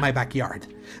like my backyard.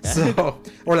 So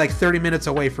or like 30 minutes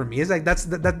away from me. It's like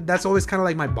that's always kind of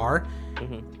like my bar.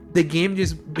 The game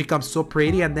just becomes so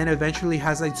pretty, and then eventually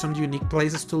has like some unique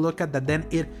places to look at, that then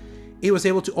it was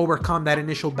able to overcome that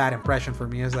initial bad impression for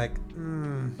me. It's like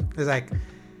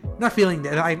not feeling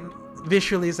that. I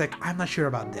visually, it's like I'm not sure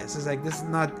about this. It's like this is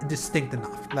not distinct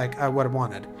enough, like I would have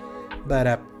wanted.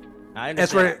 But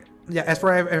as for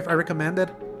if I recommend it,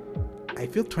 I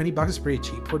feel $20 is pretty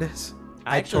cheap for this.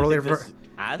 I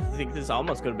think this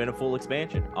almost could have been a full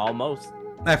expansion. Almost.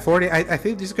 At 40, I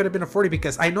think this could have been a 40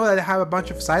 because I know that I have a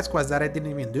bunch of side quests that I didn't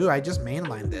even do. I just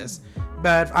mainlined this,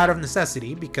 but out of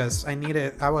necessity because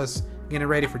I was getting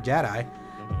ready for Jedi.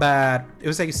 But it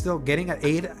was like still getting at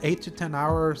 8 to 10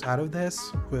 hours out of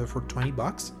this for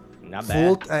 $20. Not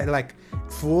bad.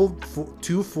 Full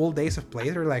 2 full days of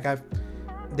playthrough. Like I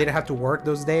didn't have to work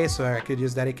those days, so I could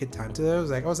just dedicate time to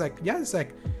those. Like I was like, yeah, it's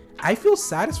like I feel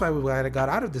satisfied with what I got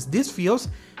out of this.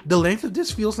 The length of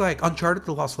this feels like Uncharted: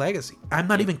 The Lost Legacy. I'm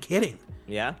not even kidding.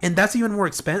 Yeah. And that's even more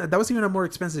expensive. That was even a more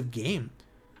expensive game.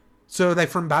 So like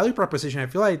from value proposition, I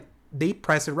feel like they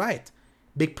priced it right.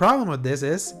 Big problem with this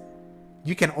is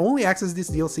you can only access this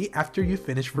DLC after you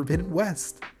finish Forbidden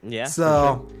West. Yeah.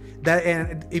 So that,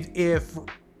 and if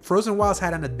Frozen Wilds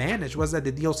had an advantage, was that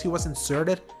the DLC was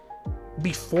inserted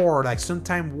before, like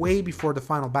sometime way before the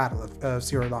final battle of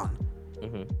Zero Dawn.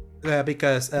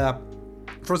 Because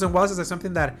Frozen Wilds is like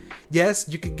something that, yes,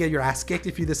 you could get your ass kicked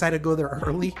if you decide to go there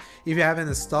early if you haven't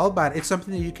installed, but it's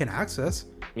something that you can access.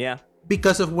 Yeah.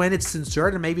 Because of when it's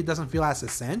inserted, maybe it doesn't feel as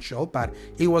essential, but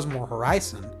it was more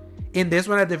Horizon. In this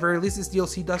one, at the very least, this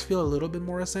DLC does feel a little bit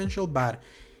more essential, but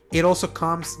it also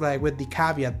comes like with the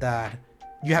caveat that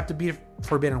you have to beat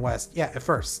Forbidden West, at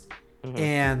first.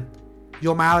 And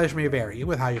your mileage may vary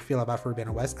with how you feel about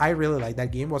Forbidden West. I really like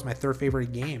that game. It was my third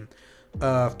favorite game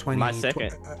of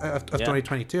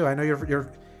 2022. I know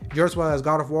yours was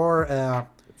God of War,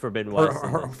 Forbidden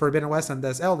West, Forbidden West, and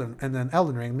then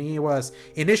Elden Ring. Me was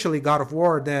initially God of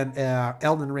War, then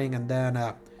Elden Ring, and then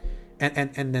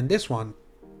and then this one.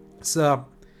 So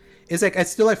it's like I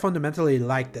still fundamentally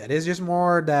like that. It's just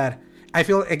more that I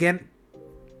feel, again,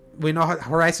 we know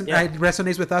Horizon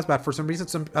resonates with us, but for some reason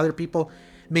some other people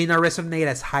may not resonate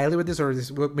as highly with this, or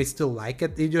may still like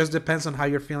it. It just depends on how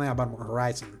you're feeling about more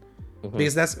Horizon.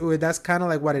 Because that's kind of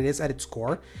like what it is at its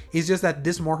core. It's just that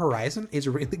this more Horizon is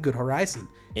really good Horizon.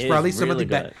 It's probably some of the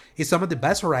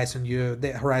best Horizon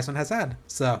Horizon has had.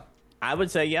 So I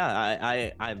would say,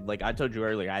 I like I told you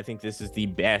earlier, I think this is the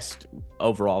best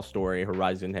overall story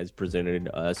Horizon has presented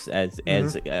us as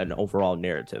an overall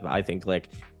narrative. I think like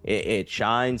it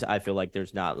shines. I feel like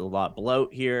there's not a lot of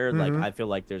bloat here. Like I feel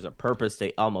like there's a purpose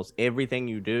to almost everything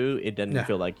you do. It doesn't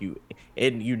feel like you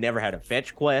never had a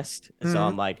fetch quest. So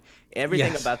I'm like,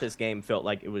 everything about this game felt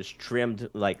like it was trimmed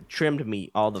meat.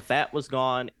 All the fat was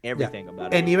gone. Everything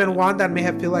about it. And even one that may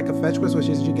have feel like a fetch quest, which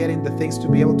is you getting the things to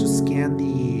be able to scan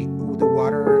the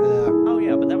water.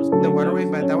 But that was quick. The waterway,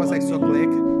 but that was like so quick.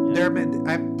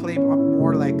 I played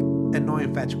more like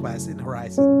annoying fetch quests in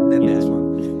Horizon than this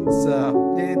one.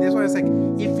 So this one is like,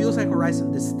 it feels like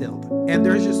Horizon distilled, and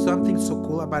there's just something so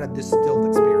cool about a distilled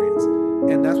experience,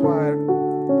 and that's what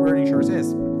Burning Shores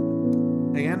is.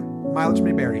 Again, mileage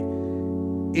may vary.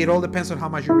 It all depends on how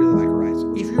much you really like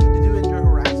Horizon. If you do enjoy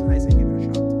Horizon, I say give it a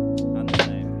shot. I'm the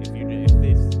same. If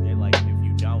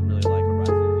you don't really like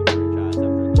Horizon as a franchise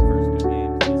after the first 2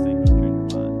 games, I say go train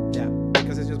your mind. Yeah,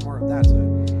 because it's just more of that. So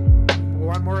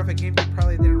one more of a game you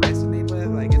probably didn't resonate with,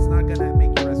 like it's not gonna make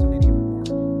you resonate even more.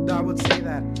 Though I would say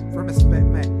that from a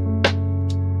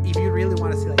if you really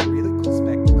want to see like really cool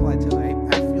spectacle, I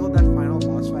feel that final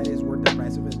boss fight is worth the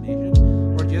price of admission,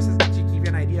 or just to give you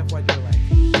an idea of what your like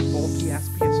bulky ass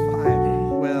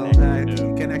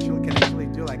PS5 can actually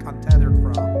do, like untethered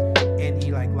from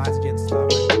any like last gen stuff.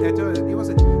 Like,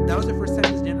 that was the first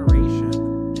time this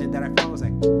generation that I felt was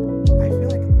like, I feel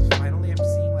like finally I'm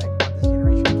seeing like what this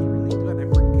generation can really do, and I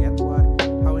forget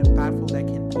how impactful that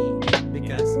can be,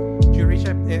 because you reach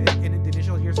in the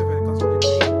initial years of a console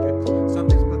generation,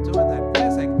 something's plateaued that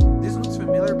it's like this looks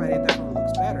familiar, but it definitely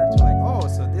looks better. So like, oh,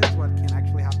 so this is what can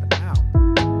actually happen now,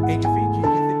 and you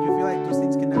feel like those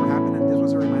things can never happen, and this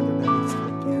was a reminder that they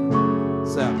still can.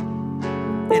 So,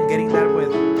 and getting that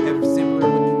with a similar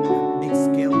looking big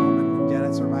scale moment in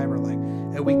Jedi Survivor, like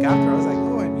a week after, I was like,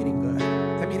 oh, I'm eating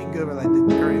good with like the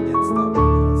current and stuff.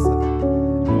 So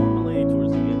normally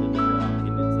towards the end of the show, I'm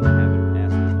getting into the habit of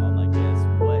asking all my guests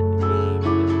what game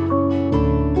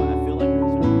is I feel like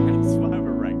we're Jedi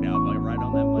Survivor right now, but right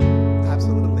on that money.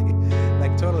 Absolutely,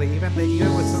 like totally. Even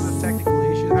with some of the technical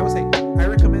issues, I would say I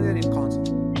recommend it in console.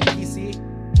 PC,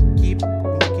 keep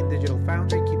looking Digital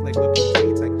Foundry, keep like looking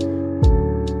tweets, like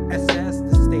assess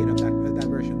the state of that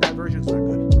version. That version's not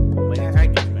good.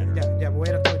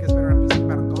 Wait until it gets better on PC,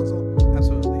 but on console,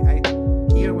 absolutely.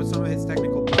 Even with some of its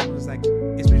technical problems, like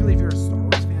especially if you're a Star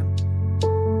Wars fan,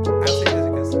 I'll say this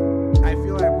because I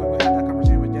feel like we had that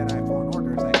conversation with Jedi Fallen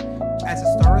Order. It's like, as a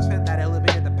Star Wars fan, that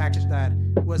elevated the package that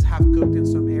was half cooked in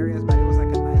some areas, but it was like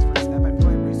a nice first step. I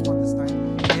feel like Respawn this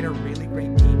time made a really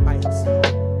great game by itself.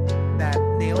 That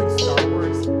nailing Star Wars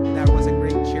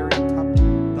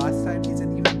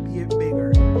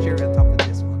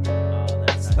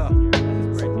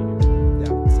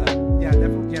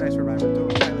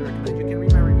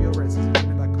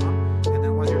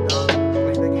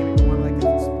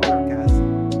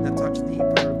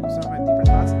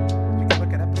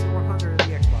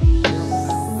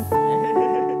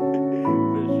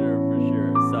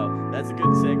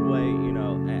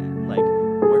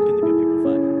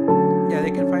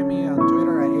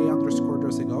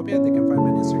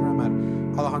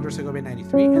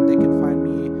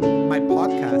my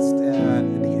podcast,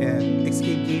 the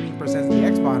Escape Gaming Presents the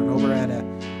Xbox, over at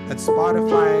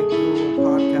Spotify, Google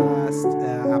Podcast,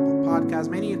 Apple Podcasts,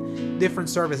 many different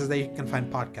services that you can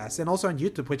find podcasts, and also on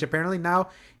YouTube, which apparently now,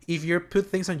 if you put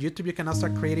things on YouTube, you can now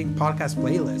start creating podcast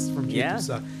playlists from YouTube. Yeah.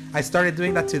 So I started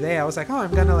doing that today. I was like,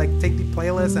 I'm gonna like take the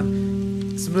playlist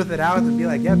and smooth it out and be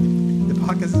like, yeah, the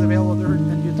podcast is available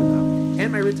on YouTube now.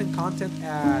 And my written content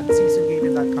at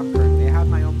seasongaming.com currently. I have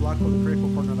my own blog called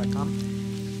thecriticalcorner.com.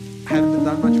 I haven't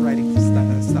done much writing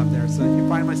stuff there, so you can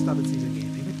find my stuff at Season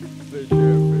Gaming. For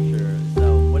sure.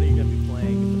 So, what are you gonna be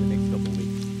playing for the next couple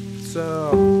weeks?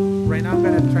 So, right now I'm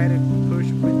gonna try to push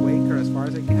Wind Waker as far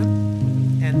as I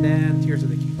can, and then Tears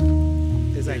of the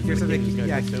Kingdom. It's like Tears of the Kingdom.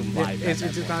 Yeah, it's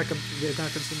just gonna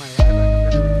consume my life. I'm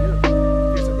gonna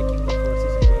review Tears of the Kingdom for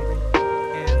Season Gaming,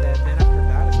 and then after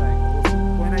that, it's like we'll see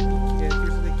when I beat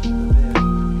Tears of the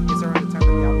Kingdom. It's around the time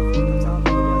that Diablo 4 comes out.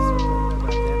 Maybe I'll start playing that.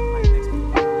 But then my next game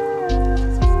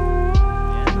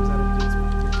comes out in this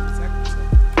month, June 22nd. So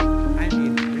I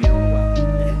mean, real well.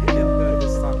 Real good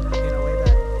this summer in a way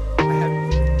that I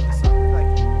haven't eaten this summer. Like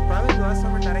probably the last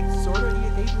summer that I sort of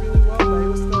ate really well, but it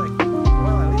was still like,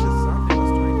 well, at least this summer it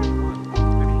was 2021.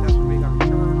 I mean, that's when we got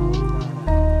Returnal, we got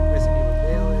Resident Evil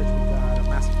Village, we got a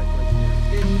Mass Effect Legendary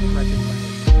Edition, Ratchet and Clank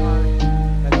Rift Apart,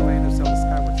 The Legend of Zelda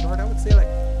Skyward Sword. I would say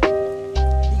like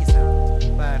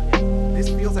decent, but this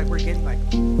feels like we're getting like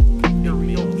the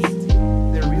real meat,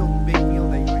 the real big meal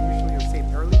that you usually are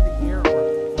saving early in the year or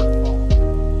for the fall.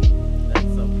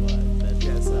 That's so fun.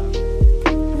 Yes,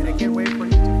 and I can't wait for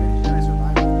you to finish Jedi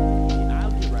Survivor.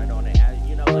 I'll get right on it. I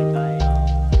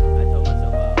told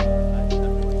myself I'm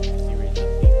doing a series of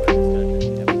deeper discussion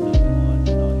episodes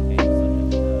on games such as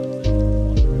the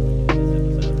one we're doing in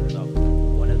this episode. So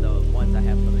one of the ones I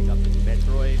have coming up is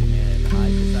Metroid, and I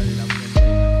decided I was going to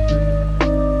take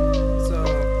So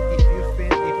if you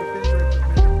finish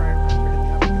Metroid Prime Remaster, hit me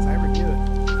up because I reviewed it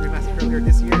remastered earlier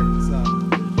this year. So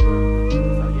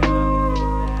So yeah,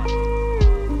 I'm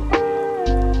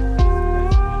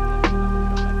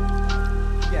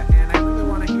yeah, and I really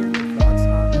want to hear your thoughts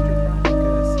on Metroid Prime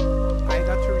because I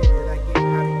got to review that game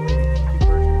having played the GameCube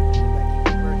version and that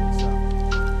GameCube version, so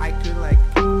I could like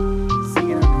see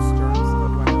it on its terms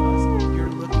of when it was. You're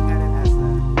looking at it as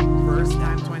the first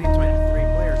time 2023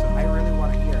 player, so I really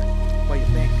want to hear what you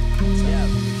think. So, yeah,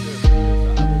 for sure. So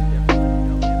I will definitely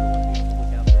let everyone be able to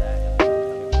look out for that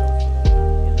episode coming real soon.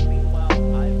 In the meanwhile,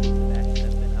 I've been Max,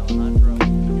 that's been Alejandro. You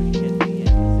can catch me at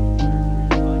the Single Player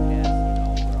Experience podcast.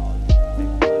 We're all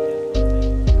take podcast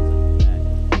for that.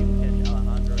 You can catch Alejandro at Gaming as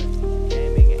well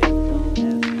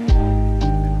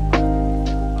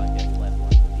as podcast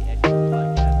platforms with the Xbox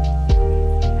podcast.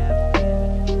 We have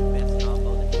been the best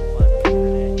combo that you can find on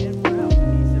the internet, and we're out.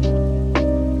 Peace,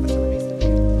 everyone. that's amazing.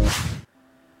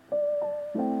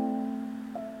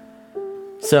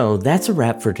 So that's a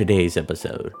wrap for today's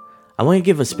episode. I want to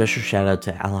give a special shout out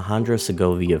to Alejandro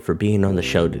Segovia for being on the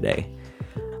show today.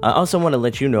 I also want to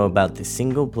let you know about the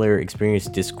Single Player Experience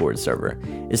Discord server.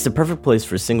 It's the perfect place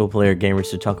for single player gamers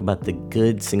to talk about the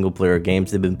good single player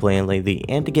games they've been playing lately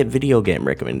and to get video game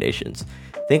recommendations.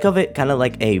 Think of it kind of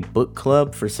like a book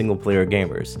club for single player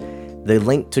gamers. The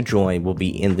link to join will be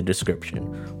in the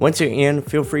description. Once you're in,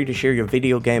 feel free to share your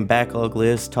video game backlog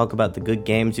list, talk about the good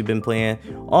games you've been playing,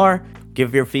 or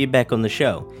give your feedback on the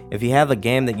show. If you have a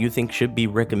game that you think should be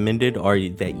recommended or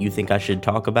that you think I should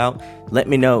talk about, let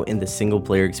me know in the Single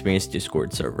Player Experience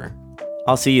Discord server.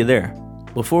 I'll see you there.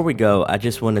 Before we go, I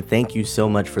just want to thank you so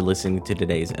much for listening to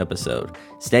today's episode.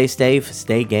 Stay safe,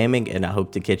 stay gaming, and I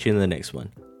hope to catch you in the next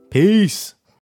one. Peace!